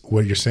just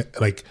what you're saying,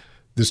 like,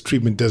 this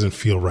treatment doesn't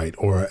feel right,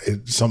 or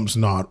something's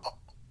not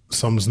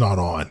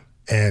on.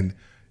 And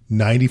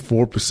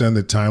 94% of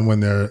the time when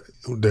they're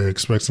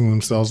expressing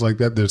themselves like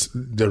that,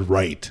 they're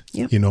right.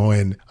 Yep.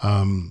 And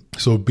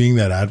so being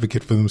that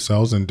advocate for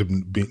themselves and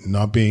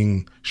not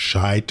being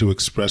shy to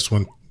express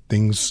when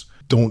things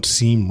don't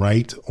seem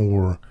right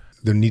or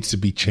there needs to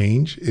be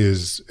change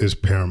is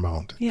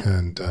paramount. Yeah.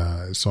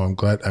 And so I'm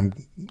glad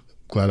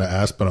I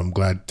asked, but I'm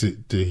glad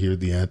to hear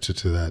the answer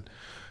to that,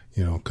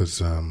 because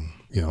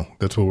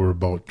that's what we're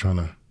about, trying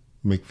to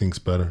make things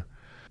better.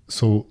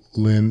 So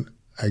Lynn,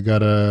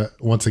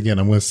 once again,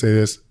 I'm going to say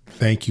this.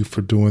 Thank you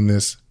for doing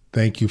this.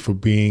 Thank you for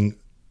being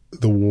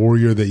the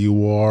warrior that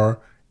you are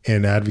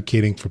and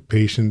advocating for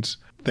patients.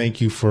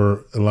 Thank you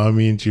for allowing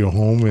me into your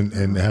home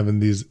and having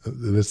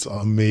this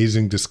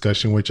amazing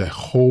discussion, which I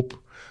hope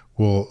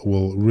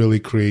will really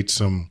create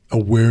some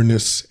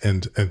awareness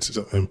and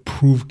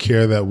improve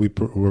care that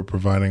we're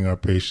providing our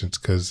patients,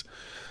 because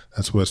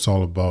that's what it's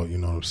all about. You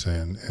know what I'm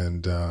saying?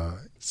 And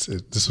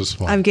this was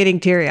fun. I'm getting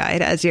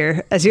teary-eyed as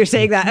you're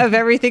saying that. Of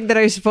everything that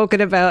I've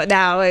spoken about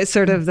now, it's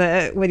sort of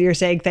when you're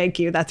saying thank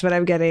you, that's when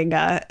I'm getting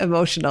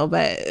emotional.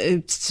 But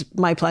it's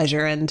my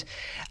pleasure, and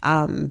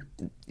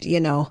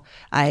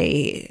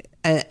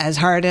as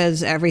hard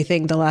as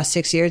everything the last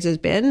 6 years has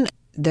been,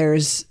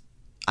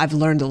 I've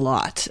learned a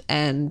lot,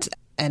 and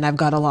I've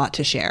got a lot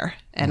to share,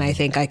 and I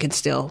think I can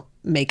still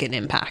make an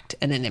impact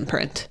and an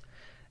imprint.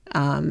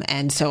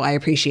 And so I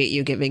appreciate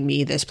you giving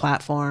me this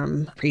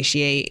platform.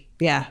 Appreciate,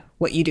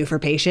 what you do for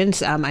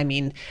patients.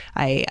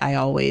 I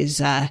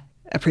always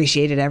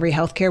appreciated every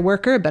healthcare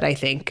worker, but I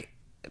think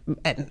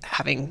and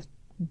having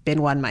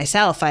been one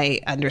myself, I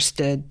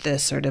understood the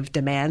sort of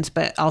demands,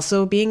 but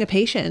also being a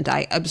patient,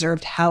 I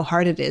observed how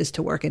hard it is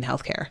to work in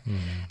healthcare.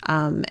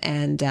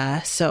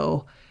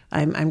 So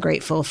I'm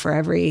grateful for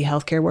every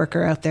healthcare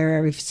worker out there,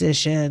 every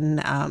physician,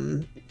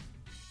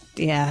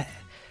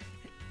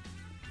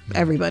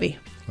 everybody.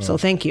 So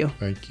thank you.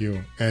 Thank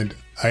you. And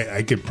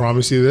I can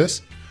promise you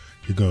this,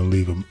 you're going to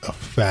leave a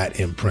fat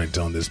imprint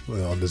on this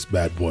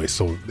bad boy.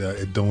 So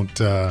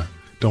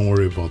don't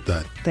worry about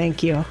that.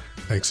 Thank you.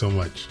 Thanks so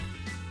much.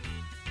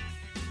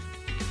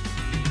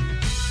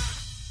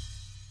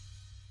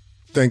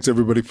 Thanks,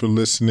 everybody, for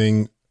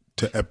listening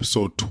to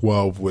episode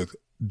 12 with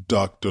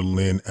Dr.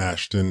 Lynn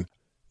Ashdown.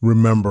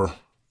 Remember,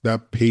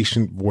 that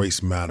patient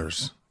voice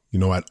matters,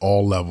 at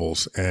all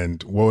levels.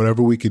 And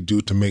whatever we could do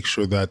to make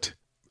sure that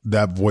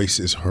that voice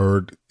is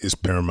heard is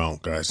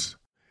paramount, guys.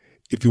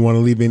 If you want to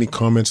leave any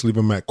comments, leave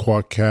them at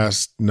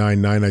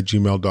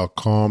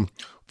quadcast99@gmail.com.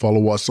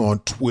 Follow us on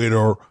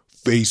Twitter,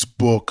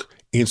 Facebook,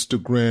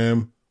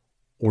 Instagram,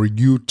 or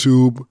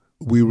YouTube.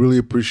 We really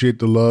appreciate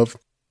the love.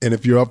 And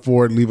if you're up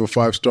for it, leave a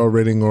 5-star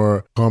rating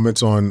or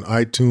comments on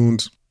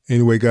iTunes.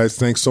 Anyway, guys,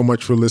 thanks so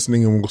much for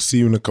listening, and we'll see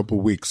you in a couple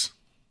of weeks.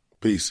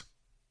 Peace.